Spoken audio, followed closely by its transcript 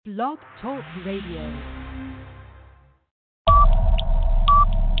Blog Talk Radio.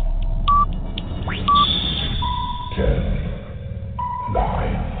 Ten,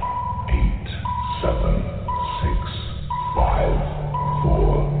 9, 8, 7, 6, 5,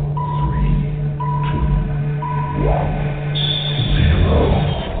 4, 3, 2, 1,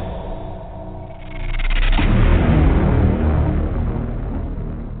 0.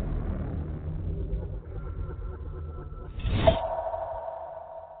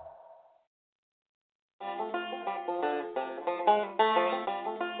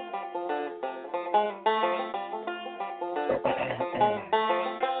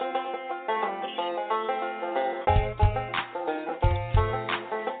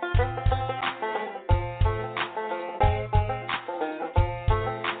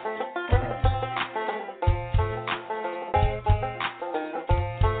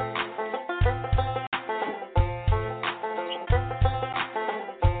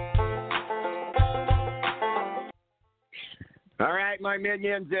 All right, my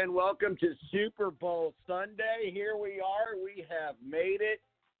minions, and welcome to Super Bowl Sunday. Here we are. We have made it.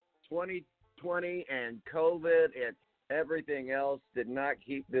 2020 and COVID and everything else did not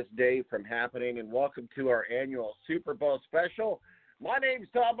keep this day from happening. And welcome to our annual Super Bowl special. My name's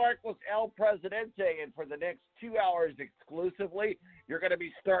Tom Marcos, El Presidente, and for the next 2 hours exclusively, you're going to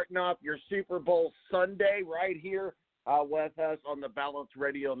be starting off your Super Bowl Sunday right here with us on the Balance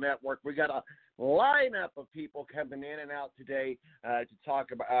Radio Network. We got a lineup of people coming in and out today to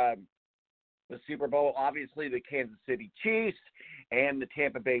talk about the Super Bowl. Obviously, the Kansas City Chiefs and the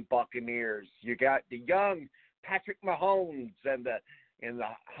Tampa Bay Buccaneers. You got the young Patrick Mahomes and the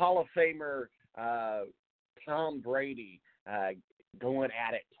Hall of Famer Tom Brady going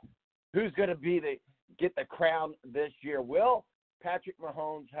at it. Who's going to get the crown this year? Will Patrick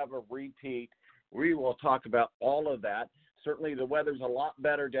Mahomes have a repeat? We will talk about all of that. Certainly the weather's a lot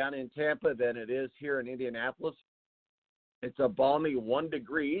better down in Tampa than it is here in Indianapolis. It's a balmy 1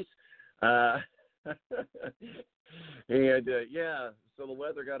 degree. So the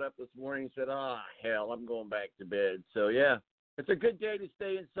weather got up this morning and said, hell, I'm going back to bed. So, yeah, it's a good day to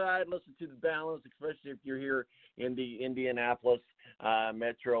stay inside, listen to the Balance, especially if you're here in the Indianapolis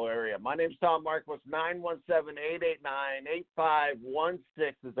metro area. My name's Tom Marcos.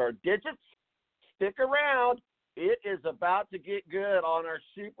 917-889-8516 is our digits. Stick around. It is about to get good on our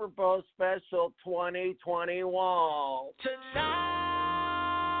Super Bowl special 2021. Tonight,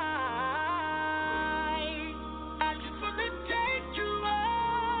 I just want to take you away.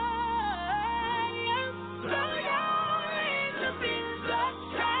 Blow your hands up in the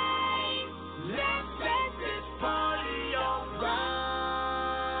sky. Let's set this party on fire.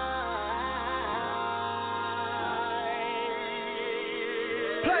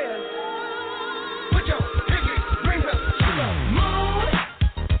 Players, put your pinky rings up to the moon.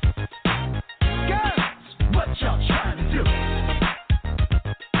 Girls, what y'all trying to do?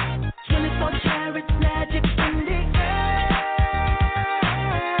 24 karat magic in the air.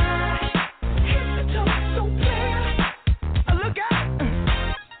 Hit the toe so clear. Look out.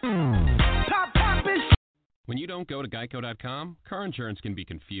 Pop, pop is. When you don't go to Geico.com, car insurance can be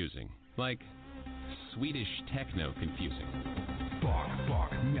confusing. Like Swedish techno confusing. Bark,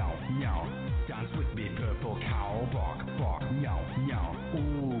 bark, meow, meow. Dance with me, purple cow. Bark, bark, meow, meow.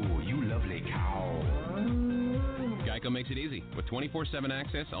 Ooh, you lovely cow. Geico makes it easy. With 24/7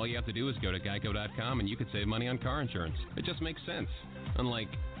 access, all you have to do is go to Geico.com and you could save money on car insurance. It just makes sense. Unlike,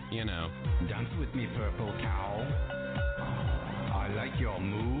 Dance with me, purple cow. I like your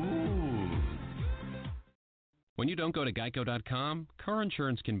moves. when you don't go to Geico.com, car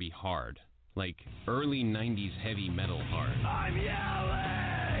insurance can be hard. Like early 90s heavy metal hard. I'm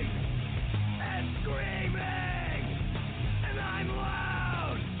yelling and screaming, and I'm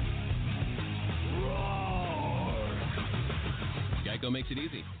loud. Roar. Geico makes it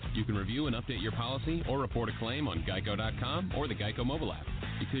easy. You can review and update your policy or report a claim on Geico.com or the Geico mobile app.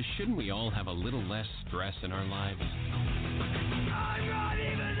 Because shouldn't we all have a little less stress in our lives? I'm not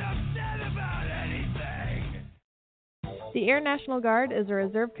even upset about anything. The Air National Guard is a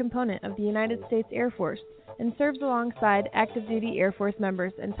reserve component of the United States Air Force and serves alongside active duty Air Force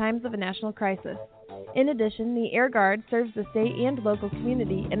members in times of a national crisis. In addition, the Air Guard serves the state and local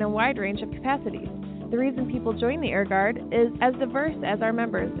community in a wide range of capacities. The reason people join the Air Guard is as diverse as our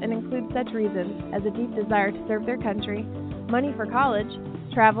members and includes such reasons as a deep desire to serve their country, money for college,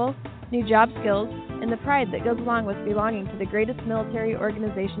 travel, new job skills, and the pride that goes along with belonging to the greatest military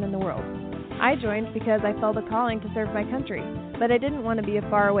organization in the world. I joined because I felt a calling to serve my country, but I didn't want to be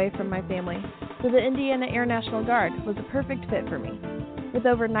far away from my family, so the Indiana Air National Guard was a perfect fit for me. With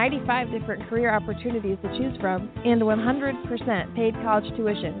over 95 different career opportunities to choose from and 100% paid college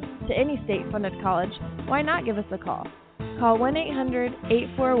tuition to any state-funded college, why not give us a call? Call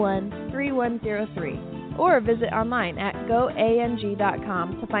 1-800-841-3103 or visit online at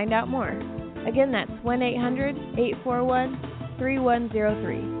goang.com to find out more. Again, that's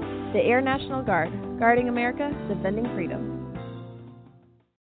 1-800-841-3103. The Air National Guard, guarding America, defending freedom.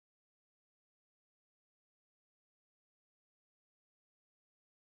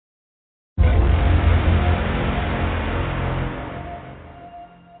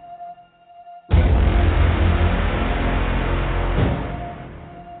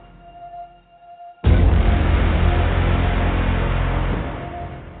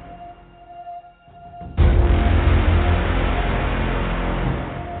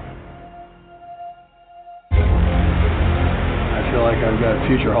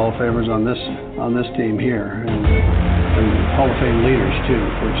 Future Hall of Famers on this team here, and Hall of Fame leaders too,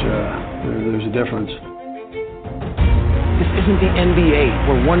 which there's a difference. This isn't the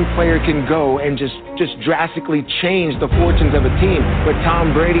NBA where one player can go and just drastically change the fortunes of a team. But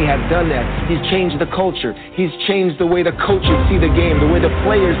Tom Brady has done that. He's changed the culture. He's changed the way the coaches see the game, the way the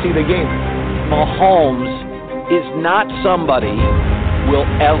players see the game. Mahomes is not somebody we'll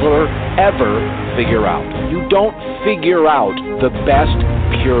ever figure out. You don't figure out the best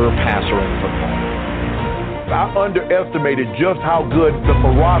pure passer in football. I underestimated just how good the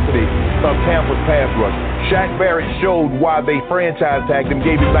ferocity of Tampa's pass rush. Shaq Barrett showed why they franchise tagged him,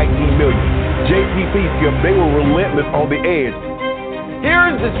 gave him $19 million. J.P. Peace, they were relentless on the edge.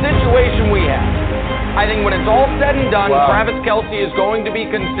 Here's the situation we have. I think when it's all said and done, Travis Kelce is going to be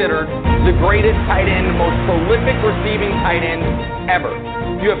considered the greatest tight end, most prolific receiving tight end ever.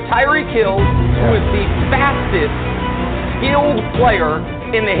 You have Tyreek Hill, who is the fastest, skilled player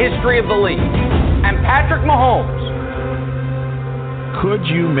in the history of the league. And Patrick Mahomes. Could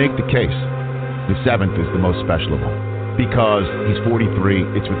you make the case the seventh is the most special of all? Because he's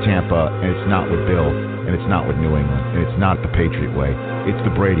 43, it's with Tampa, and it's not with Bill, and it's not with New England, and it's not the Patriot way. It's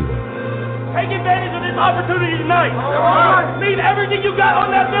the Brady way. Take advantage of this opportunity tonight. Leave everything you got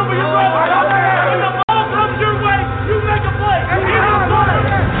on that field for your brother. When the ball comes your way, you make a play.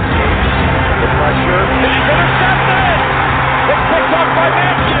 The pressure is intercepted. It's picked up by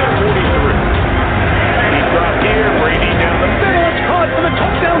Matthew. 43. He's dropped here. Brady down the middle. It's caught for the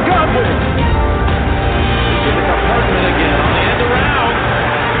touchdown. Godwin. It's a compartment again on the end around.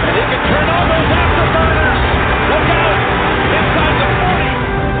 And he can turn on those afterburners. Look out. Inside the 40.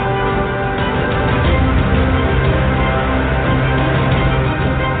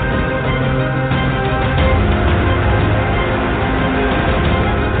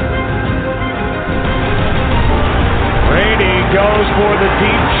 Goes for the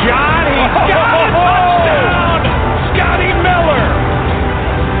deep shot. He's got a touchdown! Scotty Miller!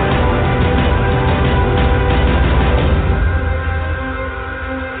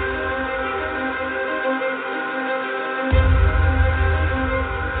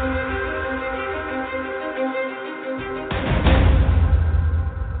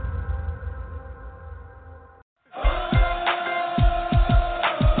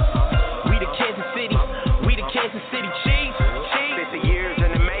 We the Kansas City Chiefs.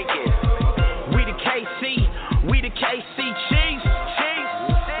 KC Chiefs.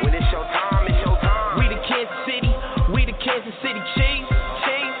 When it's your time, it's your time. We the Kansas City Chiefs.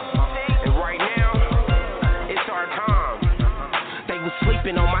 And right now, it's our time. They was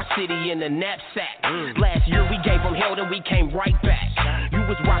sleeping on my city in the knapsack. Last year we gave them hell, then we came right back. You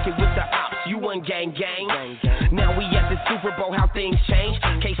was rocking with the ops, you wasn't gang. Now we at the Super Bowl, how things change.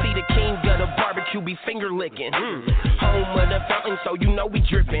 KC the king of the barbecue, be finger licking. Home of the fountain, so you know we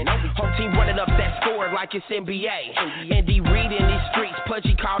dripping. Whole team running up that score like it's NBA. Andy Reid in these streets,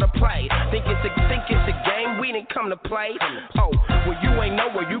 Pudgy called a play. Think it's a game, we didn't come to play. Oh, well you ain't know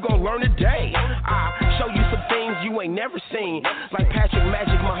where you gon' learn today. I show you some things you ain't never seen. Like Patrick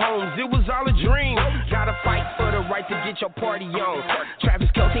Magic Mahomes, it was all a dream. Gotta fight for the right to get your party on. Travis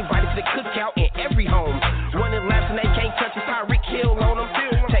Kelce invited to the cookout in every home. Running laps and they can't touch us, Tyreek Hill on them.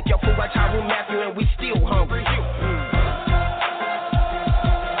 Take your food like Tyron Matthew and we still hungry.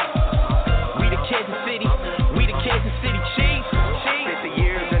 We the Kansas City Chiefs. It's the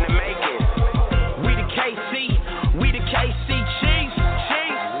years in the making. We the KC Chiefs.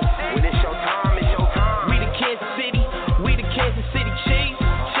 When it's your time, it's your time. We the Kansas City Chiefs.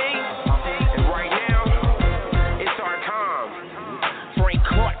 And right now, it's our time. Frank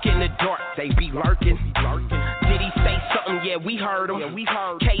Clark in the dark, they be lurking. Did he say something? Yeah, we heard him.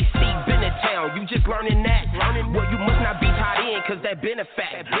 KC been in town, you just learning that. Well, you must not be tied in, cause that been a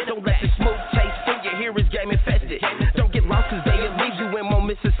fact. Don't let the smoke taste food, your hear his game infested. Don't get lost cause they'll leave you in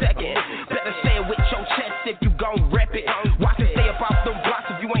miss a second. Better say it with your chest if you gon' rep it. Watch it stay up off them blocks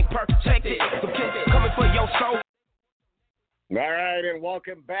if you ain't protected. The kids coming for your soul. All right, and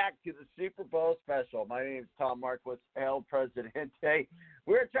welcome back to the Super Bowl special. My name is Tom Marquis, El Presidente.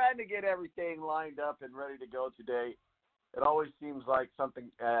 We're trying to get everything lined up and ready to go today. It always seems like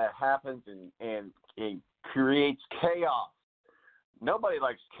something happens and creates chaos. Nobody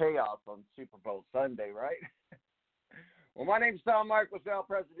likes chaos on Super Bowl Sunday, right? Well, my name is Tom Marquis, El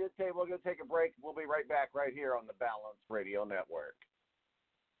Presidente. We're going to take a break. We'll be right back right here on the Balance Radio Network.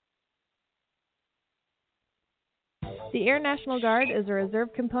 The Air National Guard is a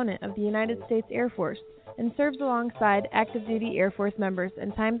reserve component of the United States Air Force and serves alongside active duty Air Force members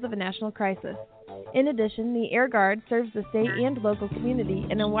in times of a national crisis. In addition, the Air Guard serves the state and local community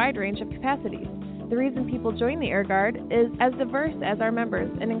in a wide range of capacities. The reason people join the Air Guard is as diverse as our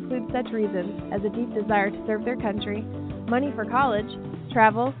members and includes such reasons as a deep desire to serve their country, money for college,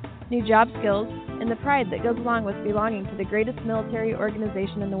 travel, new job skills, and the pride that goes along with belonging to the greatest military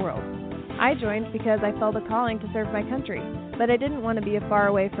organization in the world. I joined because I felt a calling to serve my country, but I didn't want to be far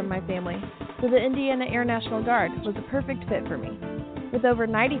away from my family, so the Indiana Air National Guard was a perfect fit for me. With over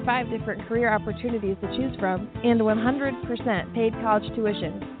 95 different career opportunities to choose from and 100% paid college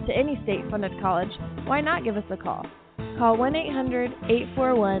tuition to any state-funded college, why not give us a call? Call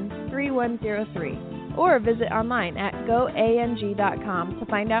 1-800-841-3103 or visit online at goang.com to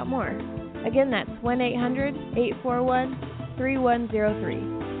find out more. Again, that's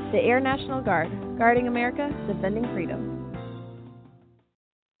 1-800-841-3103. The Air National Guard, guarding America, defending freedom.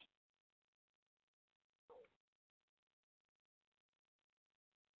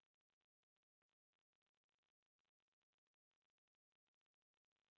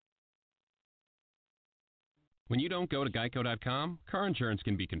 When you don't go to geico.com, car insurance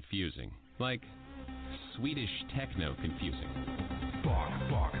can be confusing. Like Swedish techno confusing. Bark,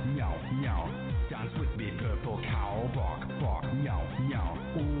 bark, meow, meow. Dance with me, purple cow. Bark, bark, meow, meow.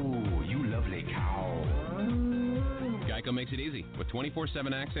 Ooh, you lovely cow. Geico makes it easy. With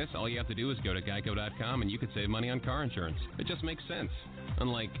 24/7 access, all you have to do is go to geico.com and you could save money on car insurance. It just makes sense.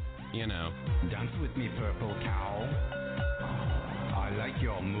 Unlike, you know. Dance with me, purple cow. I like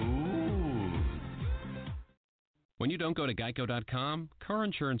your moves. When you don't go to geico.com, car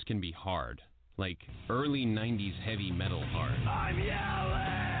insurance can be hard. Like early 90s heavy metal hard. I'm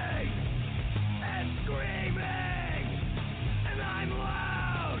yelling and screaming and I'm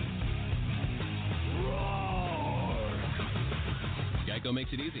loud. Roar. Geico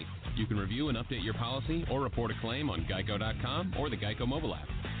makes it easy. You can review and update your policy or report a claim on geico.com or the Geico mobile app.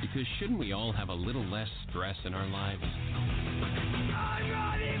 Because shouldn't we all have a little less stress in our lives? I'm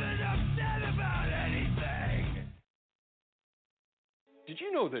not even upset about anything. Did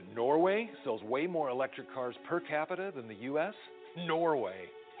you know that Norway sells way more electric cars per capita than the U.S.? Norway.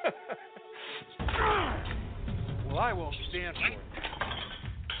 Well, I won't stand for it.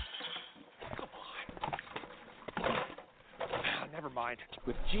 Come on. Never mind.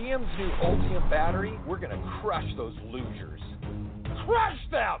 With GM's new Ultium battery, we're going to crush those losers. Crush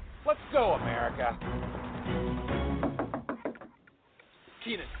them! Let's go, America.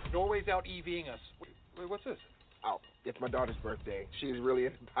 Keenan, Norway's out EVing us. Wait, what's this? Oh, it's my daughter's birthday. She's really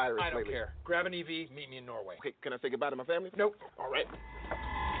into pirates I don't lately. care. Grab an EV, meet me in Norway. Okay, can I say goodbye to my family? Nope. All right.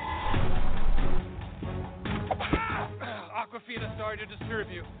 Aquafina, sorry to disturb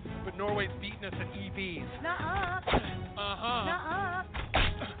you, but Norway's beating us at EVs. Nuh-uh. Uh-huh. Nuh-uh.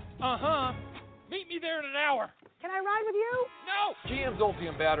 Uh-huh. Meet me there in an hour. Can I ride with you? No! GM's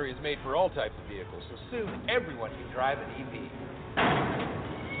Ultium battery is made for all types of vehicles, so soon everyone can drive an EV.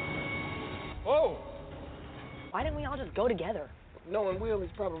 Whoa! Why didn't we all just go together? Knowing Will, he's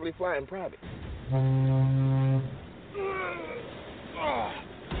probably flying private.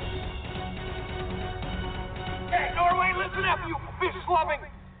 Hey, Norway, listen up, you fish-loving!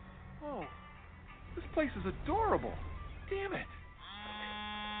 Oh, this place is adorable. Damn it.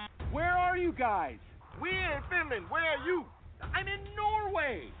 Where are you guys? We're in Finland. Where are you? I'm in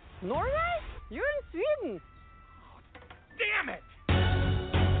Norway. Norway? You're in Sweden. Damn it!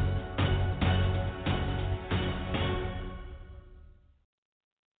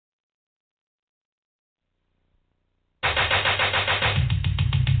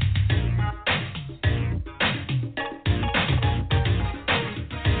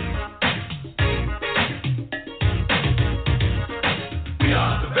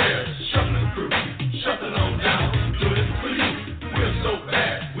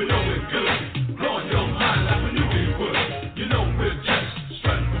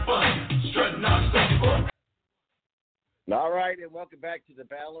 All right, and welcome back to the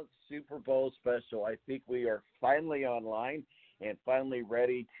Balance Super Bowl special. I think we are finally online, and finally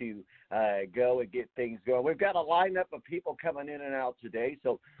ready to go and get things going. We've got a lineup of people coming in and out today,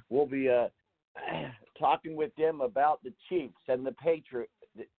 so we'll be talking with them about the Chiefs and the Patriots.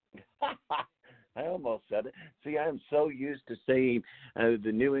 I almost said it. See, I am so used to saying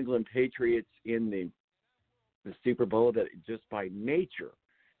the New England Patriots in the Super Bowl that just by nature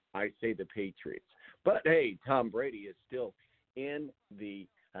I say the Patriots. But, hey, Tom Brady is still in the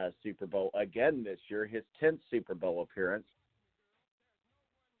Super Bowl again this year, his 10th Super Bowl appearance.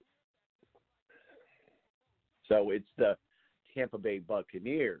 So it's the Tampa Bay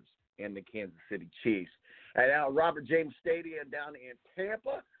Buccaneers and the Kansas City Chiefs. And now Robert James Stadium down in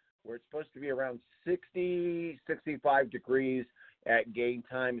Tampa, where it's supposed to be around 60, 65 degrees at game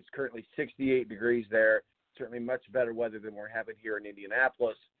time. It's currently 68 degrees there. Certainly much better weather than we're having here in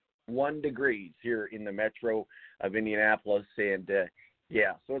Indianapolis. 1 degree here in the metro of Indianapolis. And,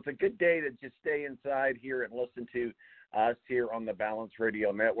 so it's a good day to just stay inside here and listen to us here on the Balance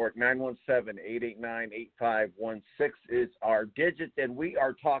Radio Network. 917-889-8516 is our digit, and we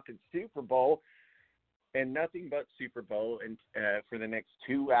are talking Super Bowl and nothing but Super Bowl for the next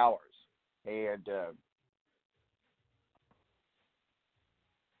 2 hours. And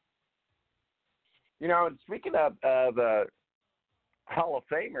and speaking of Hall of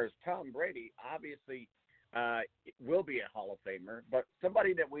Famers, Tom Brady obviously will be a Hall of Famer, but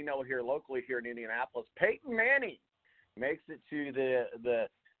somebody that we know here locally here in Indianapolis, Peyton Manning, makes it to the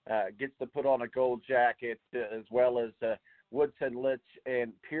gets to put on a gold jacket, as well as Woodson, Lynch,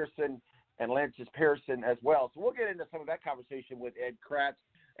 and Pearson, and Lynch's Pearson as well. So we'll get into some of that conversation with Ed Kracz.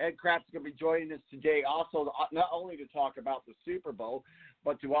 Ed Kracz is going to be joining us today also, not only to talk about the Super Bowl,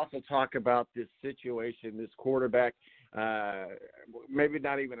 but to also talk about this situation, this quarterback, maybe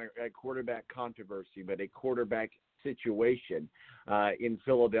not even a quarterback controversy, but a quarterback situation in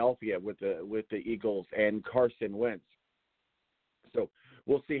Philadelphia with the Eagles and Carson Wentz. So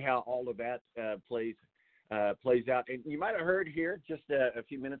we'll see how all of that plays out. And you might have heard here just a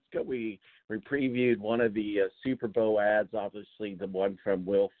few minutes ago, we previewed one of the Super Bowl ads, obviously the one from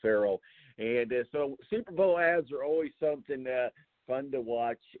Will Ferrell. And so Super Bowl ads are always something fun to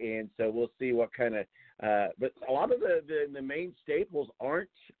watch, and so we'll see what kind of but a lot of the main staples aren't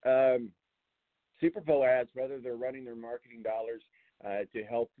Super Bowl ads. Rather, they're running their marketing dollars to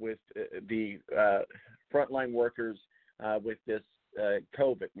help with the frontline workers with this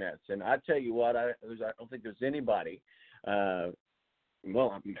COVID mess. And I tell you what, I don't think there's anybody,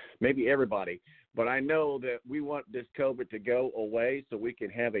 maybe everybody, but I know that we want this COVID to go away so we can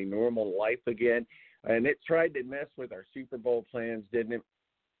have a normal life again. And it tried to mess with our Super Bowl plans, didn't it?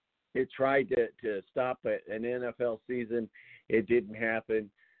 It tried to stop an NFL season. It didn't happen.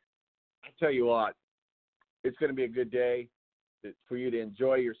 I tell you what, it's going to be a good day for you to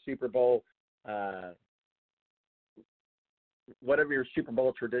enjoy your Super Bowl. Whatever your Super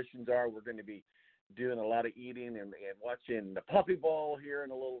Bowl traditions are, we're going to be doing a lot of eating and watching the Puppy Bowl here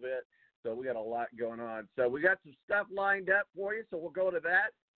in a little bit. So we got a lot going on. So we got some stuff lined up for you, so we'll go to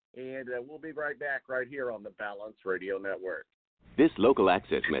that. And we'll be right back right here on the Balance Radio Network. This local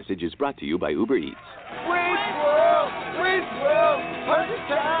access message is brought to you by Uber Eats. Waynesboro, 100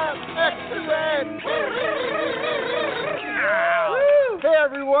 times excellent. Hey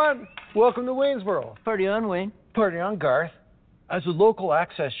everyone, welcome to Waynesboro. Party on, Wayne. Party on, Garth. As a local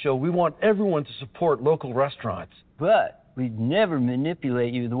access show, we want everyone to support local restaurants. But we'd never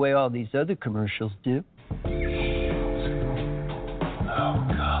manipulate you the way all these other commercials do. Oh,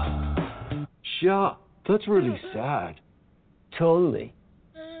 God. Yeah, that's really sad. Totally.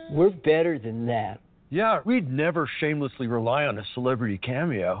 We're better than that. Yeah, we'd never shamelessly rely on a celebrity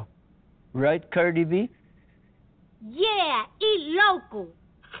cameo. Right, Cardi B? Yeah, eat local.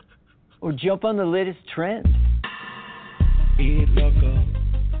 Or jump on the latest trend. Eat local.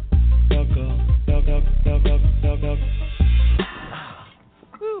 Local.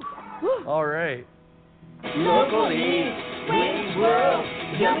 All right. Local eat. Waynesboro,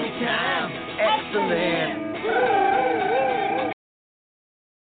 yummy time, excellent.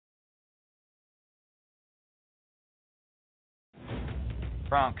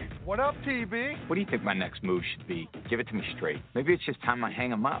 Frank. What up, TB? What do you think my next move should be? Give it to me straight. Maybe it's just time I hang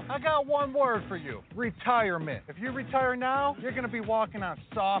him up. I got one word for you. Retirement. If you retire now, you're going to be walking on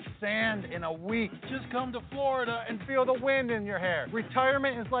soft sand in a week. Just come to Florida and feel the wind in your hair.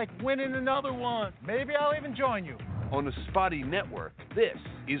 Retirement is like winning another one. Maybe I'll even join you. On the Spotty Network, this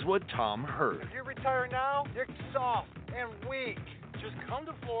is what Tom heard. If you retire now, you're soft and weak. Just come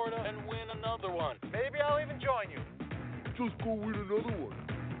to Florida and win another one. Maybe I'll even join you. Just go win another one.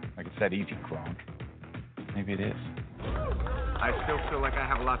 Like it's that easy, Kronk. Maybe it is. I still feel like I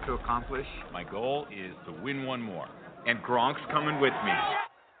have a lot to accomplish. My goal is to win one more. And Gronk's coming with me.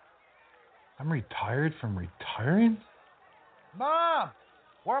 I'm retired from retiring? Mom,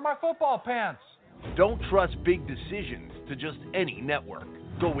 where are my football pants? Don't trust big decisions to just any network.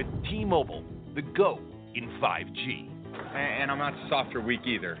 Go with T-Mobile, the GO in 5G. And I'm not soft or weak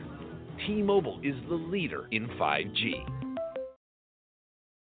either. T-Mobile is the leader in 5G.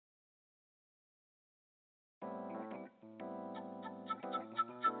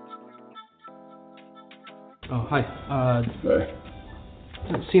 Oh, hi.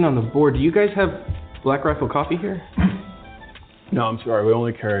 Seen on the board, do you guys have Black Rifle coffee here? No, I'm sorry. We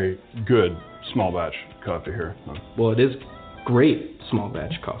only carry good small batch coffee here. Well, it is great small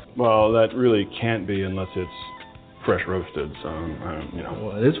batch coffee. Well, that really can't be unless it's fresh roasted. So,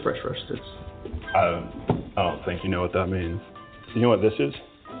 Well, it is fresh roasted. I don't think you know what that means. You know what this is?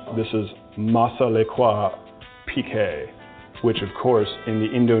 This is Masa Lekwa Pique, which, of course, in the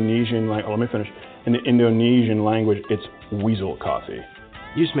Indonesian language. Let me finish. In the Indonesian language, it's weasel coffee.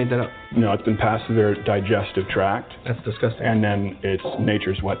 You just made that up. No, it's been passed through their digestive tract. That's disgusting. And then it's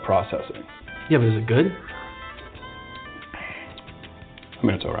nature's wet processing. Yeah, but is it good? I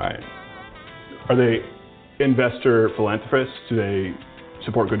mean, it's all right. Are they investor philanthropists? Do they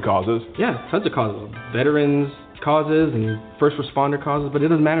support good causes? Yeah, tons of causes. Veterans causes and first responder causes, but it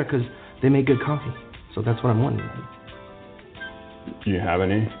doesn't matter because they make good coffee. So that's what I'm wondering. Do you have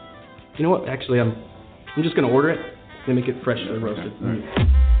any? You know what? Actually, I'm just going to order it. They make it freshly roasted. Right.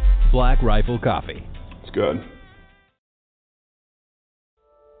 Black Rifle Coffee. It's good.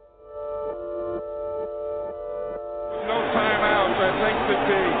 No timeouts. I think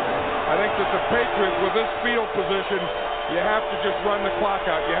that the Patriots, with this field position, you have to just run the clock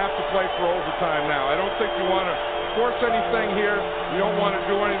out. You have to play for overtime now. I don't think you want to force anything here. You don't want to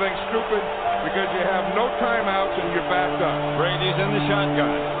do anything stupid because you have no timeouts and you're backed up. Brady's in the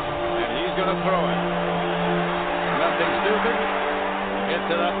shotgun, and he's going to throw it. Nothing stupid.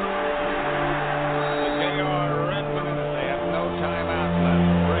 Gets it up. J.R. Redmond. They have no timeouts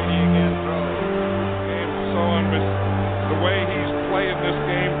left. Brady again throws. Game so on the way he's playing this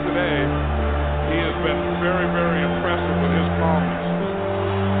game today, he has been very, very impressive with his calmness.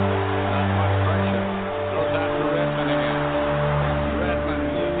 Not much pressure. Throws out to Redmond again.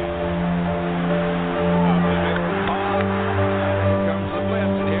 Redmond again. Here comes the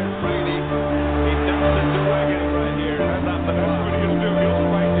blitz, and here's Brady. He dumps it to Wiggins right here. That's not the ball. What he'll do, he'll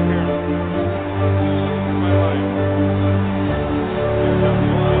spike it here. My life. Here's up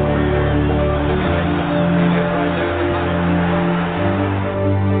one. He gets right there to the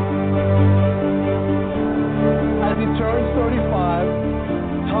As he turns 35,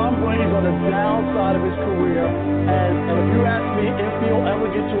 Tom Brady's on the downside of his career, and if you ask me if he'll ever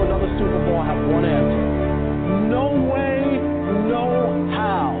get to another Super Bowl, I have one answer. No way, no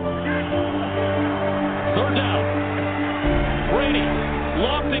how. Third down. Brady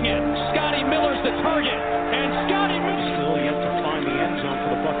lofting it. Scotty Miller's the target, and Scotty Miller still yet to find the end zone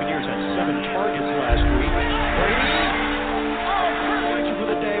for the Buccaneers. Had 7 targets last week. Brady. Oh, perfect for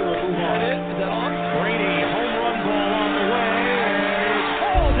the day. We'll move on. Is that on? Brady, home run ball on the way. It's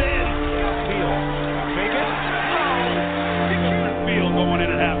hauled in. Field. Make it. Oh. Field going in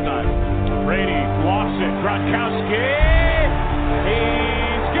at halftime. Brady lofts it. Gronkowski.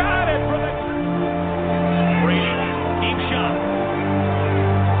 He's got it for the Brady. Deep shot.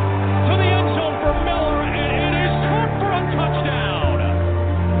 To the end zone for Miller, and it is caught for a touchdown.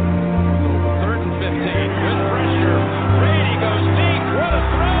 3rd and 15 with pressure. Brady goes deep. What a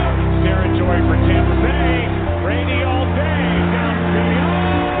throw. Territory for Tampa Bay. Brady all day. Downfield.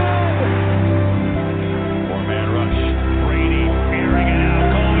 4-man rush. Brady fearing it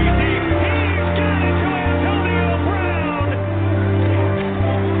out. Calling it deep. He's got it to Antonio Brown.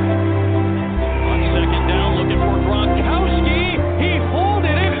 On 2nd down, looking for Gronkowski. He hauled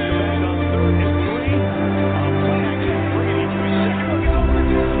it in. On 3rd and 3. Brady to his second.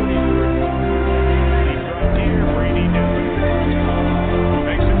 Brady dropped here. Brady down.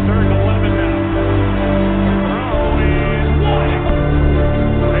 Makes it 3rd and 11 now. Throw is one.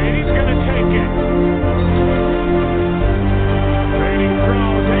 Brady's going to take it. Brady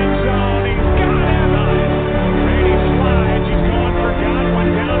throws end zone. He's got it. Brady slides. He's going for Godwin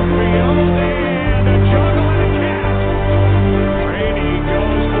downfield. And a juggle and a catch. Brady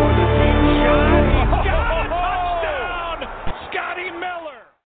goes for the deep shot. He's got a touchdown. Scotty Miller.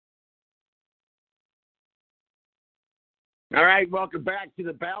 All right, welcome back to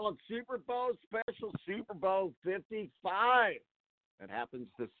the Ballot Super Bowl special, Super Bowl 55. That happens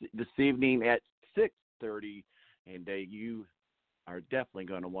this evening at 6:30, and you are definitely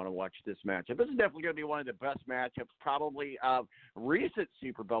going to want to watch this matchup. This is definitely going to be one of the best matchups probably of recent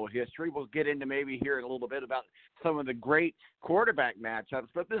Super Bowl history. We'll get into maybe here in a little bit about some of the great quarterback matchups,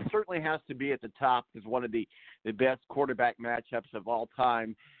 but this certainly has to be at the top as one of the best quarterback matchups of all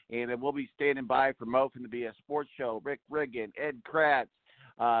time. And we'll be standing by for Mo from the BS Sports Show, Rick Riggin, Ed Kracz,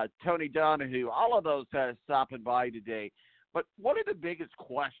 Tony Donahue, all of those stopping by today. But one of the biggest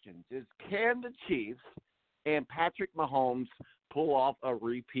questions is, can the Chiefs and Patrick Mahomes pull off a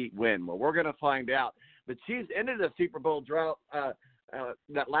repeat win? Well, we're going to find out. The Chiefs ended a Super Bowl drought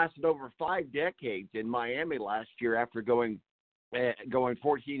that lasted over 5 decades in Miami last year after going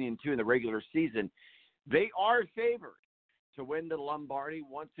 14-2 in the regular season. They are favored to win the Lombardi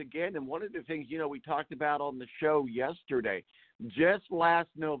once again. And one of the things, we talked about on the show yesterday, just last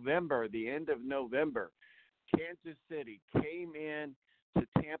November, the end of November, Kansas City came in to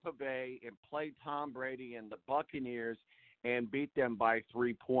Tampa Bay and played Tom Brady and the Buccaneers and beat them by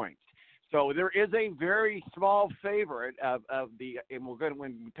 3 points. So there is a very small favorite of the, and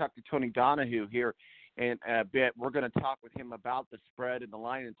when we talk to Tony Donahue here in a bit, we're going to talk with him about the spread and the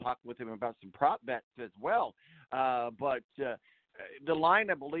line and talk with him about some prop bets as well. But the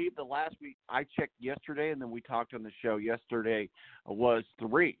line, I believe, the last week I checked yesterday, and then we talked on the show yesterday, was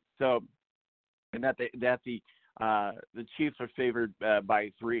 3. So, and that the Chiefs are favored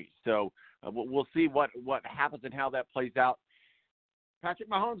by 3. So we'll see what happens and how that plays out. Patrick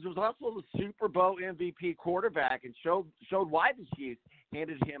Mahomes was also the Super Bowl MVP quarterback and showed why the Chiefs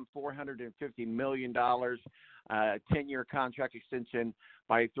handed him $450 million 10-year contract extension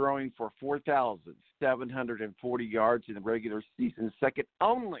by throwing for 4,740 yards in the regular season, second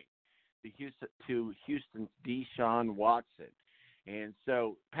only to Houston's Deshaun Watson. And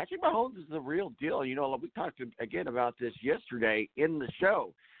so Patrick Mahomes is the real deal. We talked again about this yesterday in the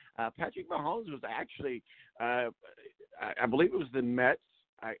show. Patrick Mahomes was actually, I believe it was the Mets,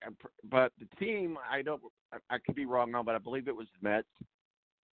 but the team, I could be wrong on, but I believe it was the Mets.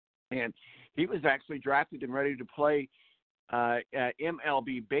 And he was actually drafted and ready to play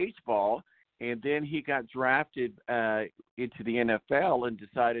MLB baseball, and then he got drafted into the NFL and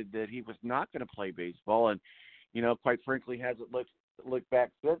decided that he was not going to play baseball. And quite frankly, hasn't looked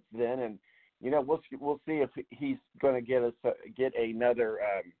back since then. And we'll see if he's going to get another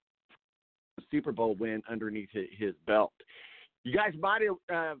Super Bowl win underneath his belt. You guys might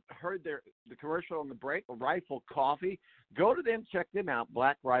have heard the commercial on the break, Rifle Coffee. Go to them, check them out,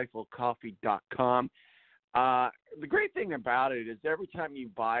 blackriflecoffee.com. The great thing about it is every time you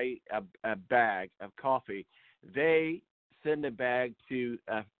buy a bag of coffee, they send a bag to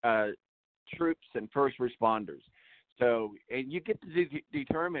troops and first responders. So, and you get to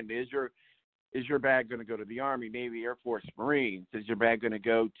determine, is your bag going to go to the Army, Navy, Air Force, Marines? Is your bag going to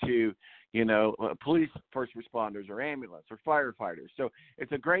go to, police first responders or ambulance or firefighters? So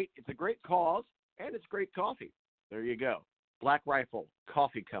it's a great cause, and it's great coffee. There you go. Black Rifle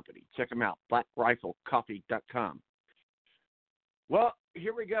Coffee Company. Check them out, blackriflecoffee.com. Well,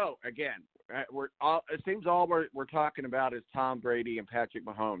 here we go again. It seems all we're talking about is Tom Brady and Patrick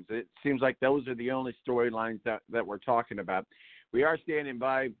Mahomes. It seems like those are the only storylines that we're talking about. We are standing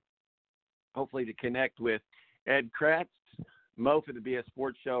by, hopefully, to connect with Ed Kracz, Mo for the BS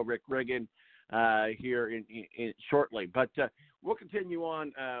Sports Show, Rick Riggin here in shortly. But we'll continue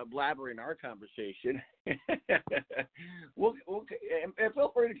on blabbering our conversation. And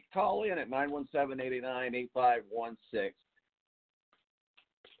feel free to call in at 917-889-8516.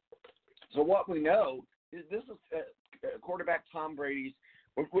 So what we know is this is quarterback Tom Brady's,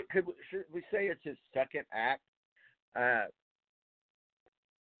 should we say it's his second act?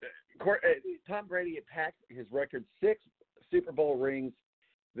 Tom Brady had packed his record 6 Super Bowl rings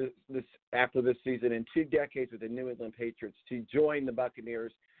after this season in 2 decades with the New England Patriots to join the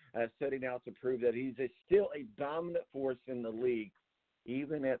Buccaneers, setting out to prove that he's still a dominant force in the league,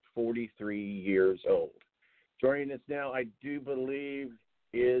 even at 43 years old. Joining us now, I do believe,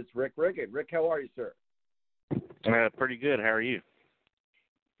 is Rick Riggin. Rick, how are you, sir? Pretty good. How are you?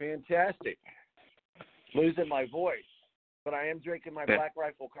 Fantastic. Losing my voice, but I am drinking my Black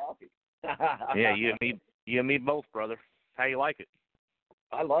Rifle coffee. Yeah, you and me both, brother. How you like it?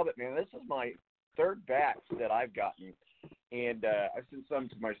 I love it, man. This is my 3rd batch that I've gotten, and I sent some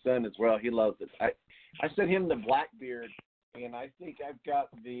to my son as well. He loves it. I sent him the Blackbeard, and I think I've got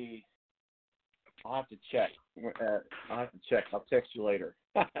the. I'll have to check. I'll text you later.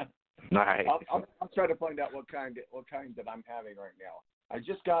 Nice. I'll try to find out what kind that I'm having right now. I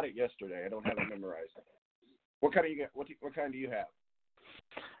just got it yesterday. I don't have it memorized. What kind do you get? What kind do you have?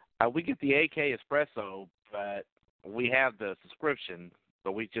 We get the AK Espresso, but we have the subscription,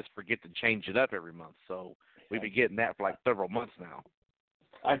 but we just forget to change it up every month. So we've been getting that for like several months now.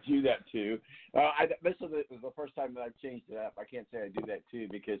 I do that too. This is the first time that I've changed it up. I can't say I do that too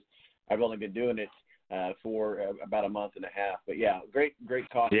because I've only been doing it for about a month and a half. But yeah, great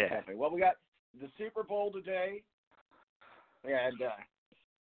coffee company. Well, we got the Super Bowl today, and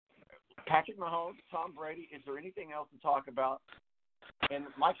Patrick Mahomes, Tom Brady. Is there anything else to talk about? And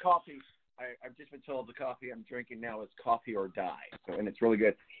my coffee, I've just been told the coffee I'm drinking now is coffee or die, and it's really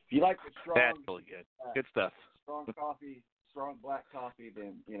good. If you like the strong, that's really good. Good stuff. Strong coffee, strong black coffee,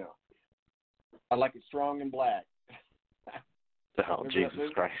 then I like it strong and black. Oh,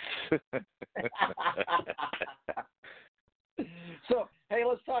 Jesus Christ. So, hey,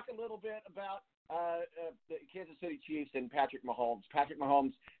 let's talk a little bit about the Kansas City Chiefs and Patrick Mahomes. Patrick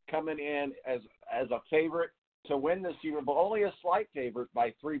Mahomes coming in as a favorite to win the Super Bowl, only a slight favorite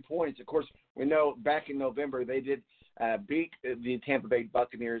by 3 points. Of course, we know back in November they did beat the Tampa Bay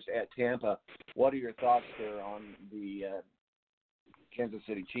Buccaneers at Tampa. What are your thoughts there on the Kansas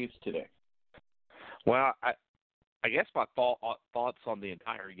City Chiefs today? Well, I guess my thoughts on the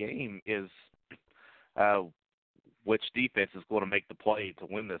entire game is which defense is going to make the play to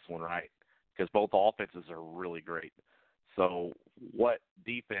win this one, right? Because both offenses are really great. So what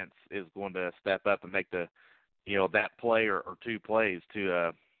defense is going to step up and make that play or two plays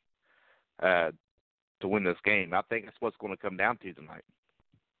to win this game? I think that's what's going to come down to tonight.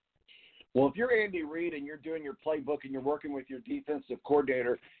 Well, if you're Andy Reid and you're doing your playbook and you're working with your defensive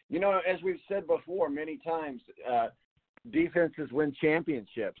coordinator, as we've said before many times, defenses win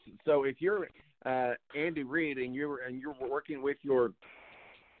championships. So if you're Andy Reid and you're working with your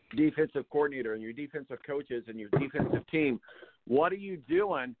defensive coordinator and your defensive coaches and your defensive team, what are you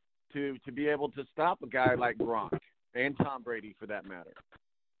doing to be able to stop a guy like Gronk and Tom Brady for that matter?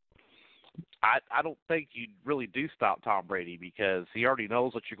 I don't think you really do stop Tom Brady because he already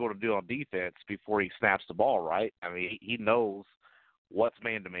knows what you're going to do on defense before he snaps the ball, right? I mean, he knows what's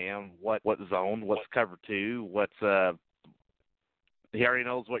man-to-man, what zone, what's cover two, he already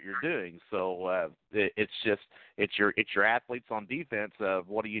knows what you're doing. So it's your athletes on defense of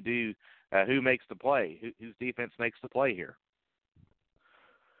what do you do, who makes the play, whose defense makes the play here.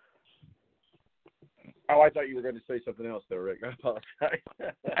 Oh, I thought you were going to say something else there, Rick. I apologize.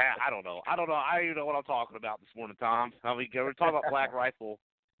 I don't know. I don't even know what I'm talking about this morning, Tom. I mean, we're talking about Black Rifle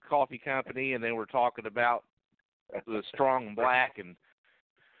Coffee Company, and then we're talking about the strong black and.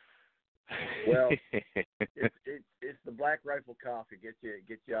 Well, it's the Black Rifle Coffee gets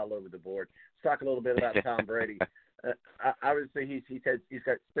you all over the board. Let's talk a little bit about Tom Brady. Obviously, he's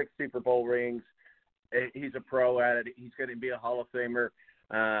got 6 Super Bowl rings. He's a pro at it. He's going to be a Hall of Famer.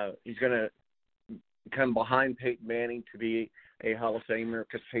 He's going to come behind Peyton Manning to be a Hall of Famer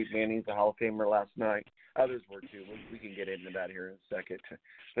because Peyton Manning's a Hall of Famer last night. Others were too. We can get into that here in a second.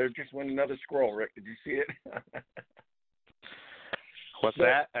 They just won another scroll, Rick. Did you see it? What's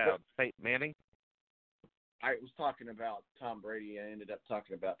that? Peyton Manning? I was talking about Tom Brady. I ended up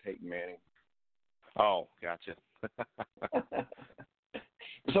talking about Peyton Manning. Oh, gotcha.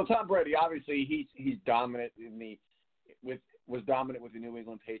 So Tom Brady, obviously, he's dominant was dominant with the New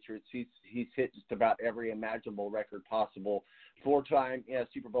England Patriots. He's hit just about every imaginable record possible. 4-time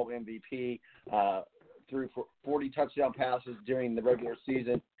Super Bowl MVP, threw 40 touchdown passes during the regular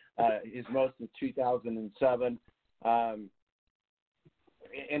season, his most in 2007.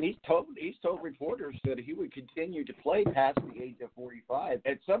 And he's told reporters that he would continue to play past the age of 45.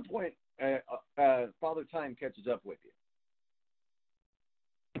 At some point, Father Time catches up with you.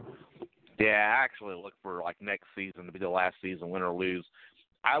 Yeah, I actually look for next season to be the last season, win or lose.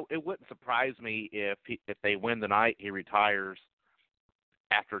 It wouldn't surprise me if they win tonight, he retires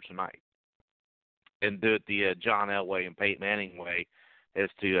after tonight, and do it the John Elway and Peyton Manning way,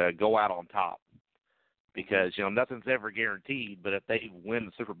 is to go out on top. Because nothing's ever guaranteed, but if they win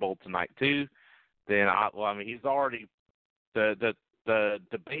the Super Bowl tonight too, then he's already the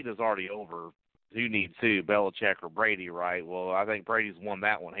debate is already over. Who needs who, Belichick or Brady, right? Well, I think Brady's won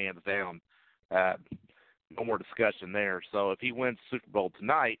that one hands down. No more discussion there. So if he wins the Super Bowl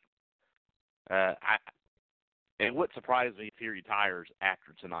tonight, it wouldn't surprise me if he retires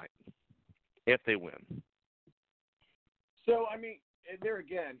after tonight, if they win. So, there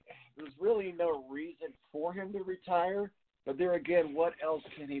again, there's really no reason for him to retire, but there again, what else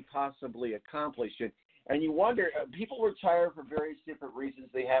can he possibly accomplish? And you wonder, people retire for various different reasons.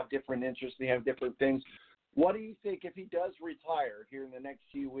 They have different interests. They have different things. What do you think if he does retire here in the next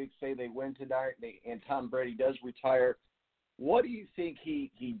few weeks, say they win tonight and Tom Brady does retire, what do you think he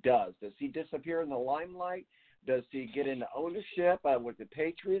does? Does he disappear in the limelight? Does he get into ownership with the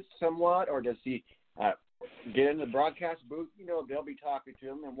Patriots somewhat, or does he get in the broadcast booth? They'll be talking to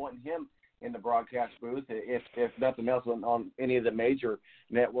him and wanting him in the broadcast booth. If nothing else on any of the major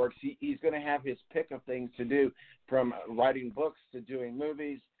networks, he's going to have his pick of things to do, from writing books to doing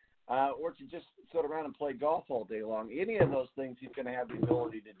movies, or to just sit around and play golf all day long. Any of those things he's going to have the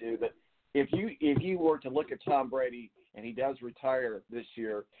ability to do. But if you were to look at Tom Brady and he does retire this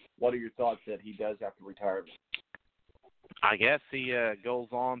year, what are your thoughts that he does after retirement? I guess he goes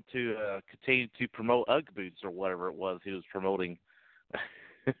on to continue to promote UGG boots or whatever it was he was promoting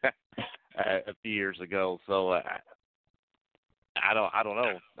a few years ago. So I don't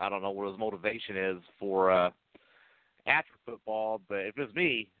know. I don't know what his motivation is for after football. But if it's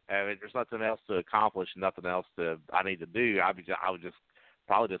me, I mean, there's nothing else to accomplish, nothing else I need to do. I would just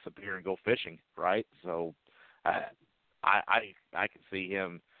probably disappear and go fishing, right? So I can see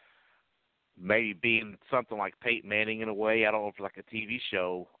him maybe being something like Peyton Manning in a way. I don't know if it's like a TV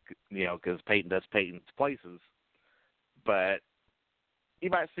show, because Peyton does Peyton's Places. But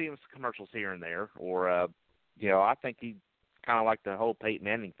you might see him some commercials here and there. Or, I think he kind of like the whole Peyton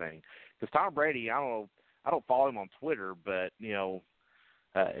Manning thing. Because Tom Brady, I don't follow him on Twitter, but, he's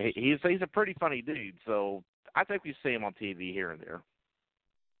a pretty funny dude. So I think we see him on TV here and there.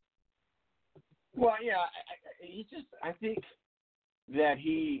 Well, yeah, I think that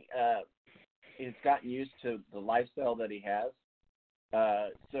he has gotten used to the lifestyle that he has.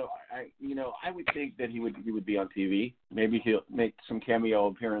 So I would think that he would be on TV. Maybe he'll make some cameo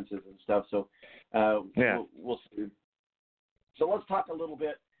appearances and stuff. So we'll see. So let's talk a little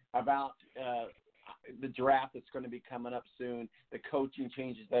bit about the draft that's going to be coming up soon, the coaching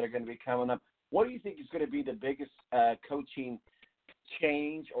changes that are going to be coming up. What do you think is going to be the biggest coaching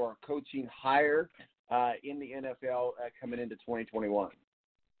change or coaching hire in the NFL coming into 2021?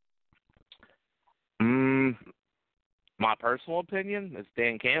 My personal opinion is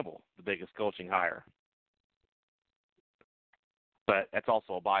Dan Campbell, the biggest coaching hire. But that's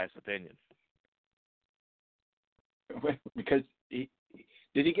also a biased opinion. Because did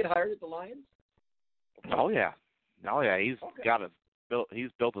he get hired at the Lions? Oh yeah. He's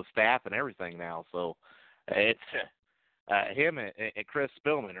he's built a staff and everything now. So it's him and Chris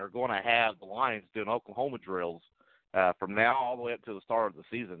Spielman are going to have the Lions doing Oklahoma drills from now all the way up to the start of the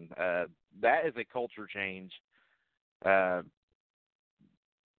season. That is a culture change. The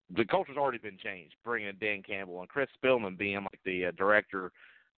culture's already been changed, bringing in Dan Campbell and Chris Spielman being like the director,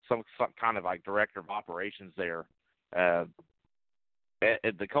 some kind of like director of operations there. The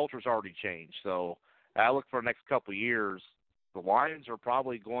culture's already changed. So I look for the next couple of years, the Lions are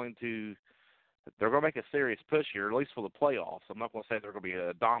probably going to make a serious push here, at least for the playoffs. I'm not going to say they're going to be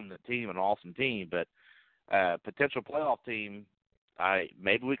a dominant team, an awesome team, but potential playoff team,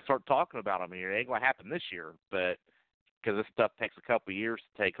 maybe we can start talking about them here. It ain't going to happen this year, but because this stuff takes a couple of years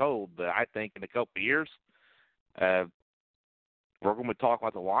to take hold. But I think in a couple of years, we're going to be talking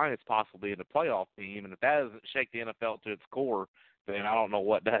about the Lions possibly being a playoff team, and if that doesn't shake the NFL to its core, then I don't know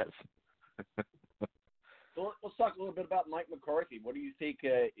what does. So let's talk a little bit about Mike McCarthy. What do you think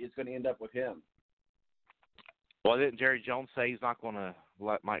is going to end up with him? Well, didn't Jerry Jones say he's not going to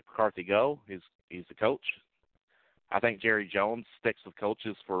let Mike McCarthy go? He's the coach. I think Jerry Jones sticks with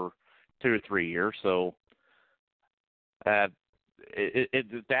coaches for 2 or 3 years. So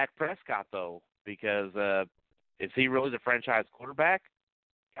it's Dak Prescott, though, because is he really the franchise quarterback?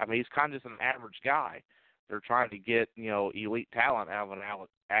 I mean, he's kind of just an average guy. They're trying to get, elite talent out of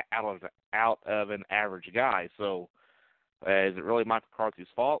an average guy. So is it really Mike McCarthy's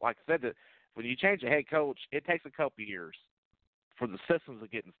fault? Like I said, that when you change a head coach, it takes a couple years for the systems to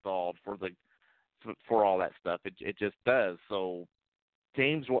get installed, for all that stuff. It just does. So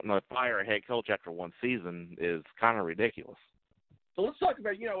teams wanting to fire a head coach after one season is kind of ridiculous. So let's talk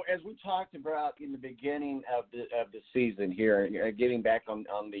about, as we talked about in the beginning of the season here, getting back on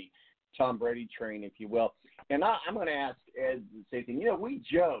the Tom Brady train, if you will. And I'm going to ask Ed the same thing. We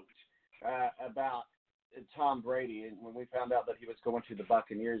joked about Tom Brady, and when we found out that he was going to the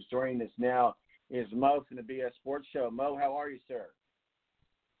Buccaneers. Joining us now is Mo from the BS Sports Show. Mo, how are you, sir?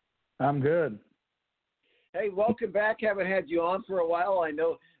 I'm good. Hey, welcome back. Haven't had you on for a while. I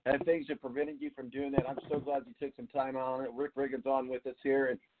know things have prevented you from doing that. I'm so glad you took some time on it. Rick Riggin's on with us here,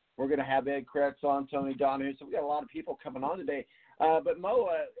 and we're going to have Ed Kracz on, Tony Donahue. So we got a lot of people coming on today. But Mo,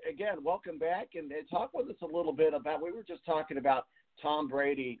 again, welcome back, and talk with us a little bit about. We were just talking about Tom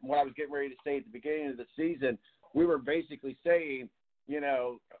Brady. What I was getting ready to say at the beginning of the season, we were basically saying,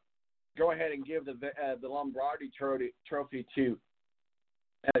 go ahead and give the Lombardi trophy to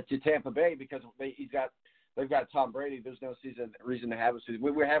Tampa Bay because they've got Tom Brady. There's no reason to have it. So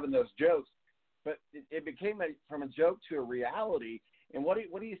we were having those jokes, but it became from a joke to a reality. And what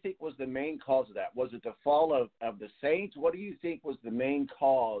do you think was the main cause of that? Was it the fall of the Saints? What do you think was the main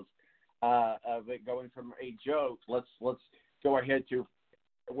cause of it going from a joke. Let's go ahead to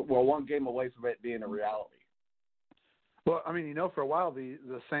one game away from it being a reality. Well, I mean, for a while the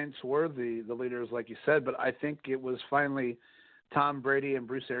Saints were the leaders, like you said, but I think it was finally Tom Brady and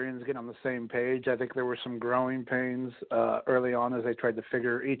Bruce Arians getting on the same page. I think there were some growing pains early on as they tried to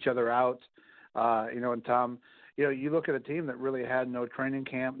figure each other out. And Tom, you look at a team that really had no training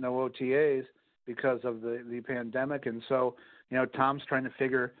camp, no OTAs because of the pandemic, and so Tom's trying to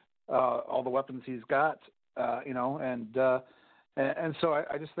figure all the weapons he's got, and so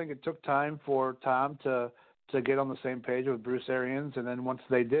I just think it took time for Tom to get on the same page with Bruce Arians, and then once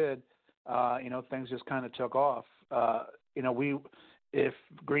they did, things just kind of took off. If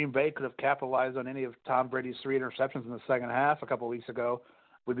Green Bay could have capitalized on any of Tom Brady's 3 interceptions in the second half a couple of weeks ago,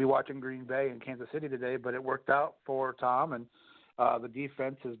 we'd be watching Green Bay and Kansas City today, but it worked out for Tom, and the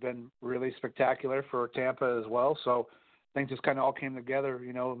defense has been really spectacular for Tampa as well. So things just kind of all came together,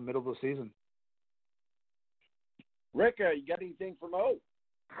 in the middle of the season. Rick, you got anything for Mo?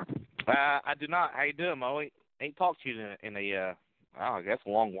 I do not. How you doing, Mo? Ain't talked to you in I guess a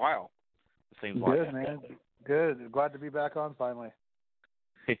long while. It seems like. Good, man. Good. Glad to be back on finally.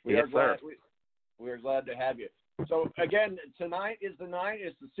 Yes, sir. We are glad to have you. So, again, tonight is the night.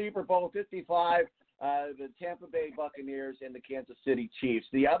 It's the Super Bowl 55, the Tampa Bay Buccaneers and the Kansas City Chiefs.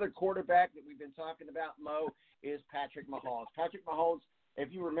 The other quarterback that we've been talking about, Mo, is Patrick Mahomes. Patrick Mahomes,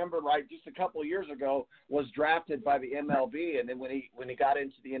 if you remember right, just a couple of years ago, was drafted by the MLB, and then when he got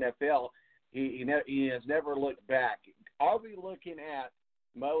into the NFL, he has never looked back. Are we looking at,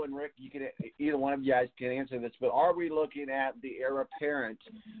 Mo and Rick, either one of you guys can answer this, but are we looking at the heir apparent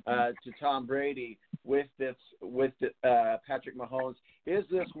to Tom Brady with Patrick Mahomes? Is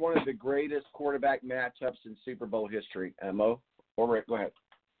this one of the greatest quarterback matchups in Super Bowl history, Mo or Rick? Go ahead.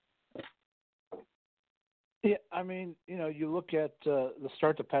 Yeah, I mean, you look at the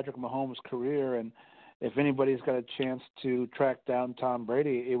start to Patrick Mahomes' career, and if anybody's got a chance to track down Tom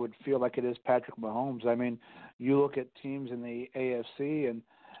Brady, it would feel like it is Patrick Mahomes. I mean, you look at teams in the AFC, and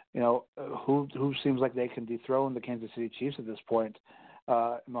who seems like they can dethrone the Kansas City Chiefs at this point.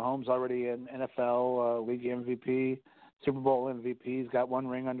 Mahomes already an NFL league MVP, Super Bowl MVP. He's got one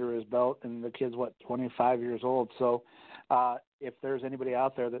ring under his belt, and the kid's 25 years old. So if there's anybody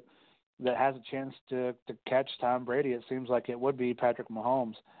out there that has a chance to catch Tom Brady, it seems like it would be Patrick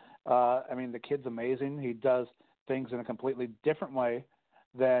Mahomes. I mean, the kid's amazing. He does things in a completely different way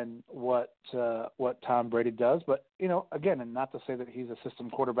than what Tom Brady does. But, again, and not to say that he's a system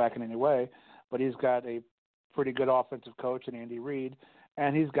quarterback in any way, but he's got a pretty good offensive coach in Andy Reid,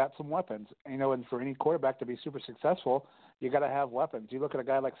 and he's got some weapons. And for any quarterback to be super successful, you got to have weapons. You look at a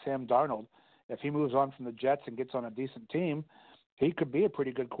guy like Sam Darnold. If he moves on from the Jets and gets on a decent team, he could be a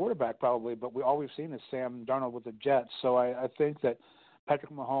pretty good quarterback probably, but all we've seen is Sam Darnold with the Jets. So I think that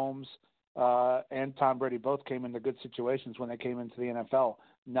Patrick Mahomes and Tom Brady both came into good situations when they came into the NFL.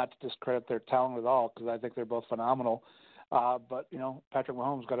 Not to discredit their talent at all, because I think they're both phenomenal. But Patrick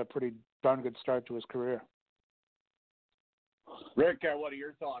Mahomes got a pretty darn good start to his career. Rick, what are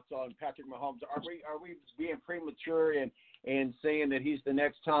your thoughts on Patrick Mahomes? Are we being premature in saying that he's the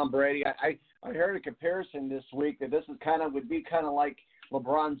next Tom Brady? I heard a comparison this week that this would be kind of like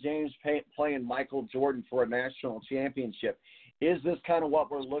LeBron James playing Michael Jordan for a national championship. Is this kind of what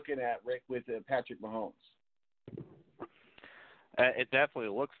we're looking at, Rick, with Patrick Mahomes? It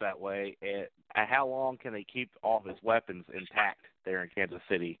definitely looks that way. How long can they keep all his weapons intact there in Kansas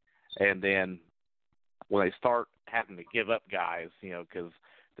City? And then when they start having to give up guys, because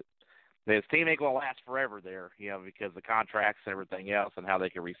his team ain't going to last forever there, because the contracts and everything else and how they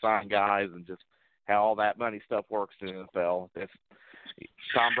can re-sign guys and just how all that money stuff works in the NFL.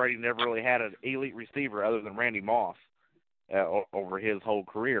 Tom Brady never really had an elite receiver other than Randy Moss over his whole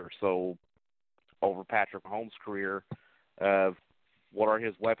career. So over Patrick Mahomes' career, what are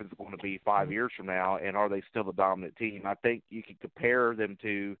his weapons going to be 5 years from now, and are they still the dominant team? I think you can compare them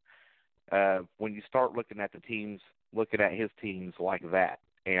to when you start looking at looking at his teams like that.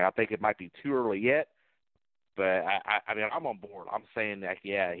 And I think it might be too early yet, but I mean, I'm on board. I'm saying that,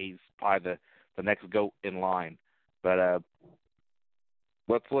 yeah, he's probably the next GOAT in line. But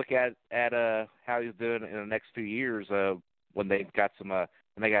let's look at how he's doing in the next few years when they've got when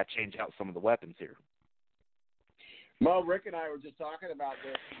they got to change out some of the weapons here. Mo, Rick and I were just talking about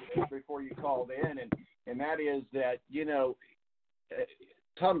this before you called in, and that is that,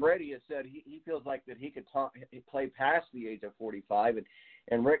 Tom Brady has said he feels like that he could play past the age of 45,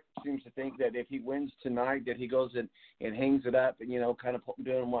 and Rick seems to think that if he wins tonight, that he goes and hangs it up and, kind of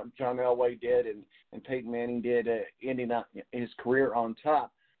doing what John Elway did and Peyton Manning did, ending up his career on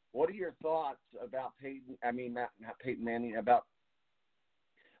top. What are your thoughts about not Peyton Manning, about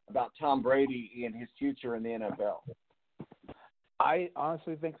about Tom Brady and his future in the NFL? I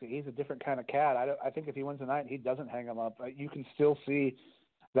honestly think that he's a different kind of cat. I think if he wins tonight, he doesn't hang him up. You can still see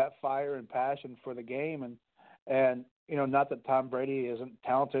that fire and passion for the game, and not that Tom Brady isn't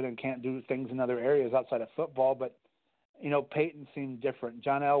talented and can't do things in other areas outside of football, but Peyton seemed different.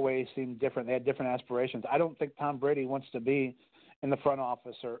 John Elway seemed different. They had different aspirations. I don't think Tom Brady wants to be in the front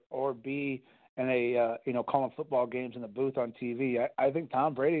office or be in a calling football games in the booth on TV. I think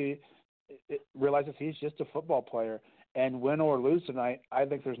Tom Brady realizes he's just a football player. And win or lose tonight, I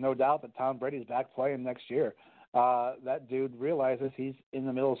think there's no doubt that Tom Brady's back playing next year. That dude realizes he's in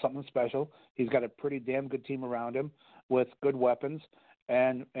the middle of something special. He's got a pretty damn good team around him with good weapons,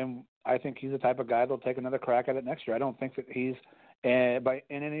 and I think he's the type of guy that'll take another crack at it next year. I don't think that he's in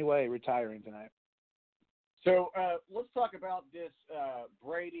any way retiring tonight. So let's talk about this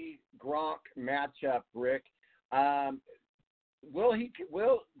Brady-Gronk matchup, Rick.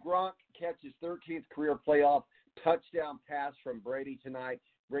 Will Gronk catch his 13th career playoff touchdown pass from Brady tonight,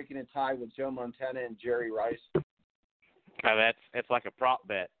 breaking a tie with Joe Montana and Jerry Rice? It's like a prop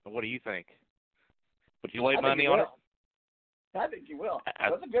bet. What do you think? Would you lay money on it? I think you will.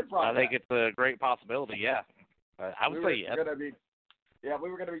 That's a good prop bet. I think it's a great possibility, yeah. I would say yes. We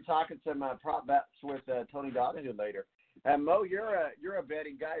were going to be talking some prop bets with Tony Donahue later. Mo, you're a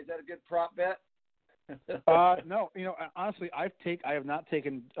betting guy. Is that a good prop bet? No, honestly, I have not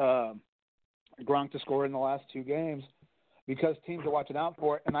taken Gronk to score in the last two games because teams are watching out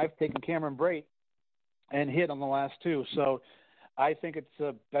for it, and I've taken Cameron Brate and hit on the last two. So I think it's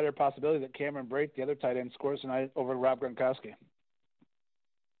a better possibility that Cameron Brate, the other tight end, scores tonight over Rob Gronkowski.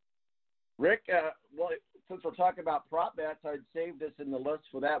 Rick, since we're talking about prop bets, I'd save this in the list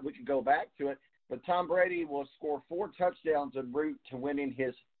for that. We could go back to it. But Tom Brady will score 4 touchdowns en route to winning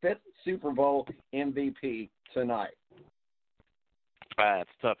his 5th Super Bowl MVP tonight. It's a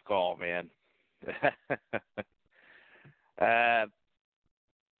tough call, man.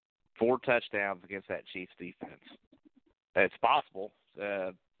 4 touchdowns against that Chiefs defense. It's possible.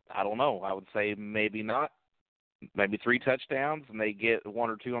 I don't know. I would say maybe not. Maybe 3 touchdowns and they get 1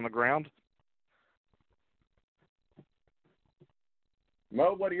 or 2 on the ground.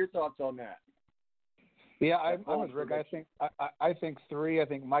 Mo, what are your thoughts on that? Yeah, I'm with Rick. I think 3. I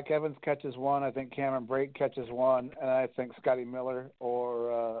think Mike Evans catches 1. I think Cameron Brate catches 1, and I think Scotty Miller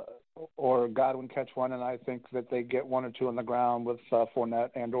or Godwin catch 1, and I think that they get 1 or 2 on the ground with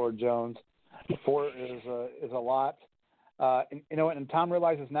Fournette and or Jones. 4 is a lot. And Tom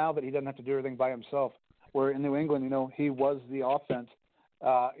realizes now that he doesn't have to do everything by himself. Where in New England, he was the offense.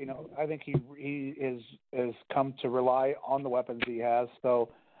 I think he has come to rely on the weapons he has. So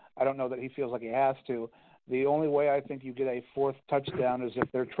I don't know that he feels like he has to. The only way I think you get a 4th touchdown is if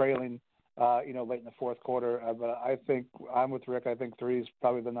they're trailing, late in the 4th quarter. But I think I'm with Rick. I think 3 is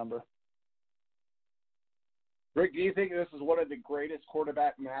probably the number. Rick, do you think this is one of the greatest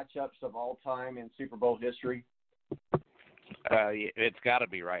quarterback matchups of all time in Super Bowl history? It's got to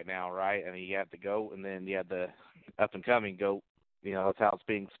be right now, right? I mean, you have the GOAT, and then you have the up-and-coming GOAT. That's how it's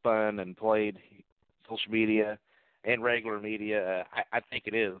being spun and played, social media and regular media. I think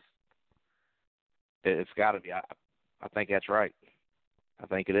it is. It's got to be. I think that's right. I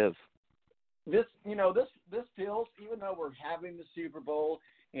think it is. This feels, even though we're having the Super Bowl,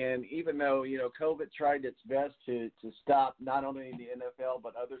 and even though COVID tried its best to stop not only the NFL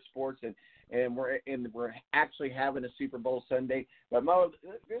but other sports, and we're actually having a Super Bowl Sunday. But Mo,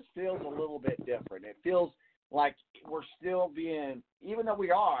 this feels a little bit different. It feels like we're still being, even though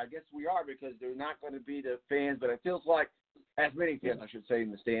we are, I guess we are because they're not going to be the fans, but it feels like, as many fans, I should say,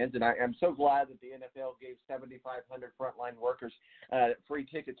 in the stands, and I'm so glad that the NFL gave 7,500 frontline workers free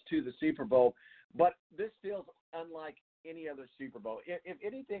tickets to the Super Bowl. But this feels unlike any other Super Bowl. If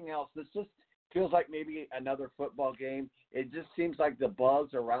anything else, this just feels like maybe another football game. It just seems like the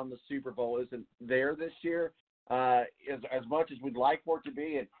buzz around the Super Bowl isn't there this year as much as we'd like for it to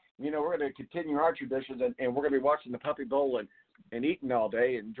be. And, we're going to continue our traditions, and we're going to be watching the Puppy Bowl and eating all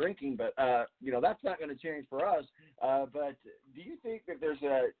day and drinking. But, that's not going to change for us. But do you think that there's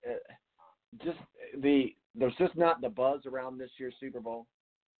there's just not the buzz around this year's Super Bowl?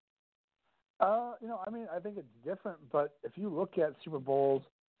 I think it's different, but if you look at Super Bowls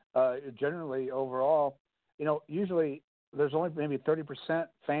generally overall, usually there's only maybe 30%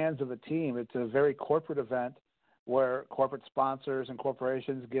 fans of the team. It's a very corporate event where corporate sponsors and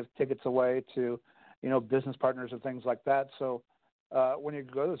corporations give tickets away to, business partners and things like that. So when you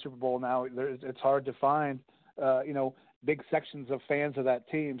go to the Super Bowl now, it's hard to find, big sections of fans of that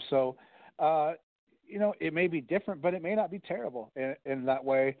team. So, it may be different, but it may not be terrible in that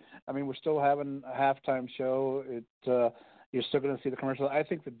way. I mean, we're still having a halftime show. you're still going to see the commercials. I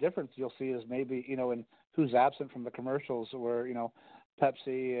think the difference you'll see is maybe, in who's absent from the commercials, where,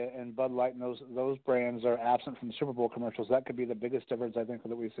 Pepsi and Bud Light and those brands are absent from the Super Bowl commercials. That could be the biggest difference, I think,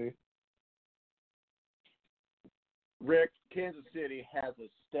 that we see. Rick, Kansas City has a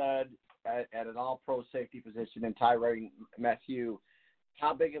stud at an all-pro safety position in Tyrann Mathieu.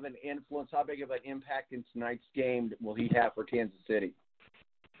 How big of an influence, how big of an impact in tonight's game will he have for Kansas City?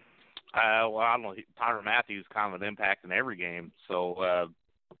 Well, I don't know. Tyrann Mathieu's kind of an impact in every game. So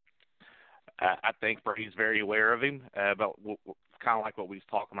I think Brady's very aware of him, but kind of like what we was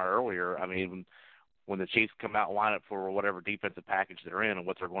talking about earlier. I mean, when the Chiefs come out and line up for whatever defensive package they're in and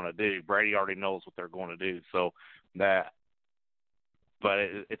what they're going to do, Brady already knows what they're going to do. So but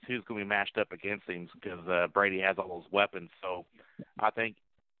it's who's going to be matched up against him, because Brady has all those weapons. So I think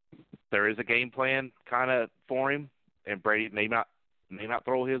there is a game plan kind of for him, and Brady may not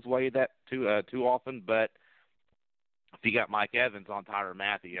throw his way that too often. But if you got Mike Evans on Tyrann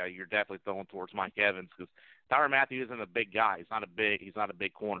Mathieu, you're definitely throwing towards Mike Evans, because Tyrann Mathieu isn't a big guy. He's not a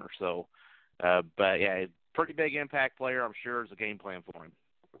big corner. So, but yeah, pretty big impact player. I'm sure there's a game plan for him.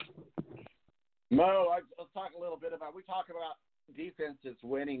 Mo, let's talk a little bit about. We talk about defense that's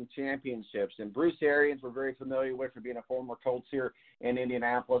winning championships, and Bruce Arians we're very familiar with for being a former Colts here in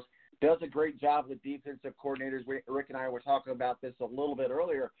Indianapolis. Does a great job with defensive coordinators. Rick and I were talking about this a little bit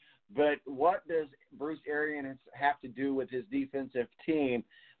earlier, but what does Bruce Arians have to do with his defensive team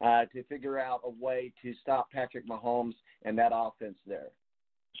to figure out a way to stop Patrick Mahomes and that offense there?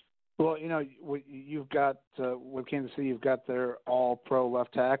 Well, you've got with Kansas City, you've got their all-pro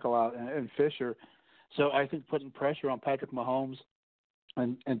left tackle out and Fisher. So I think putting pressure on Patrick Mahomes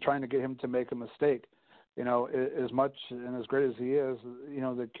and trying to get him to make a mistake, as much and as great as he is,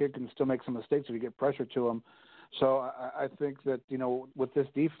 the kid can still make some mistakes if you get pressure to him. So I think that, with this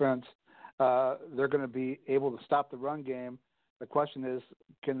defense, they're going to be able to stop the run game. The question is,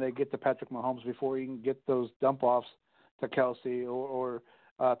 can they get to Patrick Mahomes before he can get those dump-offs to Kelsey or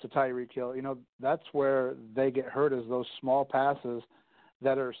to Tyreek Hill? That's where they get hurt, is those small passes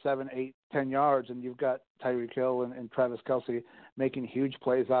that are 7, 8, 10 yards, and you've got Tyreek Hill and Travis Kelsey making huge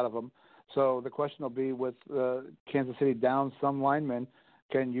plays out of them. So the question will be, with Kansas City down some linemen,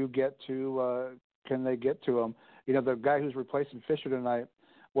 can they get to him? The guy who's replacing Fisher tonight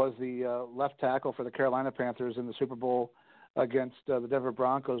was the left tackle for the Carolina Panthers in the Super Bowl against the Denver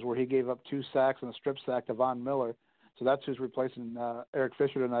Broncos, where he gave up 2 sacks and a strip sack to Von Miller. So that's who's replacing Eric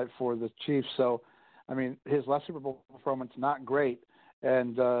Fisher tonight for the Chiefs. So, I mean, his last Super Bowl performance, not great.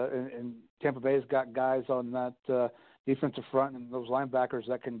 And Tampa Bay's got guys on that defensive front and those linebackers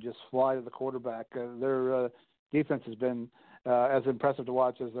that can just fly to the quarterback. Their defense has been as impressive to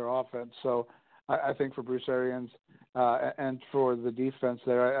watch as their offense. So I think for Bruce Arians and for the defense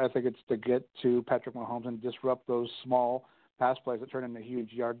there, I think it's to get to Patrick Mahomes and disrupt those small pass plays that turn into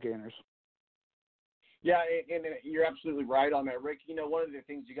huge yard gainers. Yeah, and you're absolutely right on that, Rick. One of the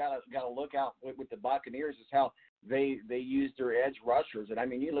things you gotta look out with the Buccaneers is how they use their edge rushers. And I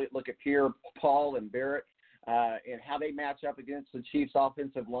mean, you look at Pierre, Paul, and Barrett, and how they match up against the Chiefs'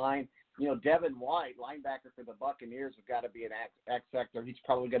 offensive line. Devin White, linebacker for the Buccaneers, has got to be an X factor. He's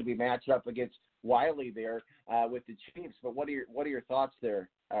probably going to be matched up against Wiley there with the Chiefs. But what are your thoughts there,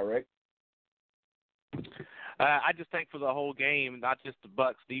 Rick? I just think for the whole game, not just the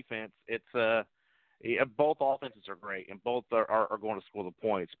Bucs defense, it's both offenses are great and both are going to score the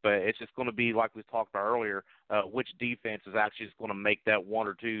points. But it's just going to be, like we talked about earlier, which defense is actually just going to make that one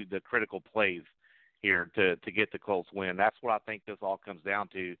or two the critical plays here to get the Colts win. That's what I think this all comes down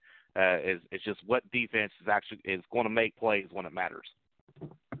to. It's just what defense is going to make plays when it matters.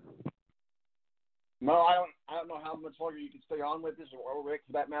 Mo, I don't know how much longer you can stay on with this, or Rick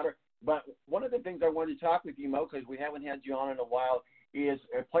for that matter. But one of the things I wanted to talk with you, Mo, because we haven't had you on in a while, is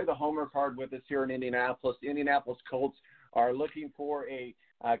play the homer card with us here in Indianapolis. The Indianapolis Colts are looking for a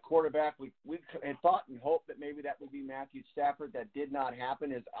quarterback. We had thought and hoped that maybe that would be Matthew Stafford. That did not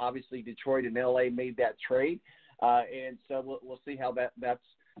happen, as obviously Detroit and L.A. made that trade. And so we'll see how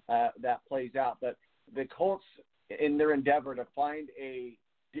that plays out. But the Colts, in their endeavor to find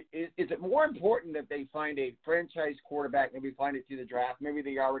is it more important that they find a franchise quarterback, maybe find it through the draft, maybe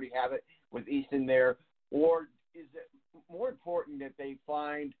they already have it with Easton there, or is it more important that they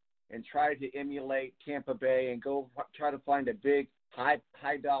find and try to emulate Tampa Bay and go try to find a big high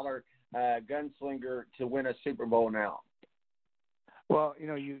dollar gunslinger to win a Super Bowl now? Well,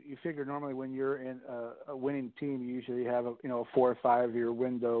 you figure normally when you're in a winning team, you usually have a 4 or 5 year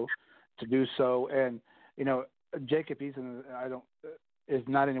window to do so. And Jacob Eason, is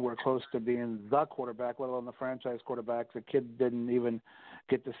not anywhere close to being the quarterback, let alone the franchise quarterback. The kid didn't even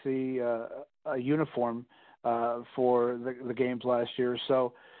get to see a uniform for the games last year.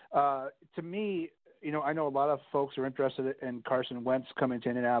 So to me, I know a lot of folks are interested in Carson Wentz coming to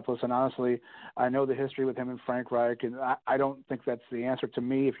Indianapolis, and honestly, I know the history with him and Frank Reich, and I don't think that's the answer. To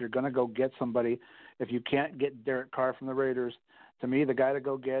me, if you're going to go get somebody, if you can't get Derek Carr from the Raiders, to me, the guy to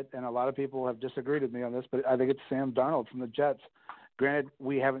go get, and a lot of people have disagreed with me on this, but I think it's Sam Darnold from the Jets. Granted,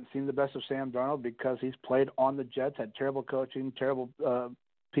 we haven't seen the best of Sam Darnold because he's played on the Jets, had terrible coaching, terrible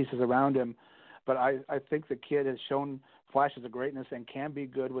pieces around him. But I think the kid has shown flashes of greatness and can be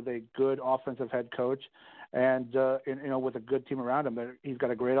good with a good offensive head coach and with a good team around him. He's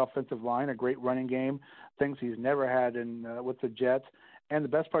got a great offensive line, a great running game, things he's never had with the Jets. And the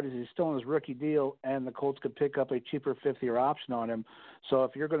best part is he's still on his rookie deal, and the Colts could pick up a cheaper fifth-year option on him. So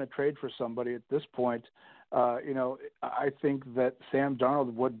if you're going to trade for somebody at this point, I think that Sam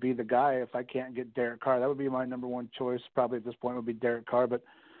Darnold would be the guy if I can't get Derek Carr. That would be my number one choice probably at this point would be Derek Carr. But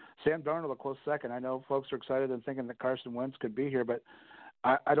Sam Darnold a close second. I know folks are excited and thinking that Carson Wentz could be here, but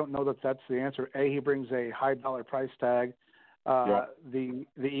I don't know that that's the answer. He brings a high dollar price tag. The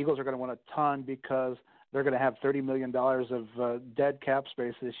Eagles are going to want a ton because they're going to have $30 million of dead cap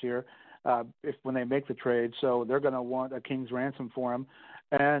space this year when they make the trade. So they're going to want a king's ransom for him.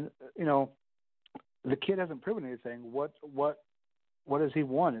 And, the kid hasn't proven anything. What has he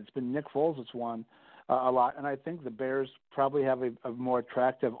won? It's been Nick Foles that's won a lot. And I think the Bears probably have a more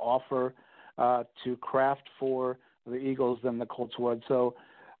attractive offer to craft for the Eagles than the Colts would. So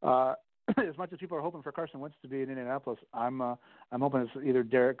as much as people are hoping for Carson Wentz to be in Indianapolis, I'm hoping it's either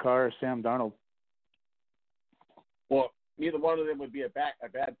Derek Carr or Sam Darnold. Well, neither one of them would be a bad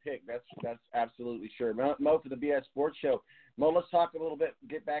pick. That's absolutely sure. Mo for the BS Sports Show. Mo, let's talk a little bit.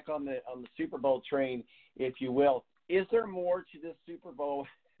 Get back on the Super Bowl train, if you will. Is there more to this Super Bowl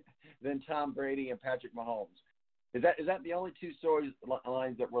than Tom Brady and Patrick Mahomes? Is that the only two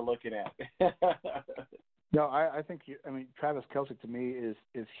storylines that we're looking at? No, I think Travis Kelce to me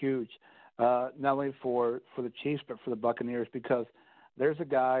is huge, not only for the Chiefs but for the Buccaneers because there's a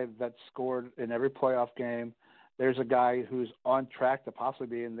guy that scored in every playoff game. There's a guy who's on track to possibly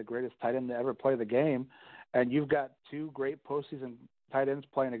be in the greatest tight end to ever play the game. And you've got two great postseason tight ends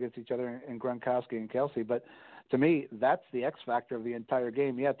playing against each other in Gronkowski and Kelce. But to me, that's the X factor of the entire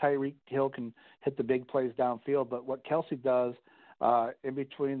game. Yeah, Tyreek Hill can hit the big plays downfield, but what Kelce does in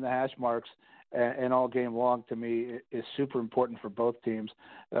between the hash marks and all game long, to me, is super important for both teams.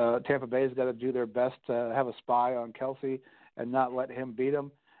 Tampa Bay's got to do their best to have a spy on Kelce and not let him beat him.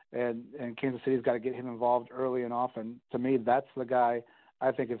 And Kansas City's got to get him involved early and often. To me, that's the guy.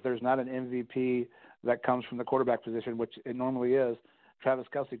 I think if there's not an MVP that comes from the quarterback position, which it normally is, Travis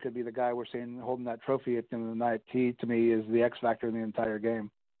Kelce could be the guy we're seeing holding that trophy at the end of the night. He, to me, is the X factor in the entire game.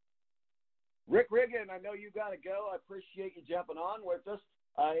 Rick Riggin, I know you got to go. I appreciate you jumping on with us.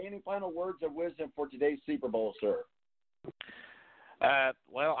 Any final words of wisdom for today's Super Bowl, sir?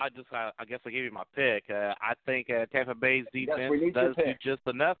 Well, I guess I gave you my pick. I think Tampa Bay's defense does do just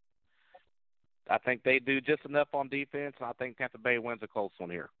enough. I think they do just enough on defense, and I think Tampa Bay wins a close one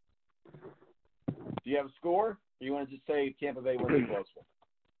here. Do you have a score? Or you want to just say Tampa Bay wins a close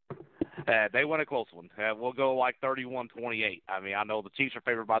one? They win a close one. We'll go like 31-28. I mean, I know the Chiefs are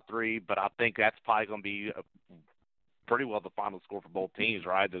favored by 3, but I think that's probably going to be pretty well the final score for both teams,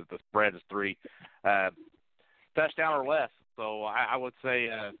 right? The spread is 3 touchdown or less. So I would say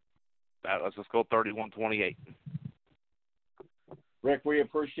let's just go 31-28. Rick, we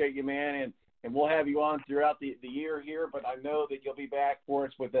appreciate you, man, and we'll have you on throughout the year here, but I know that you'll be back for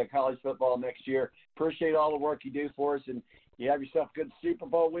us with college football next year. Appreciate all the work you do for us, and you have yourself a good Super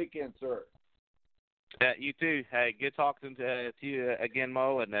Bowl weekend, sir. You too. Hey, good talking to you again,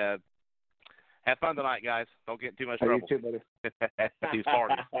 Mo, and have fun tonight, guys. Don't get in too much trouble. You too, buddy. These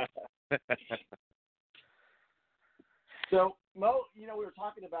parties. So, Mo, we were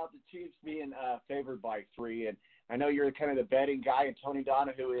talking about the Chiefs being favored by 3, and I know you're kind of the betting guy, and Tony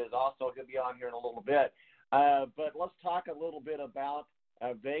Donahue is also going to be on here in a little bit. But let's talk a little bit about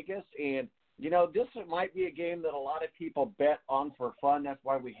Vegas. And, this might be a game that a lot of people bet on for fun. That's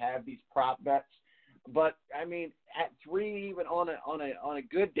why we have these prop bets. But, I mean, at 3, even on a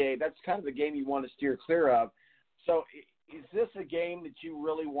good day, that's kind of the game you want to steer clear of. So is this a game that you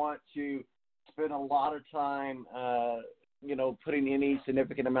really want to spend a lot of time putting any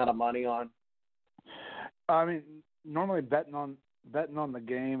significant amount of money on? I mean, normally betting on the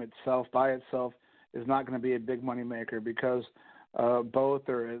game itself by itself is not going to be a big money maker because both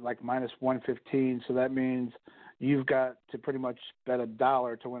are at like minus 115. So that means you've got to pretty much bet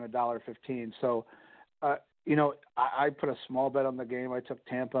 $1 to win $1.15. So, I put a small bet on the game. I took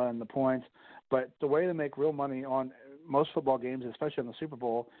Tampa and the points. But the way to make real money on most football games, especially on the Super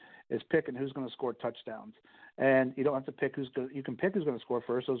Bowl, is picking who's going to score touchdowns. And you don't have to pick you can pick who's going to score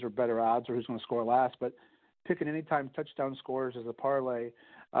first. Those are better odds, or who's going to score last. But picking anytime touchdown scores as a parlay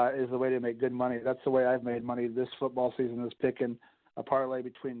is the way to make good money. That's the way I've made money this football season, is picking a parlay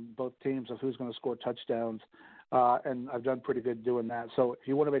between both teams of who's going to score touchdowns. And I've done pretty good doing that. So if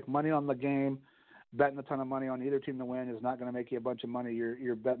you want to make money on the game, betting a ton of money on either team to win is not going to make you a bunch of money.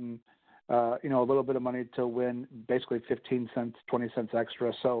 You're betting, a little bit of money to win, basically 15 cents, 20 cents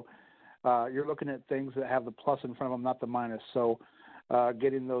extra. So you're looking at things that have the plus in front of them, not the minus. So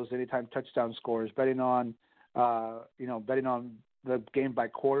getting those anytime touchdown scores, betting on the game by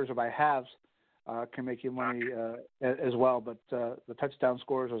quarters or by halves can make you money as well. But the touchdown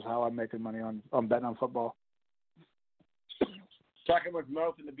scores is how I'm making money on betting on football. Talking with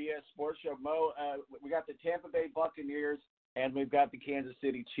Mo from the BS Sports Show. Mo, we got the Tampa Bay Buccaneers and we've got the Kansas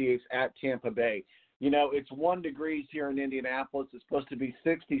City Chiefs at Tampa Bay. It's 1 degree here in Indianapolis. It's supposed to be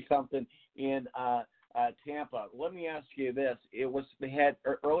 60-something in Tampa. Let me ask you this. They had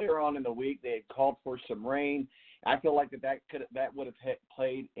earlier on in the week, they had called for some rain. I feel like that would have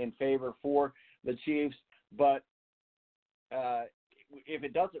played in favor for the Chiefs. But if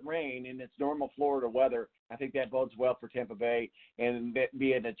it doesn't rain and it's normal Florida weather, I think that bodes well for Tampa Bay and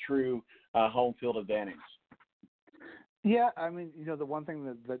being a true home field advantage. Yeah, I mean, the one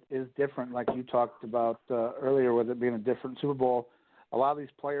thing that is different, like you talked about earlier, with it being a different Super Bowl, a lot of these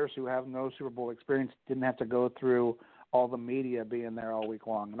players who have no Super Bowl experience didn't have to go through all the media being there all week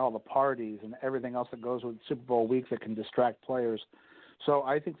long and all the parties and everything else that goes with Super Bowl week that can distract players. So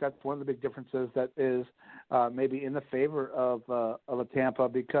I think that's one of the big differences that is maybe in the favor of a Tampa,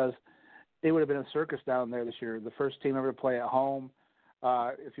 because it would have been a circus down there this year. The first team ever to play at home.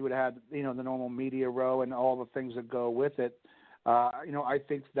 If you would have had, the normal media row and all the things that go with it, I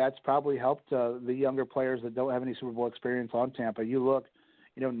think that's probably helped the younger players that don't have any Super Bowl experience on Tampa. You look,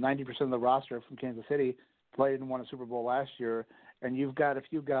 90% of the roster from Kansas City played and won a Super Bowl last year, and you've got a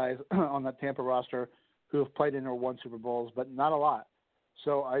few guys on that Tampa roster who have played in or won Super Bowls, but not a lot.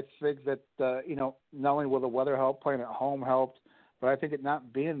 So I think that, not only will the weather help, playing at home helped, but I think it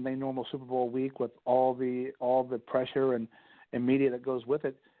not being a normal Super Bowl week with all the pressure and media that goes with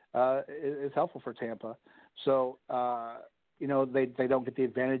it is helpful for Tampa. So, they don't get the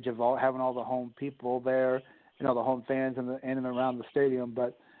advantage of having all the home people there, the home fans in and around the stadium.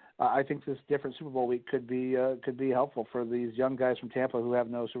 But I think this different Super Bowl week could be helpful for these young guys from Tampa who have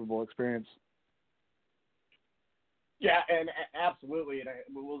no Super Bowl experience. Yeah, and absolutely, and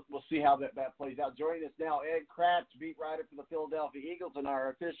we'll see how that plays out. Joining us now, Ed Kracz, beat writer for the Philadelphia Eagles, and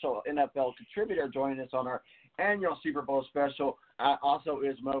our official NFL contributor, joining us on our annual Super Bowl special. Also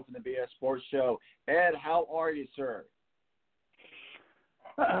is Mo from the BS Sports Show. Ed, how are you, sir?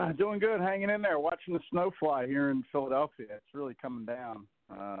 Doing good, hanging in there, watching the snow fly here in Philadelphia. It's really coming down,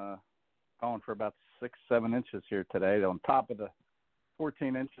 going for about 6-7 inches here today, on top of the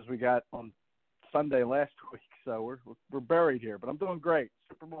 14 inches we got on Sunday last week. So we're buried here, but I'm doing great.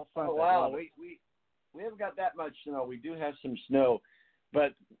 Super Bowl Sunday. Oh wow, we haven't got that much snow. We do have some snow,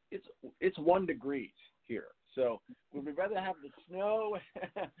 but it's 1 degree here. So would we rather have the snow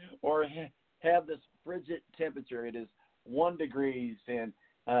or have this frigid temperature? It is 1 degree and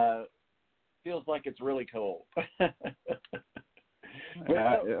feels like it's really cold. Go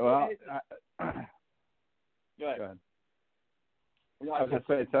ahead. Go ahead. I was going to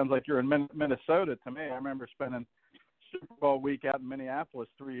say, it sounds like you're in Minnesota to me. I remember spending Super Bowl week out in Minneapolis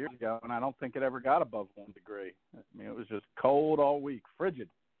 3 years ago, and I don't think it ever got above 1 degree. I mean, it was just cold all week, frigid.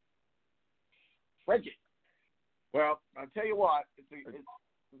 Well, I'll tell you what, it's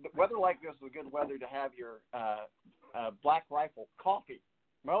weather like this is good weather to have your Black Rifle coffee.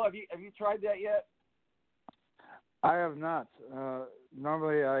 Mo, have you tried that yet? I have not.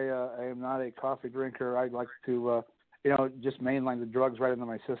 Normally, I am not a coffee drinker. I like to just mainline the drugs right into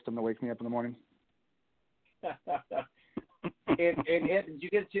my system to wake me up in the morning. and Ed, did you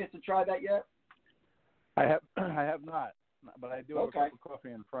get a chance to try that yet? I have not, but I do have a cup of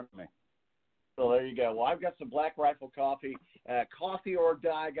coffee in front of me. So there you go. Well, I've got some Black Rifle coffee, coffee or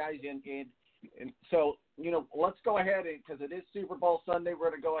die, guys. And so, let's go ahead, because it is Super Bowl Sunday, we're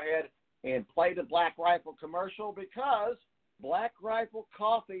going to go ahead and play the Black Rifle commercial, because Black Rifle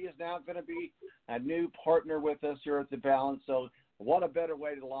Coffee is now going to be a new partner with us here at The Balance. So what a better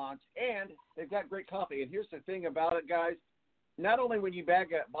way to launch. And they've got great coffee. And here's the thing about it, guys. Not only when you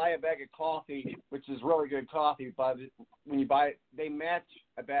buy a bag of coffee, which is really good coffee, but when you buy it, they match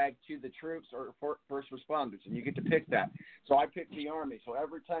a bag to the troops or first responders, and you get to pick that. So I picked the Army. So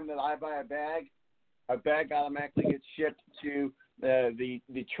every time that I buy a bag automatically gets shipped to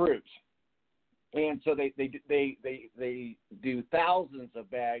the troops. And so they do thousands of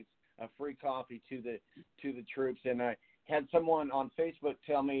bags free coffee to the troops. And I had someone on Facebook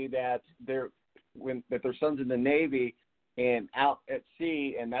tell me that their son's in the Navy and out at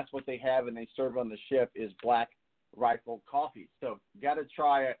sea, and that's what they have and they serve on the ship is Black Rifle coffee. So you got to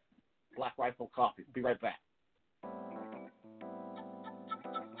try it, Black Rifle coffee. Be right back.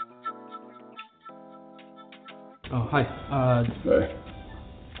 Oh, hi. Hey.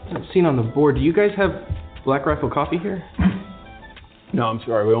 Seen on the board, do you guys have Black Rifle coffee here? No, I'm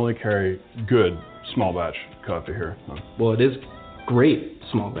sorry. We only carry good small batch coffee here. Well, it is great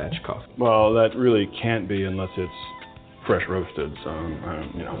small batch coffee. Well, that really can't be unless it's fresh roasted. So,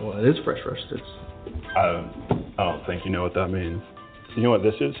 Well, it is fresh roasted. I don't think you know what that means. You know what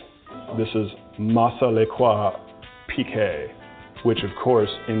this is? This is Masalecua Pique, which, of course,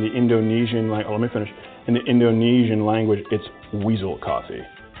 in the Indonesian language. Let me finish. In the Indonesian language, it's weasel coffee.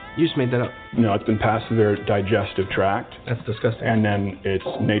 You just made that up. No, it's been passed through their digestive tract. That's disgusting. And then it's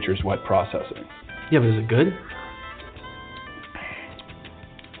nature's wet processing. Yeah, but is it good?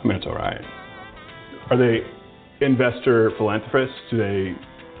 I mean, it's all right. Are they investor philanthropists? Do they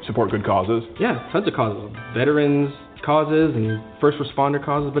support good causes? Yeah, tons of causes. Veterans causes and first responder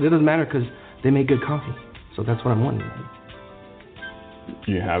causes, but it doesn't matter because they make good coffee. So that's what I'm wondering.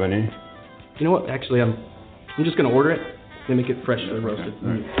 Do you have any? You know what? Actually, I'm just going to order it. They make it freshly roasted.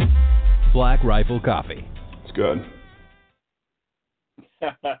 Right. Black Rifle Coffee. It's good.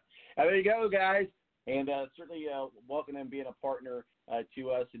 There you go, guys. And certainly welcome them being a partner to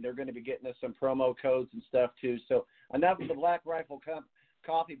us. And they're going to be getting us some promo codes and stuff, too. So enough with the Black Rifle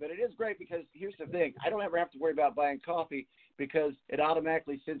coffee. But it is great because here's the thing. I don't ever have to worry about buying coffee because it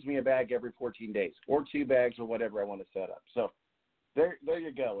automatically sends me a bag every 14 days or 2 bags or whatever I want to set up. So there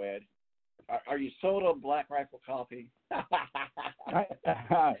you go, Ed. Are you sold on Black Rifle coffee?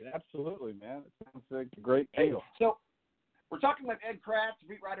 Absolutely, man. It sounds like a great deal. So we're talking with Ed Kracz,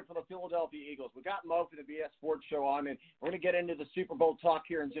 beat writer for the Philadelphia Eagles. We got Mo for the BS Sports Show on, and we're going to get into the Super Bowl talk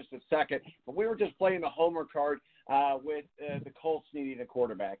here in just a second. But we were just playing the homer card with the Colts needing a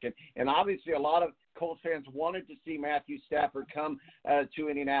quarterback. And obviously a lot of Colts fans wanted to see Matthew Stafford come to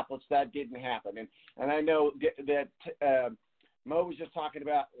Indianapolis. That didn't happen. And I know that Mo was just talking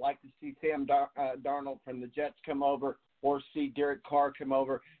about like to see Sam Darnold from the Jets come over or see Derek Carr come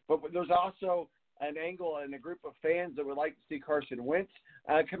over. But there's also an angle and a group of fans that would like to see Carson Wentz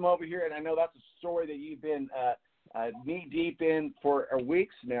come over here. And I know that's a story that you've been knee-deep in for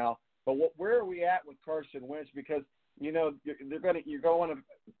weeks now. But where are we at with Carson Wentz? Because, you know, the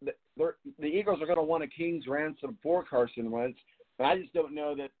Eagles are going to want a king's ransom for Carson Wentz. And I just don't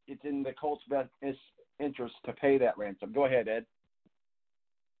know that it's in the Colts' best interest to pay that ransom. Go ahead, Ed.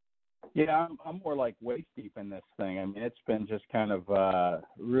 Yeah, I'm more like waist deep in this thing. I mean, it's been just kind of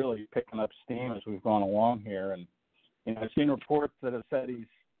really picking up steam as we've gone along here. And, you know, I've seen reports that have said he's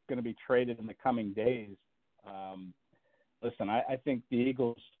going to be traded in the coming days. Listen, I think the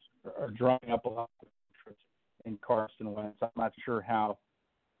Eagles are drawing up a lot of interest in Carson Wentz. I'm not sure how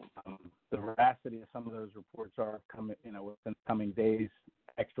the veracity of some of those reports are coming, you know, within the coming days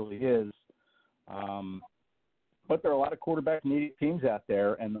actually is. But there are a lot of quarterback-needy teams out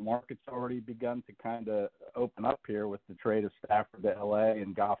there, and the market's already begun to kind of open up here with the trade of Stafford to L.A.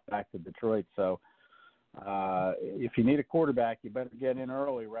 and Goff back to Detroit. So if you need a quarterback, you better get in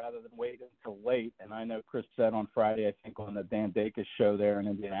early rather than wait until late. And I know Chris said on Friday, I think on the Dan Dacus show there in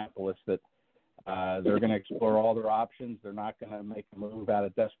Indianapolis, that they're going to explore all their options. They're not going to make a move out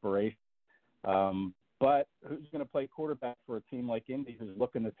of desperation. But who's going to play quarterback for a team like Indy who's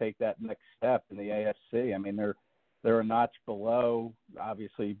looking to take that next step in the AFC? I mean, they're a notch below,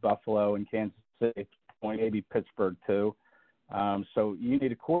 obviously, Buffalo and Kansas City, maybe Pittsburgh too. So you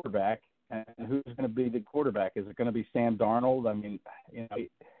need a quarterback, and who's going to be the quarterback? Is it going to be Sam Darnold? I mean, you know,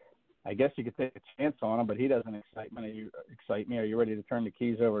 I guess you could take a chance on him, but he doesn't excite me. Are you ready to turn the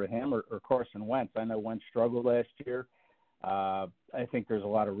keys over to him or Carson Wentz? I know Wentz struggled last year. I think there's a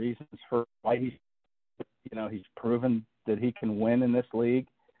lot of reasons for why he's proven that he can win in this league.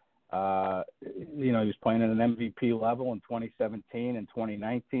 You know, he was playing at an MVP level in 2017 and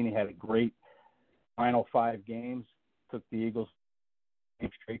 2019. He had a great final 5 games, took the Eagles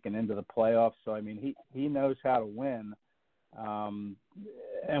streak and into the playoffs. So, I mean, he knows how to win.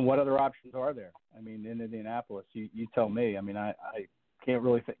 And what other options are there? I mean, in Indianapolis, you tell me. I mean, I can't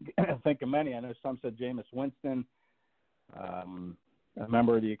really think of many. I know some said Jameis Winston. A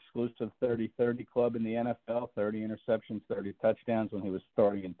member of the exclusive 30-30 club in the NFL, 30 interceptions, 30 touchdowns when he was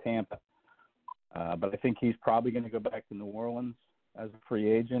starting in Tampa. But I think he's probably going to go back to New Orleans as a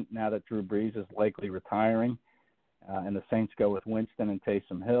free agent now that Drew Brees is likely retiring. And the Saints go with Winston and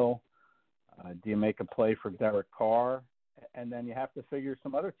Taysom Hill. Do you make a play for Derek Carr And then you have to figure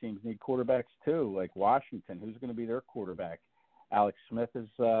some other teams need quarterbacks too, like Washington. Who's going to be their quarterback? Alex Smith is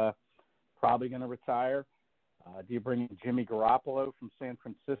probably going to retire. Do you bring in Jimmy Garoppolo from San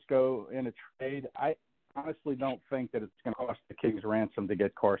Francisco in a trade? I honestly don't think that it's going to cost the Kings ransom to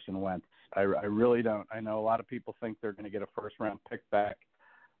get Carson Wentz. I really don't. I know a lot of people think they're going to get a first-round pick back.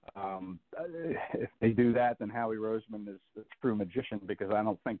 If they do that, then Howie Roseman is a true magician, because I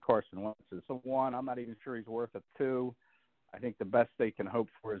don't think Carson Wentz is a 1. I'm not even sure he's worth a 2. I think the best they can hope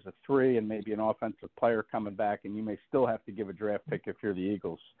for is a 3 and maybe an offensive player coming back, and you may still have to give a draft pick if you're the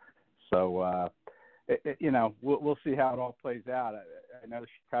Eagles. So, we'll see how it all plays out. I know the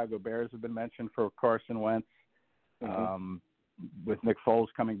Chicago Bears have been mentioned for Carson Wentz, with Nick Foles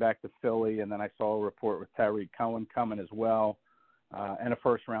coming back to Philly, and then I saw a report with Tyreek Cohen coming as well, and a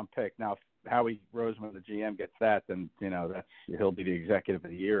first-round pick. Now, if Howie Roseman, the GM, gets that, then he'll be the executive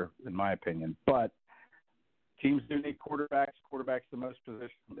of the year, in my opinion. But teams do need quarterbacks. Quarterback's the most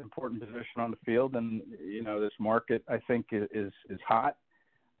important position on the field, and this market, I think, is hot.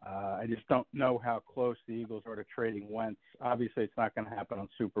 I just don't know how close the Eagles are to trading Wentz. Obviously, it's not going to happen on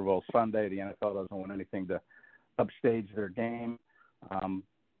Super Bowl Sunday. The NFL doesn't want anything to upstage their game.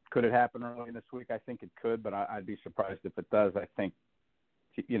 Could it happen early this week? I think it could, but I'd be surprised if it does. I think,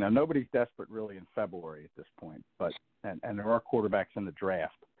 nobody's desperate really in February at this point, but and there are quarterbacks in the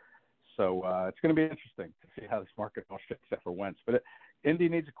draft. So it's going to be interesting to see how this market all shakes out for Wentz. But Indy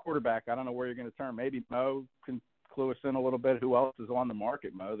needs a quarterback. I don't know where you're going to turn. Maybe Mo can clue us in a little bit. Who else is on the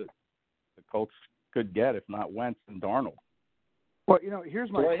market, Mo, that the Colts could get, if not Wentz and Darnold? Well, here's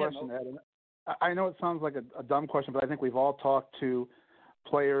my question, Ed. And I know it sounds like a dumb question, but I think we've all talked to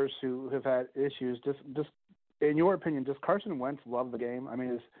players who have had issues. Just in your opinion, does Carson Wentz love the game? I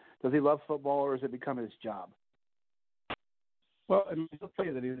mean, does he love football, or has it become his job? Well, he'll tell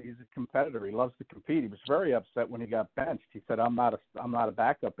you that he's a competitor. He loves to compete. He was very upset when he got benched. He said, "I'm not a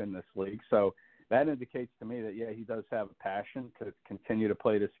backup in this league." So that indicates to me that he does have a passion to continue to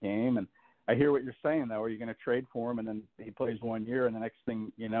play this game. And I hear what you're saying, though. Are you going to trade for him, and then he plays 1 year, and the next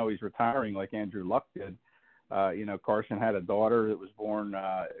thing you know, he's retiring like Andrew Luck did? Carson had a daughter that was born.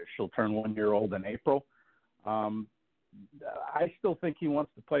 She'll turn 1 year old in April. I still think he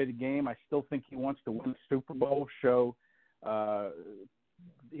wants to play the game. I still think he wants to win the Super Bowl, show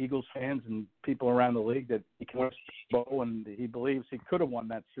Eagles fans and people around the league that he can win a Super Bowl, and he believes he could have won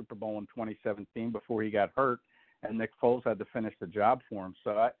that Super Bowl in 2017 before he got hurt, and Nick Foles had to finish the job for him.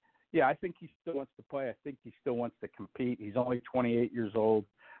 So, I think he still wants to play. I think he still wants to compete. He's only 28 years old.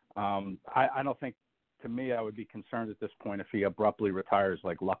 I don't think, to me, I would be concerned at this point if he abruptly retires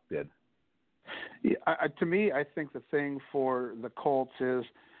like Luck did. Yeah, to me, I think the thing for the Colts is,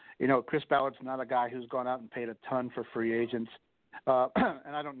 Chris Ballard's not a guy who's gone out and paid a ton for free agents.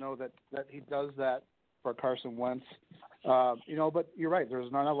 And I don't know that he does that for Carson Wentz. But you're right.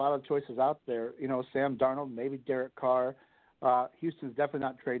 There's not a lot of choices out there. Sam Darnold, maybe Derek Carr. Houston's definitely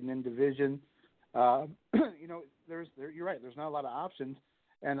not trading in division. You're right. There's not a lot of options.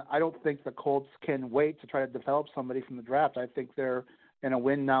 And I don't think the Colts can wait to try to develop somebody from the draft. I think they're in a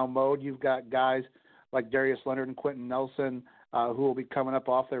win-now mode. You've got guys like Darius Leonard and Quentin Nelson who will be coming up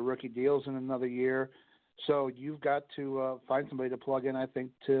off their rookie deals in another year. So you've got to find somebody to plug in, I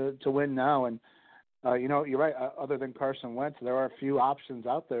think, to win now. And, you're right. Other than Carson Wentz, there are a few options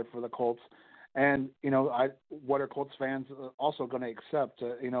out there for the Colts. And, what are Colts fans also going to accept?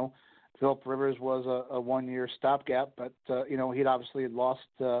 Philip Rivers was a 1 year stopgap, but, he'd obviously had lost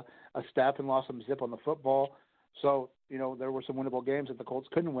a step and lost some zip on the football. So, there were some winnable games that the Colts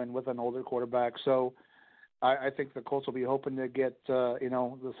couldn't win with an older quarterback. So I think the Colts will be hoping to get,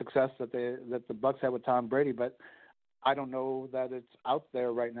 the success that the Bucs had with Tom Brady, but I don't know that it's out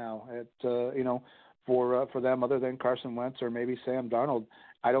there right now for them other than Carson Wentz or maybe Sam Darnold.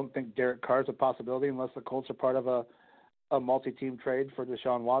 I don't think Derek Carr's a possibility unless the Colts are part of a multi-team trade for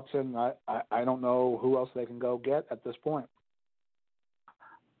Deshaun Watson. I don't know who else they can go get at this point.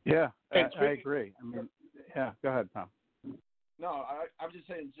 Yeah, I agree. Go ahead, Tom. No, I'm just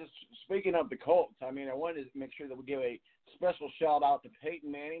saying, just speaking of the Colts, I wanted to make sure that we give a special shout-out to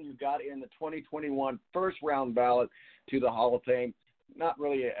Peyton Manning, who got in the 2021 first-round ballot to the Hall of Fame. Not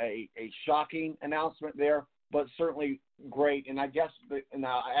really a shocking announcement there, but certainly great. And I guess,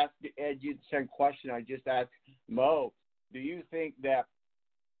 now I asked Ed you the same question I just asked Mo. Do you think that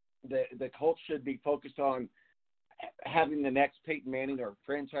the Colts should be focused on having the next Peyton Manning or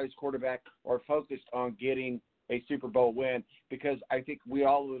franchise quarterback, or focused on getting a Super Bowl win? Because I think we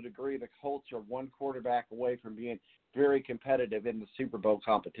all would agree the Colts are one quarterback away from being very competitive in the Super Bowl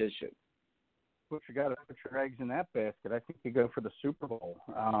competition. But you got to put your eggs in that basket. I think you go for the Super Bowl.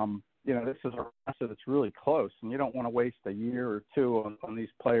 This is a roster that's really close, and you don't want to waste a year or two on these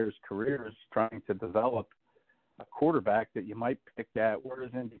players' careers trying to develop a quarterback that you might pick at. Where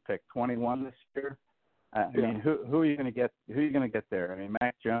does Indy pick? 21 this year. I mean, who are you going to get? Who are you going to get there? I mean,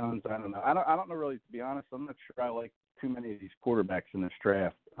 Mac Jones. I don't know. I don't know really, to be honest. I'm not sure I like too many of these quarterbacks in this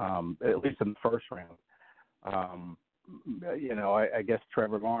draft. At least in the first round. I guess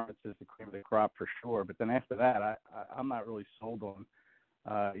Trevor Lawrence is the cream of the crop for sure. But then after that, I'm not really sold on.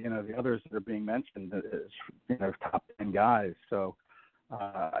 The others that are being mentioned is top 10 guys. So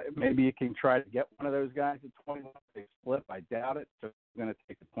maybe you can try to get one of those guys at 21. They split. I doubt it. So you're going to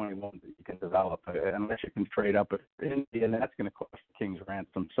take the 21 that you can develop, unless you can trade up at Indy, and that's going to cost the King's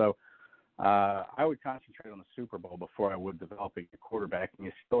ransom. So I would concentrate on the Super Bowl before I would developing a quarterback. And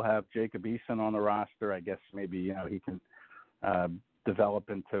you still have Jacob Eason on the roster. I guess maybe he can develop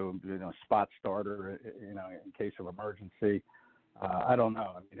into spot starter in case of emergency. I don't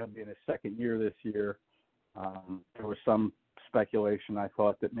know. I mean, he'll be in his second year this year. There was some speculation. I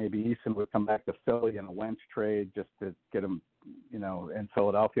thought that maybe Eason would come back to Philly in a Wentz trade just to get him, in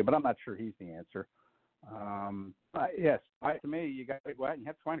Philadelphia. But I'm not sure he's the answer. To me, you got to go out and you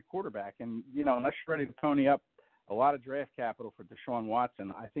have to find a quarterback. And, unless you're ready to pony up a lot of draft capital for Deshaun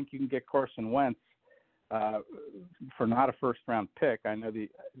Watson, I think you can get Carson Wentz for not a first-round pick. I know the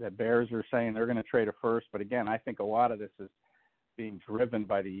Bears are saying they're going to trade a first, but, again, I think a lot of this is being driven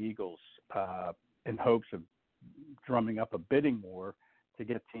by the Eagles in hopes of drumming up a bidding war to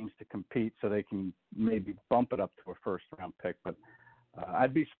get teams to compete so they can maybe bump it up to a first-round pick. But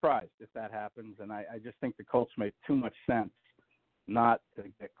I'd be surprised if that happens, and I just think the Colts make too much sense not to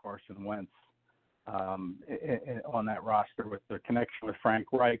get Carson Wentz on that roster with their connection with Frank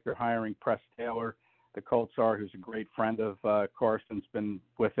Reich. They're hiring Press Taylor, the Colts are, who's a great friend of Carson's, been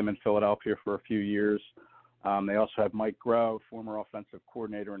with him in Philadelphia for a few years. They also have Mike Groh, former offensive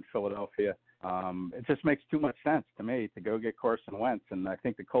coordinator in Philadelphia. It just makes too much sense to me to go get Carson Wentz, and I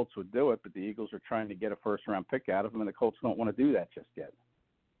think the Colts would do it, but the Eagles are trying to get a first-round pick out of him, and the Colts don't want to do that just yet.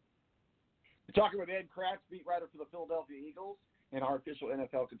 We're talking with Ed Kracz, beat writer for the Philadelphia Eagles, and our official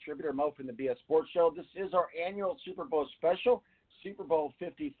NFL contributor, Mo, from the BS Sports Show. This is our annual Super Bowl special, Super Bowl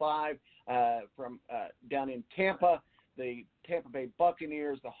 55 from down in Tampa. The Tampa Bay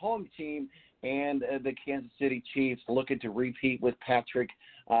Buccaneers, the home team, and the Kansas City Chiefs looking to repeat with Patrick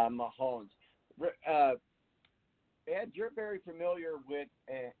Mahomes. Ed, you're very familiar with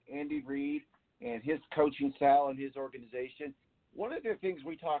Andy Reid and his coaching style and his organization. One of the things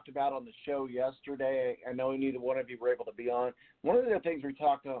we talked about on the show yesterday, I know neither one of you were able to be on. One of the things we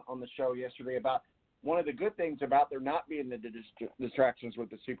talked on the show yesterday about one of the good things about there not being the distractions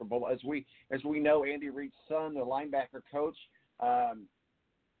with the Super Bowl, as we know, Andy Reid's son, the linebacker coach, I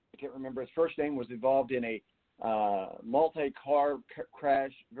can't remember his first name, was involved in a multi-car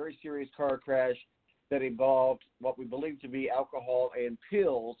crash, very serious car crash that involved what we believe to be alcohol and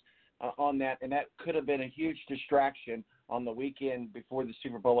pills on that, and that could have been a huge distraction on the weekend before the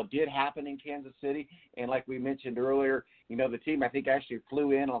Super Bowl. It did happen in Kansas City, and like we mentioned earlier, the team I think actually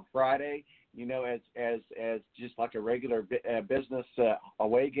flew in on Friday, as just like a regular business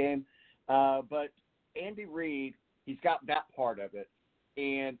away game. But Andy Reid, he's got that part of it,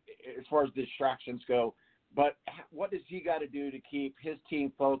 and as far as distractions go. But what does he got to do to keep his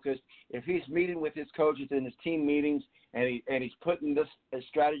team focused? If he's meeting with his coaches in his team meetings and he's putting this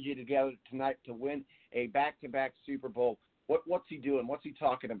strategy together tonight to win a back-to-back Super Bowl, what's he doing? What's he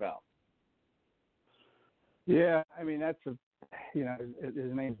talking about? Yeah, I mean,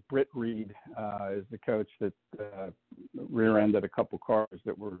 his name's Britt Reid, is the coach that rear-ended a couple cars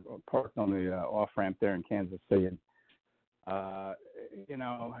that were parked on the off-ramp there in Kansas City. And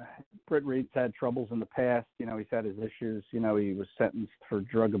Britt Reid's had troubles in the past. He's had his issues. He was sentenced for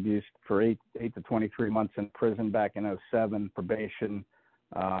drug abuse for 8 to 23 months in prison back in 2007, probation.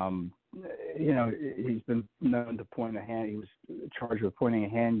 He's been known to point a hand. He was charged with pointing a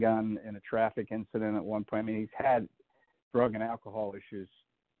handgun in a traffic incident at one point. I mean, he's had drug and alcohol issues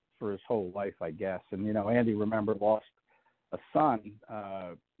for his whole life, I guess. And, Andy, remember, lost a son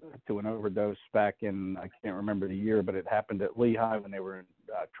to an overdose back in, I can't remember the year, but it happened at Lehigh when they were in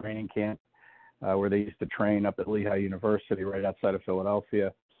training camp, where they used to train up at Lehigh University right outside of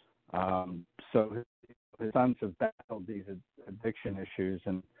Philadelphia. So his sons have battled these addiction issues,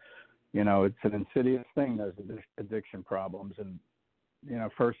 and, it's an insidious thing, those addiction problems. And,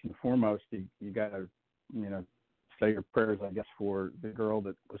 first and foremost, you got to, say your prayers, I guess, for the girl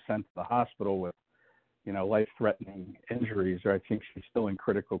that was sent to the hospital with, life-threatening injuries. I think she's still in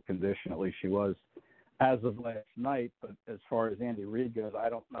critical condition, at least she was as of last night. But as far as Andy Reid goes, I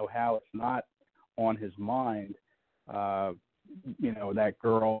don't know how it's not on his mind. that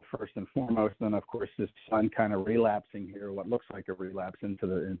girl first and foremost, and of course his son kind of relapsing here, what looks like a relapse into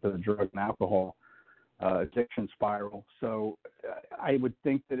the drug and alcohol addiction spiral. So I would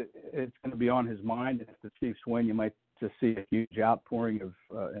think that it's going to be on his mind. And if the Chiefs win, you might just see a huge outpouring of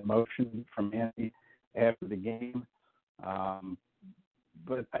emotion from Andy after the game.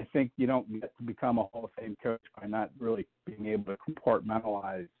 But I think you don't get to become a Hall of Fame coach by not really being able to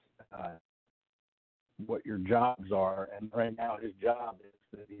compartmentalize what your jobs are. And right now his job is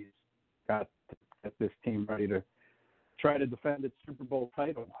that he's got to get this team ready to try to defend its Super Bowl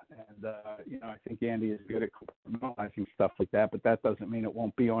title. And, I think Andy is good at compartmentalizing stuff like that, but that doesn't mean it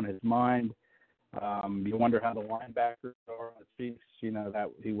won't be on his mind. You wonder how the linebackers are on the Chiefs,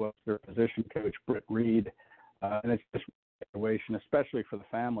 that he was their position coach, Rick Riggin. And it's just a situation, especially for the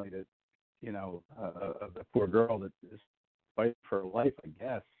family that, of the poor girl that is fighting for her life, I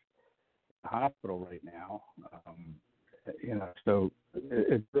guess, in the hospital right now. So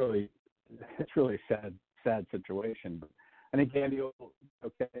it's really a sad situation. But I think Andy will be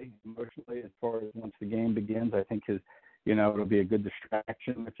okay emotionally as far as once the game begins. I think it'll be a good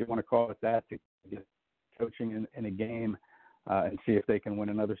distraction, if you want to call it that, to get coaching in a game and see if they can win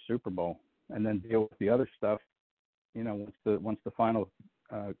another Super Bowl, and then deal with the other stuff, once the final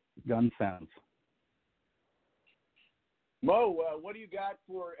gun sounds. Mo, what do you got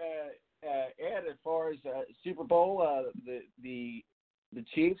for Ed as far as Super Bowl, the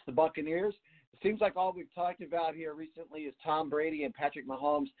Chiefs, the Buccaneers? It seems like all we've talked about here recently is Tom Brady and Patrick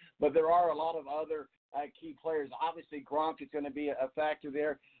Mahomes, but there are a lot of other key players. Obviously, Gronk is going to be a factor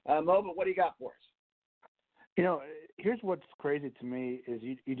there. Mo, but what do you got for us? Here's what's crazy to me is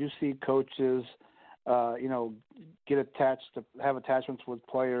you do see coaches, get have attachments with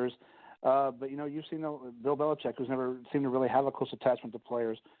players. But, you've seen Bill Belichick, who's never seemed to really have a close attachment to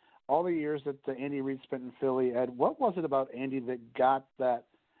players. All the years that Andy Reid spent in Philly, Ed, what was it about Andy that got that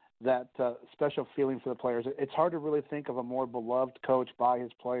special feeling for the players? It's hard to really think of a more beloved coach by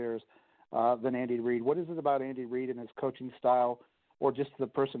his players than Andy Reid. What is it about Andy Reid and his coaching style, or just the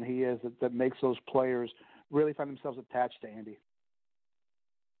person he is, that makes those players really find themselves attached to Andy?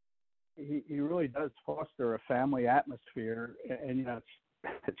 He really does foster a family atmosphere, and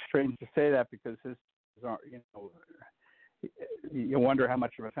it's strange to say that because you wonder how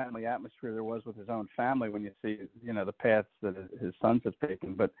much of a family atmosphere there was with his own family when you see the paths that his sons have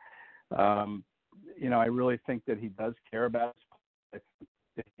taken. But I really think that he does care about his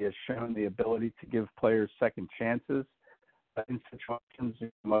players. He has shown the ability to give players second chances in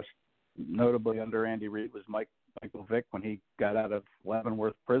situations. Most notably under Andy Reid was Michael Vick when he got out of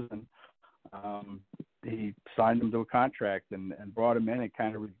Leavenworth prison. He signed him to a contract and brought him in and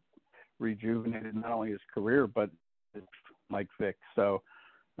kind of rejuvenated not only his career but Mike Vick. So,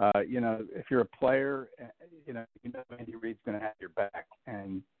 if you're a player, Andy Reid's going to have your back,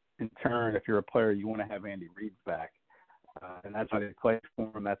 and in turn, if you're a player, you want to have Andy Reid's back, and that's why they play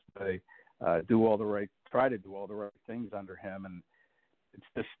for him. That's why they try to do all the right things under him, and it's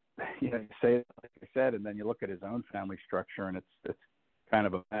just you say it like I said, and then you look at his own family structure, and it's kind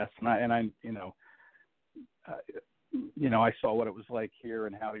of a mess. I saw what it was like here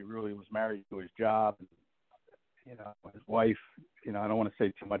and how he really was married to his job. And, his wife, I don't want to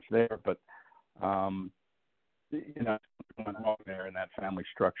say too much there, but, something went wrong there in that family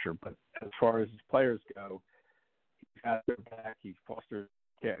structure. But as far as his players go, he's got their back. He fosters,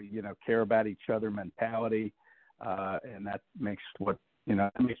 care about each other mentality. And that makes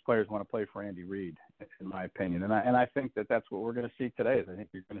players want to play for Andy Reid, in my opinion. And I think that that's what we're going to see today. I think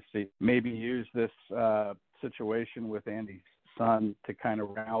you're going to see maybe use this situation with Andy's son to kind of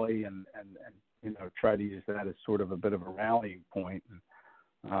rally and try to use that as sort of a bit of a rallying point.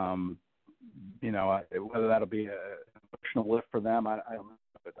 And, whether that'll be an emotional lift for them, I don't know.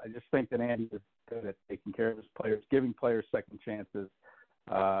 But I just think that Andy is good at taking care of his players, giving players second chances,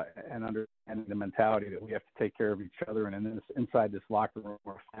 and understanding the mentality that we have to take care of each other. And inside this locker room,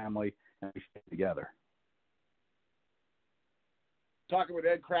 we're a family, and we stay together. Talking with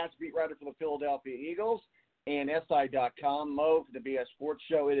Ed Kracz, beat writer for the Philadelphia Eagles, and SI.com. Mo, for the BS Sports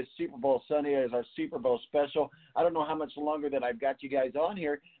Show. It is Super Bowl Sunday. It is our Super Bowl special. I don't know how much longer that I've got you guys on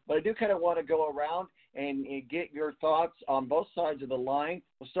here, but I do kind of want to go around and get your thoughts on both sides of the line.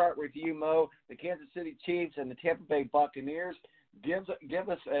 We'll start with you, Mo. The Kansas City Chiefs and the Tampa Bay Buccaneers. Give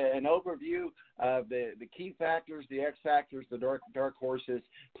us an overview of the key factors, the X factors, the dark horses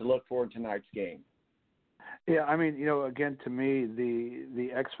to look for in tonight's game. Yeah, again, to me,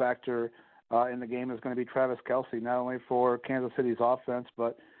 the X factor in the game is going to be Travis Kelce, not only for Kansas City's offense,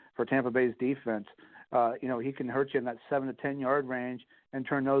 but for Tampa Bay's defense. He can hurt you in that 7 to 10 yard range and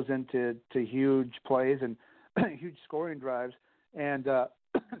turn those into huge plays. And huge scoring drives. And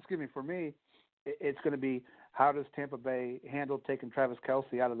excuse me, for me, it's going to be how does Tampa Bay handle taking Travis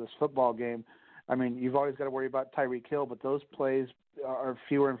Kelce out of this football game? I mean, you've always got to worry about Tyreek Hill, but those plays are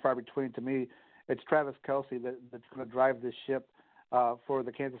fewer and far between. To me, it's Travis Kelce that's going to drive this ship for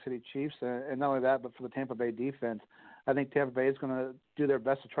the Kansas City Chiefs, and not only that, but for the Tampa Bay defense. I think Tampa Bay is going to do their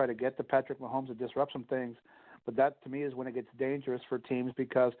best to try to get to Patrick Mahomes and disrupt some things, but that, to me, is when it gets dangerous for teams,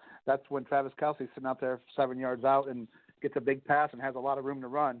 because that's when Travis Kelce's sitting out there 7 yards out and gets a big pass and has a lot of room to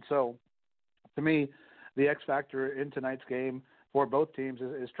run. So, to me, the X factor in tonight's game for both teams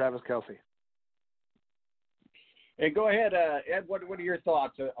is Travis Kelce. Hey, go ahead, Ed. What are your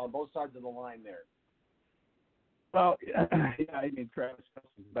thoughts on both sides of the line there? Well, yeah, I mean, Travis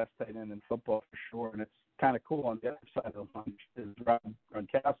Kelce's the best tight end in football for sure, and it's kind of cool on the other side of the line is Rob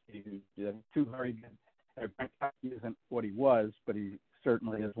Gronkowski, who's two very good. Gronkowski isn't what he was, but he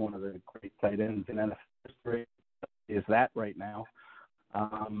certainly is one of the great tight ends in NFL history. Is that right now?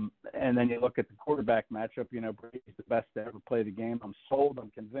 And then you look at the quarterback matchup. You know, Brady's the best to ever play the game. I'm sold.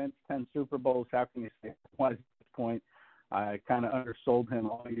 I'm convinced. 10 Super Bowls. How can you say one at this point? I kind of undersold him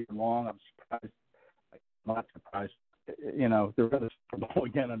all year long. I'm surprised. I'm not surprised. You know, they're going to Super Bowl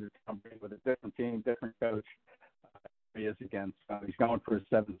again under Tom Brady with a different team, different coach. He is against. He's going for his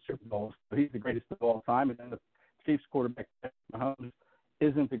 7th Super Bowl. So he's the greatest of all time. And then the Chiefs quarterback, Mahomes,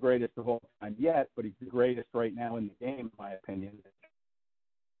 isn't the greatest of all time yet, but he's the greatest right now in the game, in my opinion.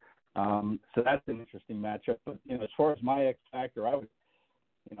 So that's an interesting matchup. But, you know, as far as my X factor, I'd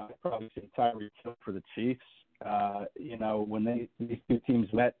probably say Tyreek Hill for the Chiefs. You know, when these two teams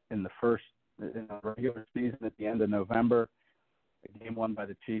met in the regular season at the end of November, the game won by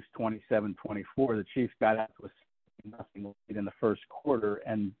the Chiefs 27-24. The Chiefs got out to a 0-0 lead in the first quarter,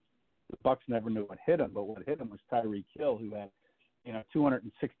 and the Bucs never knew what hit them. But what hit them was Tyreek Hill, who had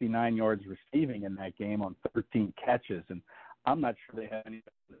 269 yards receiving in that game on 13 catches. And I'm not sure they have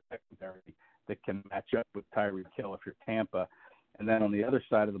anybody in the secondary that can match up with Tyreek Hill if you're Tampa. And then on the other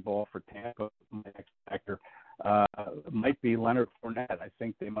side of the ball for Tampa, my next factor might be Leonard Fournette. I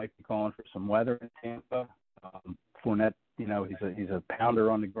think they might be calling for some weather in Tampa. Fournette, he's a pounder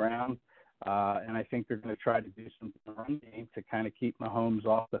on the ground. And I think they're going to try to do some run game to kind of keep Mahomes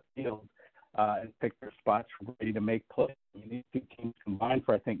off the field and pick their spots for Brady to make plays. These two teams combined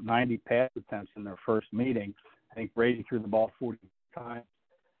for, I think, 90 pass attempts in their first meeting. I think Brady threw the ball 40 times.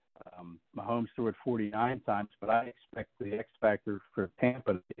 Mahomes threw it 49 times, but I expect the X factor for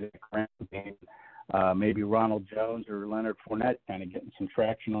Tampa to be the ground game. Maybe Ronald Jones or Leonard Fournette kind of getting some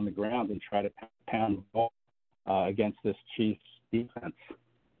traction on the ground and try to pound the ball against this Chiefs defense.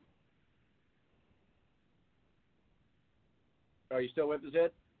 Are you still with us,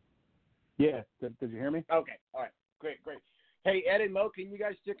 Ed? Yeah. Did you hear me? Okay. All right. Great. Hey, Ed and Mo, can you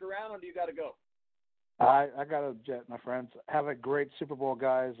guys stick around, or do you got to go? I got a jet, my friends. Have a great Super Bowl,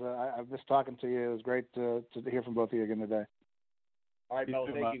 guys. I've missed talking to you. It was great to hear from both of you again today. All right, Mo,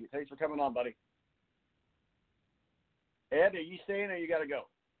 thank you. Thanks for coming on, buddy. Ed, are you staying or you got to go?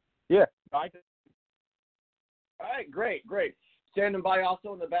 Yeah. All right, great. Standing by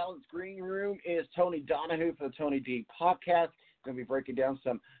also in the Balanced Green Room is Tony Donahue for the Tony D Podcast. Going to be breaking down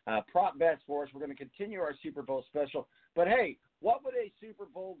some prop bets for us. We're going to continue our Super Bowl special. But, hey, what would a Super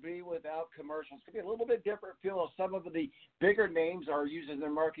Bowl be without commercials? It's going to be a little bit different feel. Some of the bigger names are using their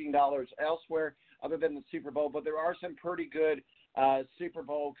marketing dollars elsewhere other than the Super Bowl, but there are some pretty good Super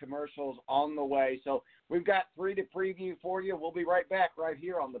Bowl commercials on the way. So we've got 3 to preview for you. We'll be right back right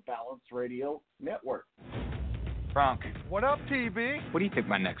here on the Balanced Radio Network. Frank. What up, TB? What do you think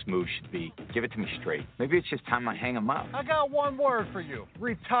my next move should be? Give it to me straight. Maybe it's just time I hang him up. I got one word for you.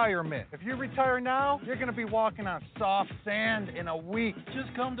 Retirement. If you retire now, you're going to be walking on soft sand in a week.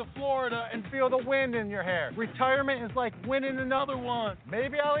 Just come to Florida and feel the wind in your hair. Retirement is like winning another one.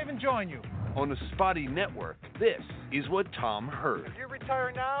 Maybe I'll even join you. On the Spotty Network, this is what Tom heard. If you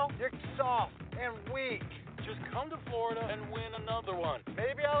retire now, you're soft and weak. Just come to Florida and win another one.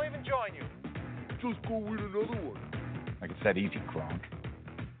 Maybe I'll even join you. Just go win another one. Like it's that easy, Gronk.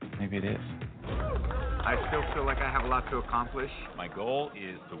 Maybe it is. I still feel like I have a lot to accomplish. My goal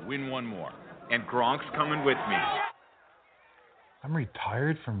is to win one more. And Gronk's coming with me. I'm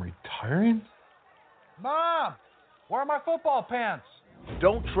retired from retiring? Mom, where are my football pants?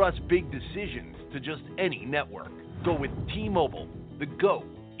 Don't trust big decisions to just any network. Go with T-Mobile, the GO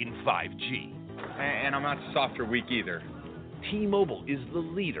in 5G. And I'm not soft or weak either. T-Mobile is the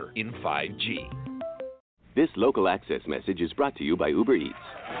leader in 5G. This local access message is brought to you by Uber Eats.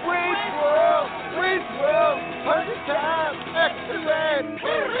 Sweet world, perfect time, excellent.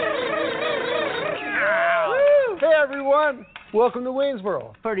 Hey everyone, welcome to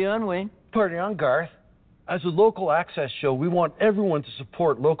Waynesboro. Party on, Wayne. Party on, Garth. As a local access show, we want everyone to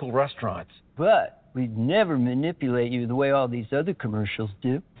support local restaurants. But we'd never manipulate you the way all these other commercials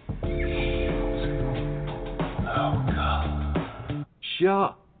do. Oh, God.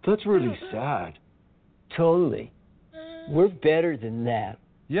 Yeah, that's really sad. Totally. We're better than that.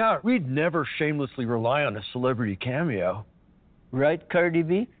 Yeah, we'd never shamelessly rely on a celebrity cameo. Right, Cardi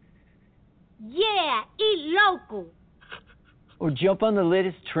B? Yeah, eat local. Or jump on the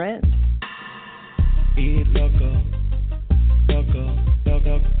latest trend. Eat local. Local.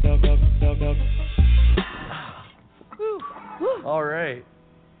 All right.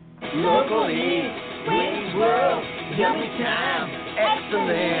 Local Eats, Wings World, yummy time,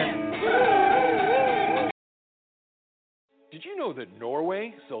 excellent. Did you know that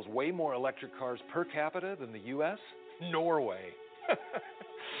Norway sells way more electric cars per capita than the U.S.? Norway.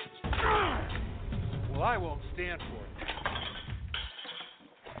 Well, I won't stand for it.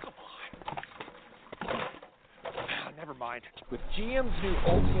 Never mind. With GM's new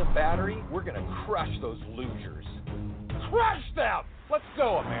Ultium battery, we're going to crush those losers. Crush them! Let's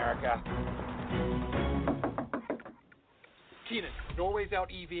go, America. Keenan, Norway's out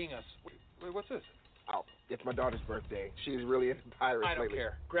EVing us. Wait, what's this? Oh, it's my daughter's birthday. She's really into pirates I don't lately.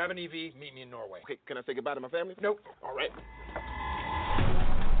 care. Grab an EV, meet me in Norway. Okay, can I say goodbye to my family? Nope. All right.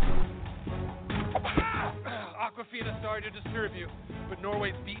 Aquafina, sorry to disturb you, but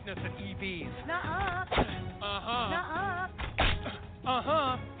Norway's beating us at EVs. Nuh-uh. Uh-huh. Nuh-uh.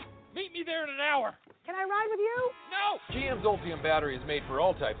 Uh-huh. Meet me there in an hour. Can I ride with you? No! GM's Ultium battery is made for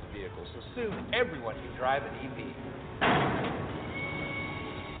all types of vehicles, so soon everyone can drive an EV.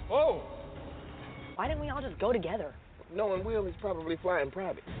 Whoa! Why didn't we all just go together? Knowing Will, he's probably flying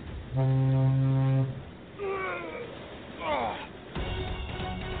private.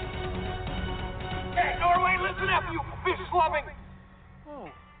 Hey, Norway, listen up, you fish-loving! Oh,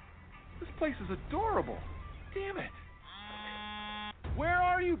 this place is adorable. Damn it. Where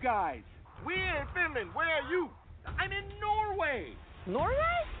are you guys? We're in Finland. Where are you? I'm in Norway.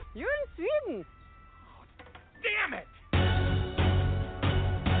 Norway? You're in Sweden. Damn it!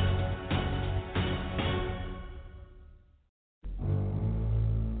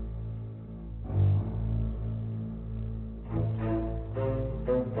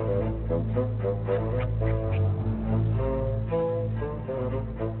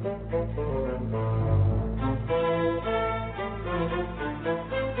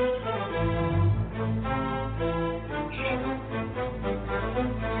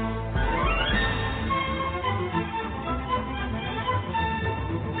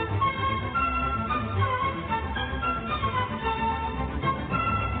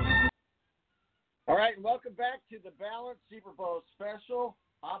 All right, and welcome back to the Balance Super Bowl special.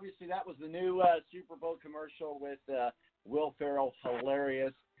 Obviously, that was the new Super Bowl commercial with Will Ferrell.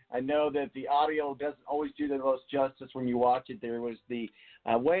 Hilarious. I know that the audio doesn't always do the most justice when you watch it. There was the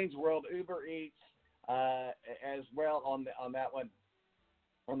Wayne's World Uber Eats as well on that one,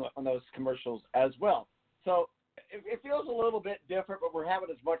 on those commercials as well. So it feels a little bit different, but we're having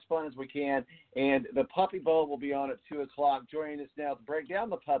as much fun as we can. And the Puppy Bowl will be on at 2 o'clock. Joining us now to break down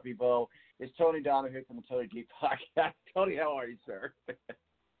the Puppy Bowl is Tony Donahue from the Tony D Podcast. Tony, how are you, sir?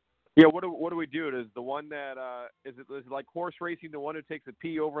 Yeah, what do we do? Is the one that is it like horse racing? The one who takes a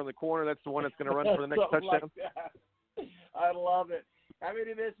pee over in the corner, that's the one that's going to run for the next touchdown. Like that. I love it. I mean,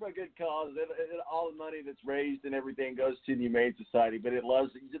 it is for a good cause. All the money that's raised and everything goes to the Humane Society. But it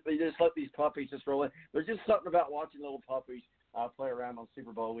loves. They just let these puppies just roll in. There's just something about watching little puppies play around on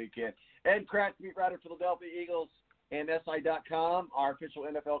Super Bowl weekend. Ed Kracz, beat writer, Philadelphia Eagles and SI.com, our official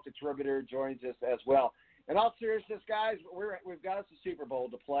NFL contributor, joins us as well. In all seriousness, guys, we've got us a Super Bowl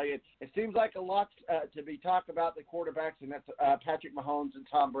to play. It seems like a lot to be talked about the quarterbacks, and that's Patrick Mahomes and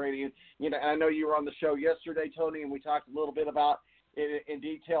Tom Brady. And I know you were on the show yesterday, Tony, and we talked a little bit about it in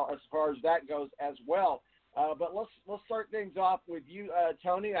detail as far as that goes as well. But let's start things off with you,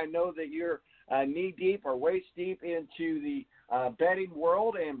 Tony. I know that you're knee deep or waist deep into the betting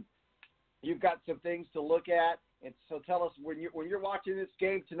world, and you've got some things to look at. And so tell us, when you're watching this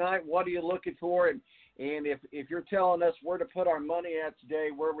game tonight, what are you looking for? And if you're telling us where to put our money at today,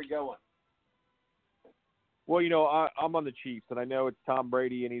 where are we going? Well, I'm on the Chiefs, and I know it's Tom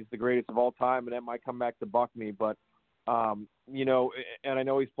Brady, and he's the greatest of all time, and that might come back to buck me. But, and I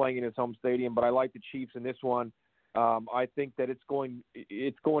know he's playing in his home stadium, but I like the Chiefs in this one. I think that it's going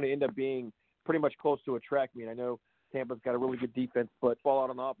to end up being pretty much close to a track meet. I know Tampa's got a really good defense, but fall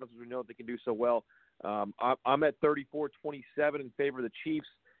out on the offense, we know they can do so well. I'm at 34-27 in favor of the Chiefs.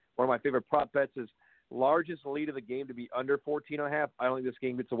 One of my favorite prop bets is largest lead of the game to be under 14.5. I don't think this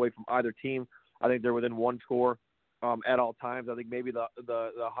game gets away from either team. I think they're within one score at all times. I think maybe the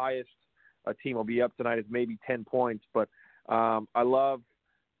highest a team will be up tonight is maybe 10 points. But I love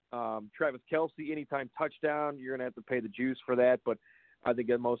Travis Kelce, anytime touchdown. You're going to have to pay the juice for that, but I think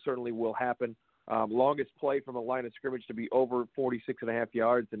that most certainly will happen. Longest play from the line of scrimmage to be over 46.5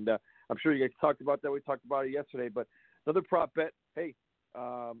 yards, and I'm sure you guys talked about that. We talked about it yesterday, but another prop bet, hey,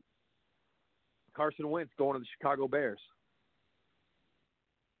 Carson Wentz going to the Chicago Bears.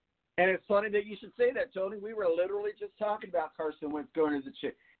 And it's funny that you should say that, Tony. We were literally just talking about Carson Wentz going to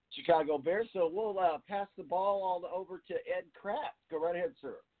the Chicago Bears, so we'll pass the ball all over to Ed Kracz. Go right ahead,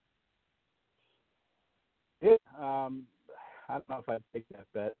 sir. Yeah, I don't know if I'd take that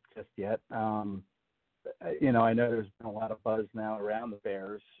bet just yet. I know there's been a lot of buzz now around the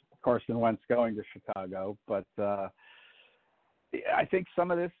Bears. Carson Wentz going to Chicago, but I think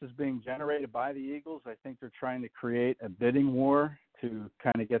some of this is being generated by the Eagles. I think they're trying to create a bidding war to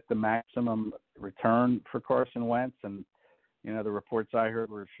kind of get the maximum return for Carson Wentz. And, the reports I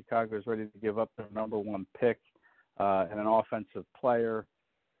heard were Chicago is ready to give up their number one pick and an offensive player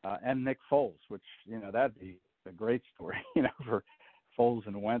and Nick Foles, which, that'd be a great story, for Foles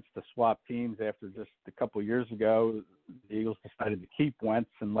and Wentz to swap teams after just a couple of years ago. The Eagles decided to keep Wentz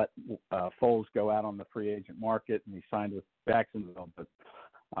and let Foles go out on the free agent market, and he signed with Jacksonville. But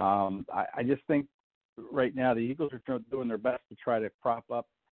I just think right now the Eagles are doing their best to try to prop up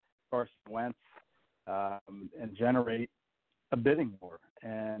Carson Wentz and generate a bidding war.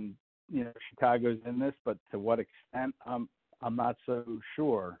 And, Chicago's in this, but to what extent, I'm not so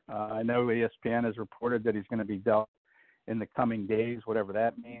sure. I know ESPN has reported that he's going to be dealt in the coming days, whatever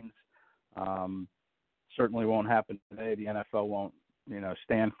that means. Certainly won't happen today. The NFL won't,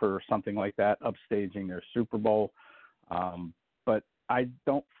 stand for something like that, upstaging their Super Bowl. But I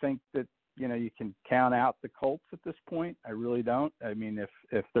don't think that, you can count out the Colts at this point. I really don't. I mean,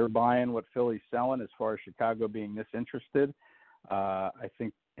 if they're buying what Philly's selling as far as Chicago being this interested, I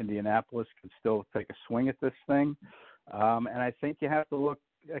think Indianapolis can still take a swing at this thing. And I think you have to look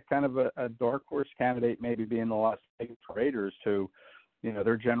at kind of a dark horse candidate maybe being the Las Vegas Raiders, who,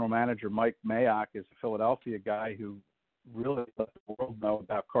 their general manager, Mike Mayock, is a Philadelphia guy who really let the world know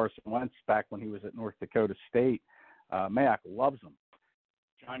about Carson Wentz back when he was at North Dakota State. Mayock loves him.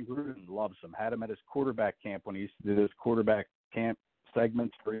 John Gruden loves him, had him at his quarterback camp when he used to do those quarterback camp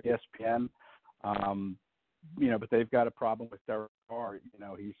segments for ESPN. But they've got a problem with Derek Carr.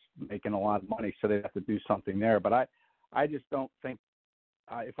 He's making a lot of money, so they have to do something there. But I just don't think,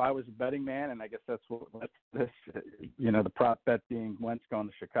 if I was a betting man, and I guess that's what this, the prop bet being Wentz going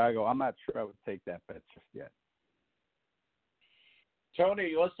to Chicago, I'm not sure I would take that bet just yet.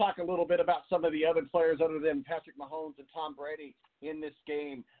 Tony, let's talk a little bit about some of the other players other than Patrick Mahomes and Tom Brady in this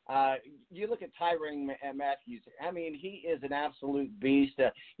game. You look at Tyrann Matthews. I mean, he is an absolute beast.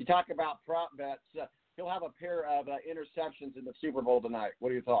 You talk about prop bets. He'll have a pair of interceptions in the Super Bowl tonight. What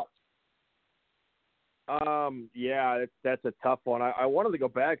are your thoughts? Yeah, that's a tough one. I wanted to go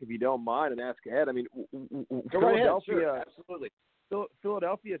back, if you don't mind, and ask Ed. I mean, go right ahead. Sure, absolutely.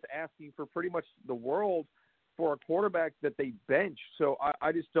 Philadelphia is asking for pretty much the world for a quarterback that they bench. So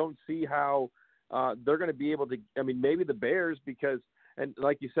I just don't see how they're going to be able to. I mean, maybe the Bears, because, and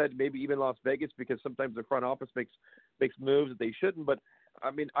like you said, maybe even Las Vegas, because sometimes the front office makes moves that they shouldn't. But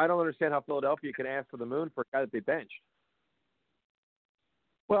I mean, I don't understand how Philadelphia can ask for the moon for a guy that they benched.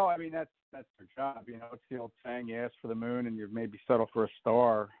 Well, I mean, that's their job. It's the old saying, you ask for the moon and you maybe settle for a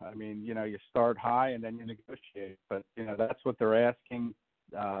star. I mean, you start high and then you negotiate. But, that's what they're asking.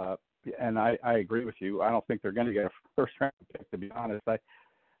 And I agree with you. I don't think they're going to get a first-round pick, to be honest.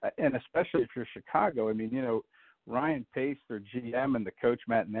 And especially if you're Chicago, I mean, Ryan Pace, their GM, and the coach,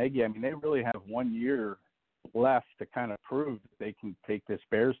 Matt Nagy, I mean, they really have 1 year left to kind of prove that they can take this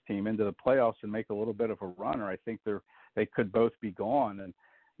Bears team into the playoffs and make a little bit of a run, or I think they could both be gone. And,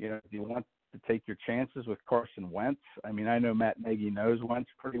 do you want to take your chances with Carson Wentz? I mean, I know Matt Nagy knows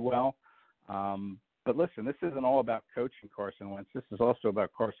Wentz pretty well. But listen, this isn't all about coaching Carson Wentz. This is also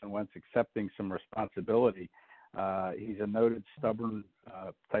about Carson Wentz accepting some responsibility. He's a noted stubborn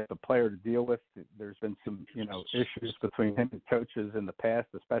type of player to deal with. There's been some, issues between him and coaches in the past,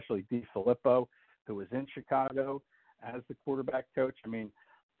 especially DeFilippo, who was in Chicago as the quarterback coach. I mean,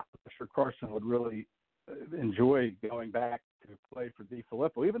 I'm sure Carson would really enjoy going back to play for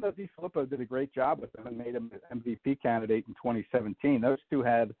DeFilippo, even though DeFilippo did a great job with him and made him an MVP candidate in 2017. Those two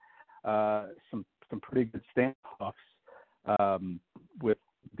had some pretty good standoffs with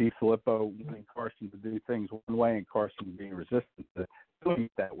DeFilippo wanting Carson to do things one way and Carson being resistant to doing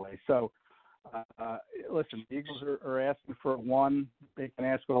it that way. So, listen, the Eagles are asking for one. They can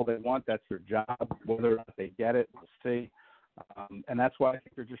ask all they want. That's their job. Whether or not they get it, we'll see. And that's why I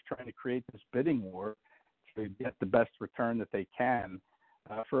think they're just trying to create this bidding war to get the best return that they can.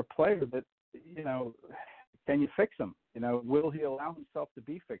 for a player that, can you fix him? Will he allow himself to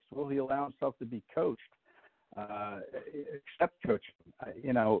be fixed? Will he allow himself to be coached? Except coaching,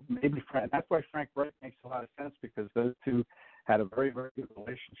 maybe Frank. That's why Frank Reich makes a lot of sense, because those two had a very, very good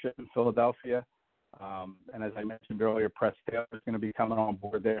relationship in Philadelphia. And as I mentioned earlier, Press Taylor is going to be coming on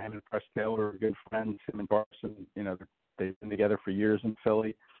board there. Him and Press Taylor are good friends. Him and Barson, they've been together for years in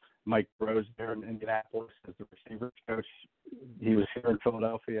Philly. Mike Rose there in Indianapolis as the receivers coach. He was here in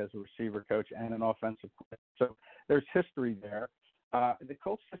Philadelphia as a receiver coach and an offensive coach. So there's history there. The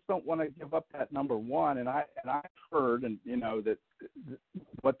Colts just don't want to give up that number one, and I've heard, that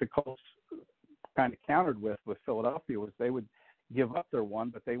what the Colts kind of countered with Philadelphia was they would give up their one,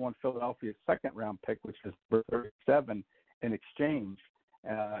 but they want Philadelphia's second-round pick, which is number 37, in exchange.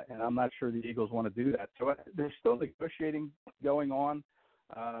 And I'm not sure the Eagles want to do that. So there's still negotiating going on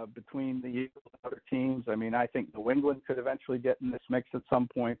between the Eagles and other teams. I mean, I think New England could eventually get in this mix at some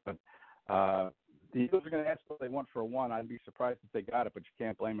point, but the Eagles are going to ask what they want for a one. I'd be surprised if they got it, but you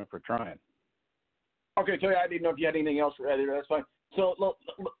can't blame them for trying. Okay, Tony, I didn't know if you had anything else ready. That's fine. So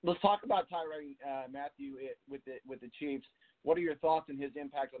let's talk about Tyrann Mathieu with the Chiefs. What are your thoughts on his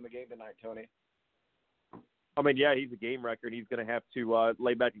impact on the game tonight, Tony? I mean, yeah, he's a game wrecker, and he's going to have to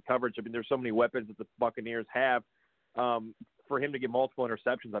lay back in coverage. I mean, there's so many weapons that the Buccaneers have. For him to get multiple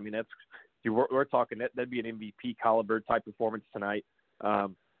interceptions, I mean, we're talking that'd be an MVP caliber type performance tonight.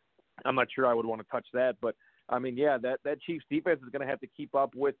 I'm not sure I would want to touch that, but I mean, yeah, that Chiefs defense is going to have to keep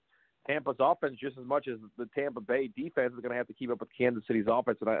up with Tampa's offense just as much as the Tampa Bay defense is going to have to keep up with Kansas City's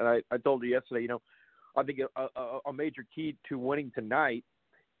offense. And I told you yesterday, I think a major key to winning tonight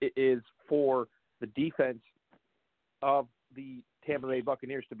is for the defense of the Tampa Bay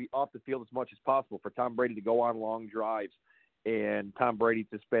Buccaneers to be off the field as much as possible, for Tom Brady to go on long drives and Tom Brady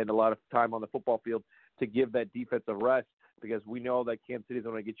to spend a lot of time on the football field to give that defense a rest, because we know that Kansas City is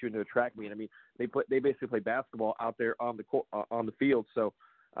going to get you into a track meet. I mean, they basically play basketball out there on the field. So,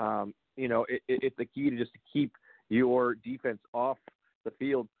 it's the key to keep your defense off the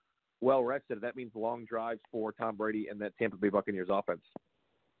field well rested. That means long drives for Tom Brady and that Tampa Bay Buccaneers offense.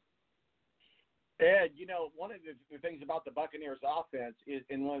 Ed, one of the things about the Buccaneers offense is,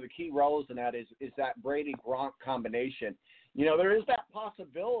 and one of the key roles in that is that Brady-Gronk combination. There is that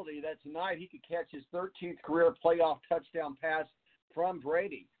possibility that tonight he could catch his 13th career playoff touchdown pass from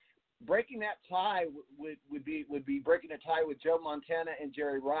Brady. Breaking that tie would be breaking a tie with Joe Montana and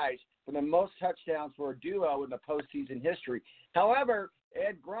Jerry Rice for the most touchdowns for a duo in the postseason history. However,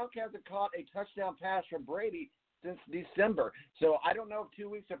 Ed, Gronk hasn't caught a touchdown pass from Brady since December. So I don't know if 2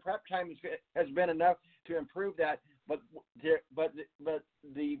 weeks of prep time has been enough to improve that, but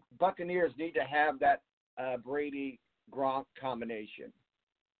the Buccaneers need to have that Brady-Gronk combination.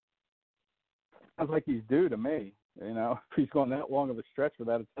 Sounds like he's due to me. If he's going that long of a stretch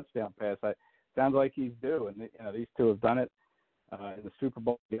without a touchdown pass, sounds like he's due. And these two have done it in the Super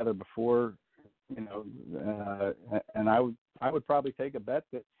Bowl together before. And I would probably take a bet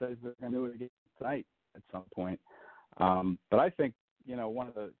that says they're going to do it again tonight at some point. But I think, one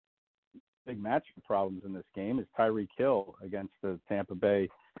of the big matchup problems in this game is Tyreek Hill against the Tampa Bay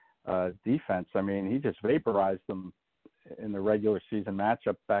defense. I mean, he just vaporized them in the regular season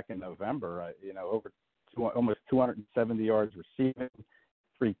matchup back in November. Almost 270 yards receiving,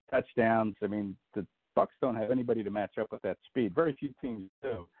 3 touchdowns. I mean, the Bucs don't have anybody to match up with that speed. Very few teams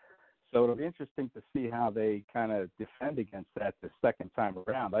do. So it'll be interesting to see how they kind of defend against that the second time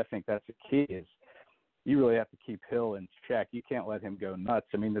around. I think that's the key, is you really have to keep Hill in check. You can't let him go nuts.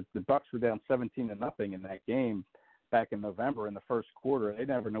 I mean, the Bucs were down 17-0 in that game back in November in the first quarter. They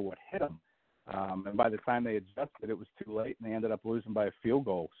never know what hit them. And by the time they adjusted, it was too late, and they ended up losing by a field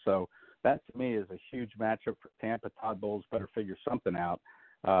goal. So that, to me, is a huge matchup for Tampa. Todd Bowles better figure something out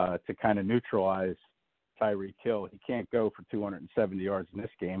to kind of neutralize Tyreek Hill. He can't go for 270 yards in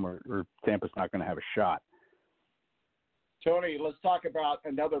this game, or Tampa's not going to have a shot. Tony, let's talk about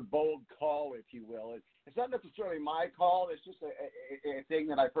another bold call, if you will. It's not necessarily my call. It's just a thing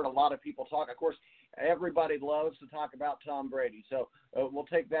that I've heard a lot of people talk. Of course, everybody loves to talk about Tom Brady, so we'll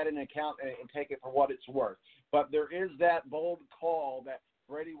take that into account and take it for what it's worth. But there is that bold call that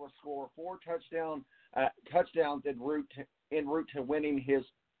Brady will score 4 touchdowns en route to winning his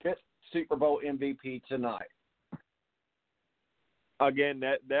 5th Super Bowl MVP tonight. Again,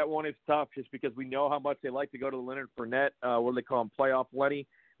 that one is tough, just because we know how much they like to go to Leonard Fournette. What do they call him? Playoff Lenny.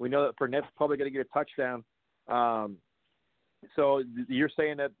 We know that Fournette's probably going to get a touchdown. So you're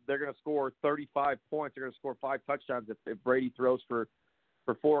saying that they're going to score 35 points. They're going to score 5 touchdowns if Brady throws for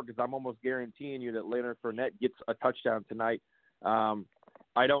 4, because I'm almost guaranteeing you that Leonard Fournette gets a touchdown tonight.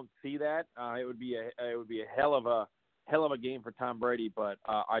 I don't see that. It would be a hell of hell of a game for Tom Brady, but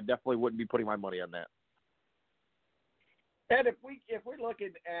I definitely wouldn't be putting my money on that. Ed, if we're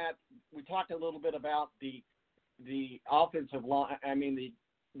looking at, we talked a little bit about the offensive line. I mean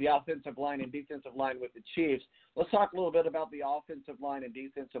the offensive line and defensive line with the Chiefs. Let's talk a little bit about the offensive line and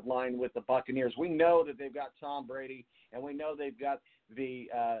defensive line with the Buccaneers. We know that they've got Tom Brady, and we know they've got the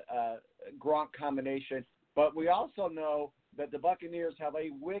Gronk combination, but we also know that the Buccaneers have a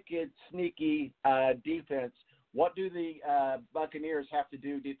wicked, sneaky defense. What do the Buccaneers have to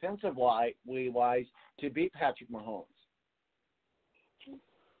do defensive-wise to beat Patrick Mahomes?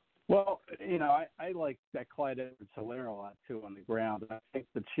 Well, I like that Clyde Edwards-Helaire a lot, too, on the ground. I think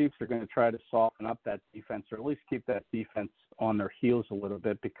the Chiefs are going to try to soften up that defense, or at least keep that defense on their heels a little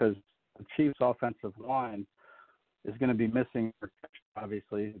bit, because the Chiefs' offensive line is going to be missing,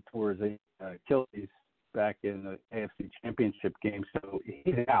 obviously, towards Achilles back in the AFC Championship game. So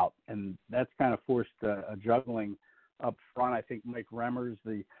he's out, and that's kind of forced a juggling up front. I think Mike Remmers,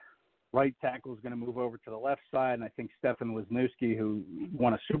 the right tackle, is going to move over to the left side, and I think Stefan Wisniewski, who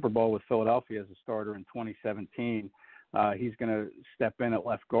won a Super Bowl with Philadelphia as a starter in 2017, he's going to step in at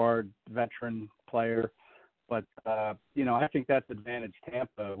left guard, veteran player. But, I think that's advantage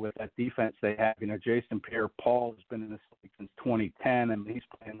Tampa with that defense they have. Jason Pierre-Paul has been in this league since 2010. I mean, he's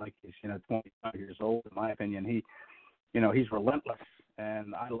playing like he's, 25 years old, in my opinion. He's relentless,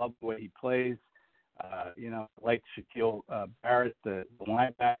 and I love the way he plays. Like Shaquille Barrett, the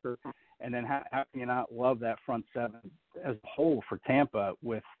linebacker. And then how can you not love that front seven as a whole for Tampa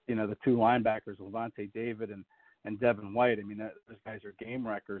with, the two linebackers, Levante David and Devin White. I mean, those guys are game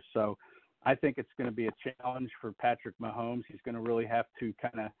wreckers. So I think it's going to be a challenge for Patrick Mahomes. He's going to really have to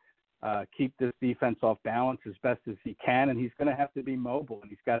kind of keep this defense off balance as best as he can, and he's going to have to be mobile. And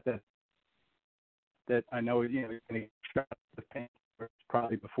he's got that I know, he's going to shut the paint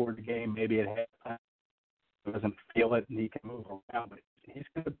probably before the game, maybe at halftime. He doesn't feel it, and he can move around. But he's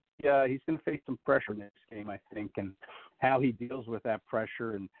going to face some pressure in this game, I think, and how he deals with that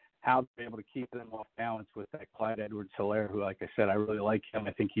pressure and how they're able to keep them off balance with that Clyde Edwards-Helaire, who, like I said, I really like him.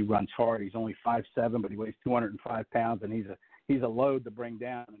 I think he runs hard. He's only 5'7", but he weighs 205 pounds, and he's a load to bring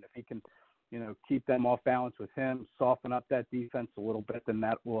down. And if he can, keep them off balance with him, soften up that defense a little bit, then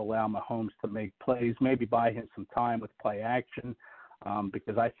that will allow Mahomes to make plays, maybe buy him some time with play action,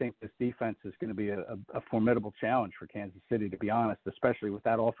 because I think this defense is going to be a formidable challenge for Kansas City, to be honest, especially with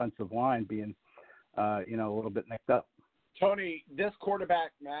that offensive line being, a little bit nicked up. Tony, this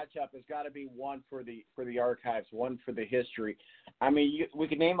quarterback matchup has got to be one for the archives, one for the history. I mean, we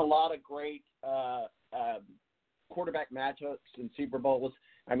could name a lot of great quarterback matchups in Super Bowls.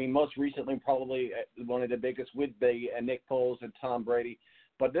 I mean, most recently, probably one of the biggest would be Nick Foles and Tom Brady.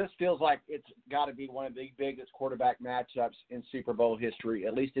 But this feels like it's got to be one of the biggest quarterback matchups in Super Bowl history,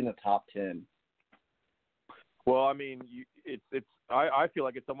 at least in the top 10. Well, I mean, I feel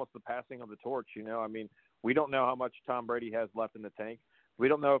like it's almost the passing of the torch. I mean, we don't know how much Tom Brady has left in the tank. We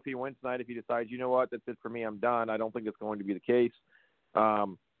don't know if he wins tonight, if he decides, you know what, that's it for me, I'm done. I don't think it's going to be the case.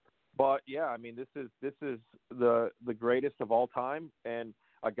 But yeah, I mean, this is the greatest of all time, and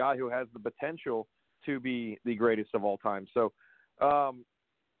a guy who has the potential to be the greatest of all time. So,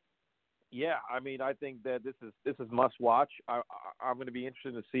 yeah, I mean, I think that this is must watch. I'm going to be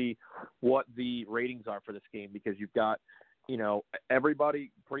interested to see what the ratings are for this game, because you've got, everybody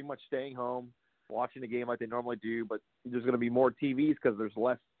pretty much staying home, watching the game like they normally do, but there's going to be more TVs because there's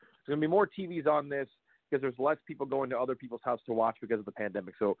going to be more TVs on this because there's less people going to other people's house to watch because of the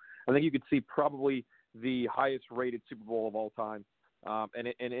pandemic. So I think you could see probably the highest rated Super Bowl of all time. And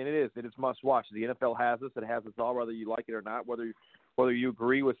it is must watch. The NFL has this. It has us all, whether you like it or not, whether you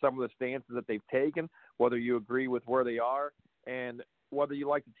agree with some of the stances that they've taken, whether you agree with where they are, and whether you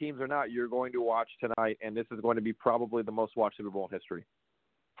like the teams or not, you're going to watch tonight, and this is going to be probably the most watched Super Bowl in history.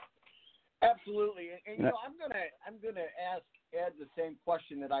 Absolutely, and I'm gonna ask Ed the same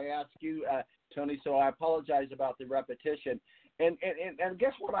question that I asked you, Tony. So I apologize about the repetition. And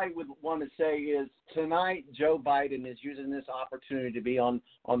guess what I would want to say is tonight Joe Biden is using this opportunity to be on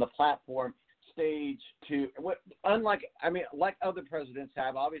the platform stage to, like other presidents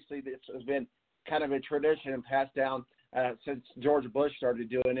have. Obviously, this has been kind of a tradition and passed down since George Bush started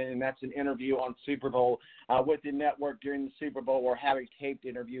doing it, and that's an interview on Super Bowl with the network during the Super Bowl, or having taped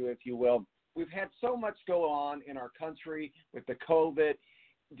interview, if you will. We've had so much go on in our country with the COVID.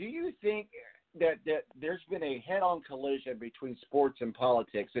 Do you think that there's been a head-on collision between sports and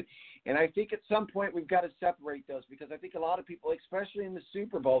politics? And I think at some point we've got to separate those, because I think a lot of people, especially in the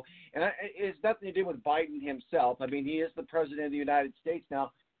Super Bowl, and it has nothing to do with Biden himself. I mean, he is the president of the United States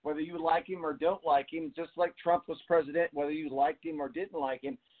now. Whether you like him or don't like him, just like Trump was president, whether you liked him or didn't like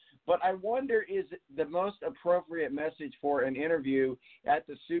him. But I wonder, is the most appropriate message for an interview at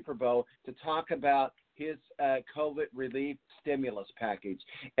the Super Bowl to talk about his COVID relief stimulus package?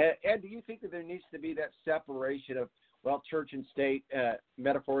 And do you think that there needs to be that separation of, well, church and state,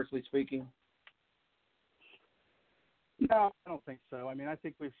 metaphorically speaking? No, I don't think so. I mean, I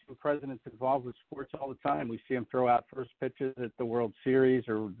think we've seen presidents involved with sports all the time. We see them throw out first pitches at the World Series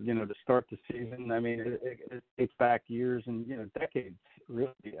or, to start the season. I mean, it dates back years and, decades,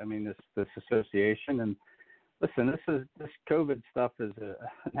 really. I mean, this association. And listen, this COVID stuff is a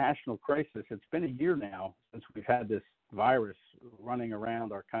national crisis. It's been a year now since we've had this virus running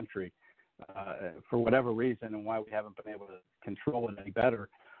around our country for whatever reason, and why we haven't been able to control it any better.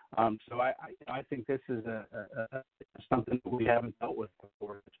 So I think this is something that we haven't dealt with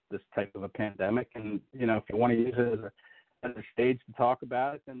before, this type of a pandemic. And, if you want to use it as a stage to talk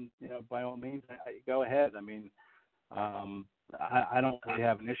about it, then, by all means, go ahead. I mean, I don't really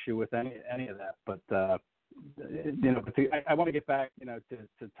have an issue with any of that. But, I want to get back,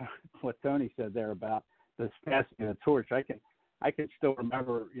 to what Tony said there about this passing of the torch. I can still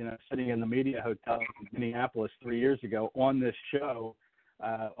remember, sitting in the media hotel in Minneapolis 3 years ago on this show,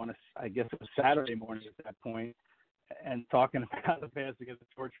 I guess it was Saturday morning at that point, and talking about the passing of the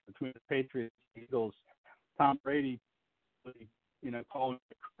torch between the Patriots and Eagles. Tom Brady, calling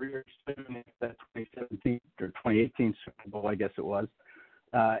it a career soon after that 2017 or 2018 Super Bowl, I guess it was,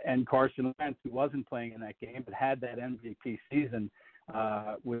 and Carson Wentz, who wasn't playing in that game but had that MVP season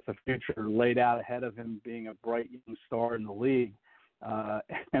with the future laid out ahead of him, being a bright young star in the league.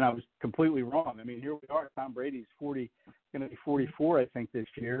 And I was completely wrong. I mean, here we are. Tom Brady's going to be 44, I think, this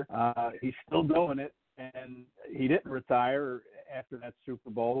year. He's still doing it, and he didn't retire after that Super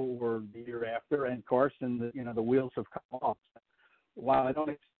Bowl or the year after. And Carson, the wheels have come off. While I don't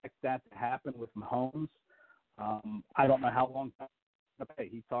expect that to happen with Mahomes, I don't know how long time he's going to play.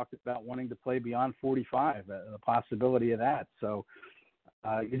 He talked about wanting to play beyond 45, the possibility of that. So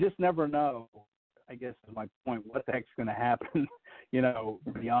you just never know, I guess is my point, what the heck's going to happen,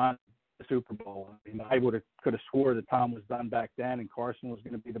 beyond the Super Bowl. I mean, I could have swore that Tom was done back then and Carson was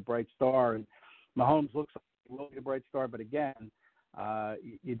going to be the bright star, and Mahomes looks like he will be the bright star, but again,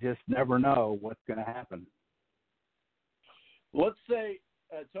 you just never know what's going to happen. Let's say,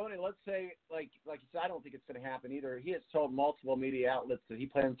 Tony, like you said, I don't think it's going to happen either. He has told multiple media outlets that he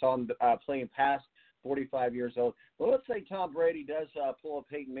plans on playing past 45 years old. But let's say Tom Brady does pull a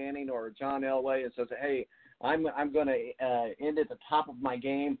Peyton Manning or a John Elway and says, "Hey, I'm going to end at the top of my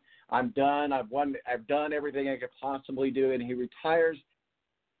game. I'm done. I've done everything I could possibly do," and he retires.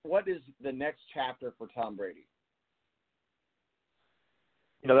 What is the next chapter for Tom Brady?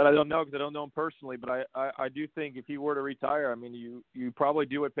 That I don't know, because I don't know him personally, but I do think if he were to retire, I mean, you probably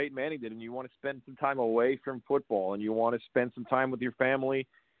do what Peyton Manning did, and you want to spend some time away from football, and you want to spend some time with your family,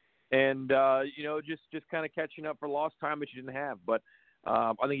 and just kind of catching up for lost time that you didn't have. But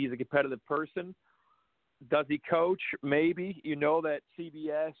I think he's a competitive person. Does he coach? Maybe. That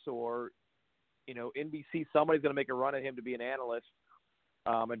CBS or NBC, somebody's going to make a run at him to be an analyst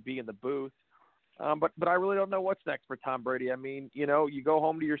and be in the booth. But I really don't know what's next for Tom Brady. I mean, you go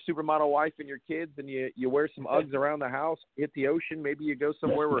home to your supermodel wife and your kids, and you wear some Uggs around the house, hit the ocean. Maybe you go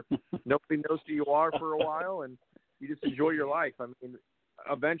somewhere where nobody knows who you are for a while, and you just enjoy your life. I mean,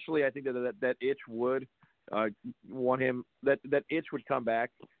 eventually, I think that itch would want him. That itch would come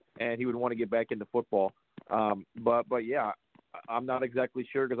back, and he would want to get back into football. But yeah, I'm not exactly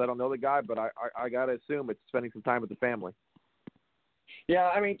sure because I don't know the guy, but I gotta assume it's spending some time with the family. Yeah,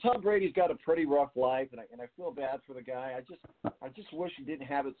 I mean, Tom Brady's got a pretty rough life, and I feel bad for the guy. I just wish he didn't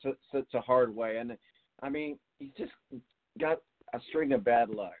have it such a hard way. And I mean, he's just got a string of bad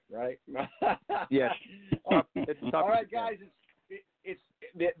luck, right? Yeah. All right, guys, it's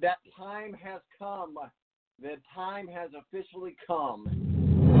that time has come. The time has officially come.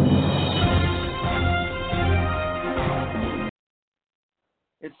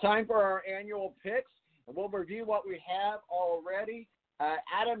 It's time for our annual picks, and we'll review what we have already.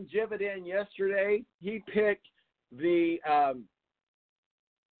 Adam Jividan yesterday, he picked the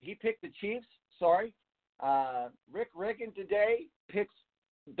Chiefs. Sorry, Rick Riggin today picks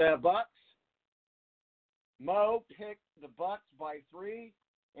the Bucks. Mo picked the Bucks by 3,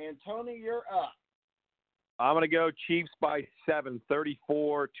 and Tony, you're up. I'm going to go Chiefs by 7,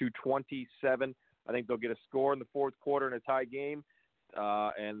 34-27. I think they'll get a score in the fourth quarter in a tie game.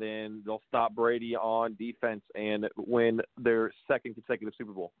 And then they'll stop Brady on defense and win their second consecutive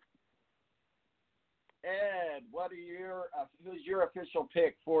Super Bowl. Ed, who's your official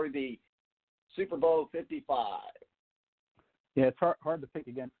pick for the Super Bowl 55? Yeah, it's hard to pick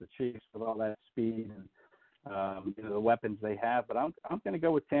against the Chiefs with all that speed and the weapons they have. But I'm going to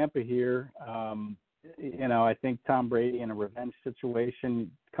go with Tampa here. I think Tom Brady in a revenge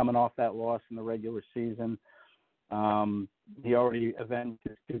situation, coming off that loss in the regular season. He already avenged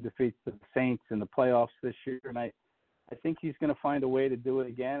his 2 defeats to the Saints in the playoffs this year, and I think he's going to find a way to do it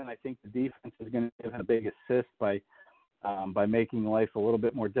again. And I think the defense is going to give him a big assist by making life a little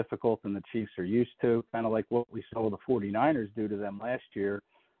bit more difficult than the Chiefs are used to, kind of like what we saw the 49ers do to them last year.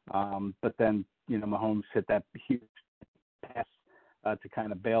 But then, Mahomes hit that huge pass to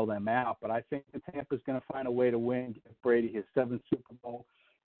kind of bail them out. But I think the Tampa's going to find a way to win, give Brady his 7th Super Bowl,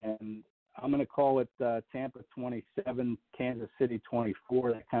 and I'm going to call it Tampa 27, Kansas City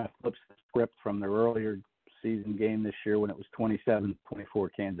 24. That kind of flips the script from their earlier season game this year when it was 27-24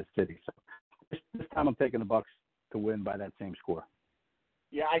 Kansas City. So this time I'm taking the Bucs to win by that same score.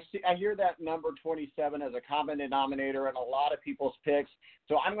 Yeah, I hear that number 27 as a common denominator in a lot of people's picks.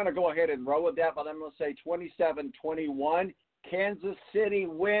 So I'm going to go ahead and roll with that, but I'm going to say 27-21. Kansas City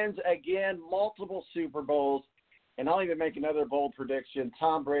wins again, multiple Super Bowls. And I'll even make another bold prediction.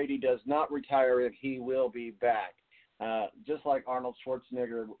 Tom Brady does not retire if he will be back, just like Arnold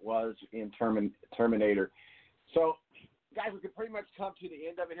Schwarzenegger was in Terminator. So, guys, we can pretty much come to the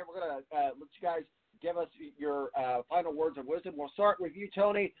end of it here. We're going to let you guys give us your final words of wisdom. We'll start with you,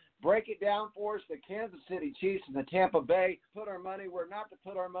 Tony. Break it down for us. The Kansas City Chiefs and the Tampa Bay. Put our money where not to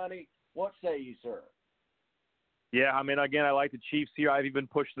put our money. What say you, sir? Yeah, again, I like the Chiefs here. I've even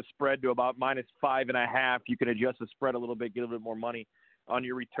pushed the spread to about -5.5. You can adjust the spread a little bit, get a little bit more money on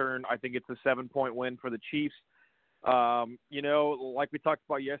your return. I think it's a 7-point win for the Chiefs. Like we talked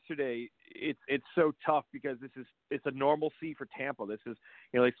about yesterday, it's so tough because it's a normalcy for Tampa. This is,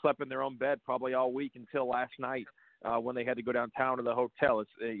 they slept in their own bed probably all week until last night when they had to go downtown to the hotel.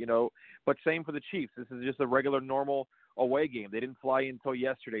 But same for the Chiefs. This is just a regular, normal away game. They didn't fly in until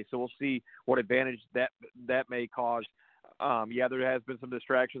yesterday, so we'll see what advantage that may cause. There has been some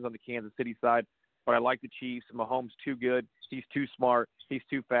distractions on the Kansas City side, but I like the Chiefs. Mahomes too good. He's too smart. He's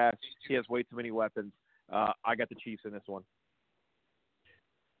too fast. He has way too many weapons. I got the Chiefs in this one.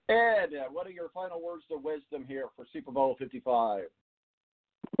 Ed, what are your final words of wisdom here for Super Bowl 55?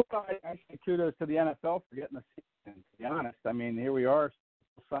 Well, I say kudos to the NFL for getting the season, to be honest. Here we are.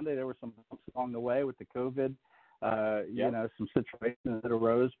 Sunday, there were some bumps along the way with the COVID, some situations that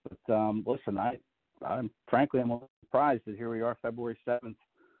arose. But listen, I'm frankly, I'm a little surprised that here we are, February 7th,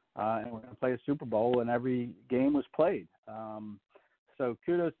 and we're going to play a Super Bowl, and every game was played. So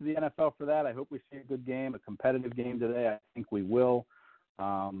kudos to the NFL for that. I hope we see a good game, a competitive game today. I think we will.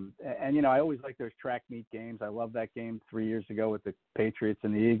 I always like those track meet games. I love that game 3 years ago with the Patriots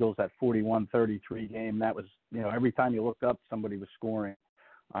and the Eagles, that 41-33 game. That was, every time you looked up, somebody was scoring.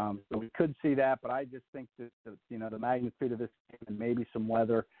 So we could see that, but I just think that, the magnitude of this game and maybe some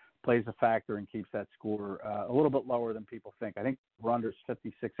weather plays a factor and keeps that score a little bit lower than people think. I think the under is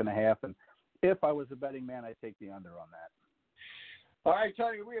 56.5, and if I was a betting man, I'd take the under on that. All right,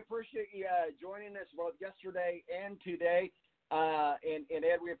 Tony, we appreciate you joining us both yesterday and today. And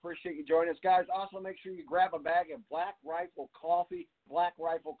Ed, we appreciate you joining us. Guys, also make sure you grab a bag of Black Rifle Coffee,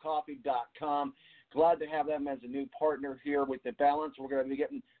 blackriflecoffee.com. Glad to have them as a new partner here with The Balance. We're going to be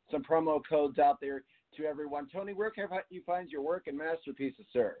getting some promo codes out there to everyone. Tony, where can you find your work and masterpieces,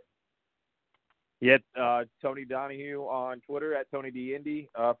 sir? Yeah, Tony Donahue on Twitter at Tony D Indy,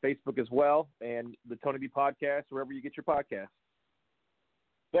 Facebook as well, and the Tony D Podcast, wherever you get your podcasts.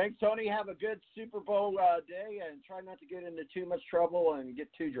 Thanks, Tony. Have a good Super Bowl day, and try not to get into too much trouble and get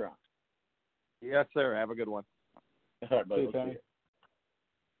too drunk. Yes, sir. Have a good one. All right, buddy. Tony.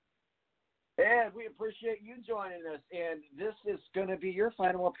 Ed, we appreciate you joining us, and this is going to be your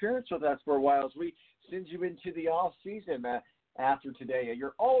final appearance with us for a while as we send you into the off season after today.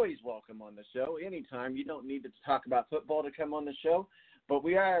 You're always welcome on the show anytime. You don't need to talk about football to come on the show, but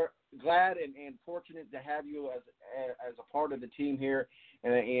we are glad and fortunate to have you as a part of the team here,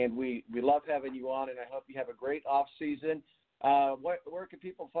 and we love having you on, and I hope you have a great off season. Where can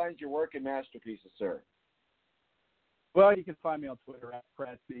people find your work and masterpieces, sir? Well, you can find me on Twitter at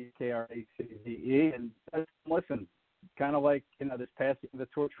Kracz, Kracze, and listen, kind of like this passing of the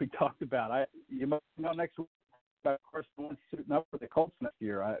torch we talked about. You might know next week about Carson Wentz suiting up for the Colts next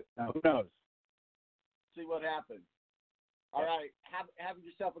year. Who knows? See what happens. All right, have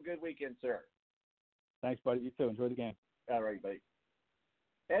yourself a good weekend, sir. Thanks, buddy. You too. Enjoy the game. All right, buddy.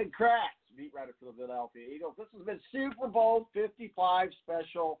 Ed Kracz, beat writer for the Philadelphia Eagles. This has been Super Bowl 55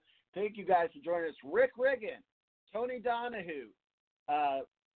 special. Thank you guys for joining us. Rick Riggin, Tony Donahue,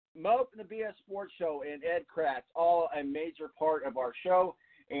 Mo from the BS Sports Show, and Ed Kracz, all a major part of our show.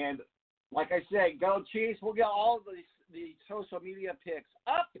 And like I said, go Chiefs. We'll get all of the social media picks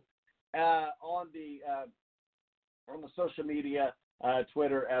up on the on the social media,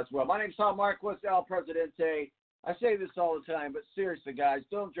 Twitter as well. My name's Tom Marquis, El Presidente. I say this all the time, but seriously, guys,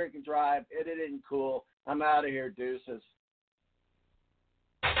 don't drink and drive. It isn't cool. I'm out of here. Deuces.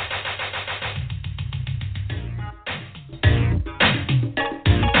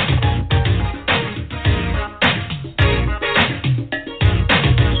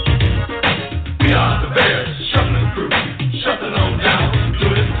 We are the Bears, shuffling crew, shuffling on down,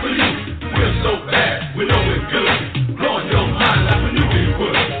 doing it for you. We're so bad, we know we're good, blowing your mind like we knew we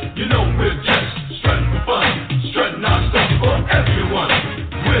would. You know we're just strutting for fun, strutting our stuff for everyone.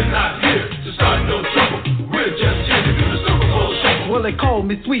 We're not here to start no trouble, we're just here to do the Super Bowl shuffle. Well, they call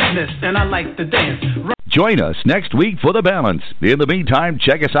me Sweetness, and I like to dance. Join us next week for The Balance. In the meantime,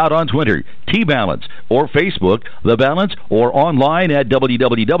 check us out on Twitter, T-Balance, or Facebook, The Balance, or online at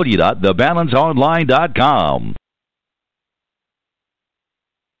www.thebalanceonline.com.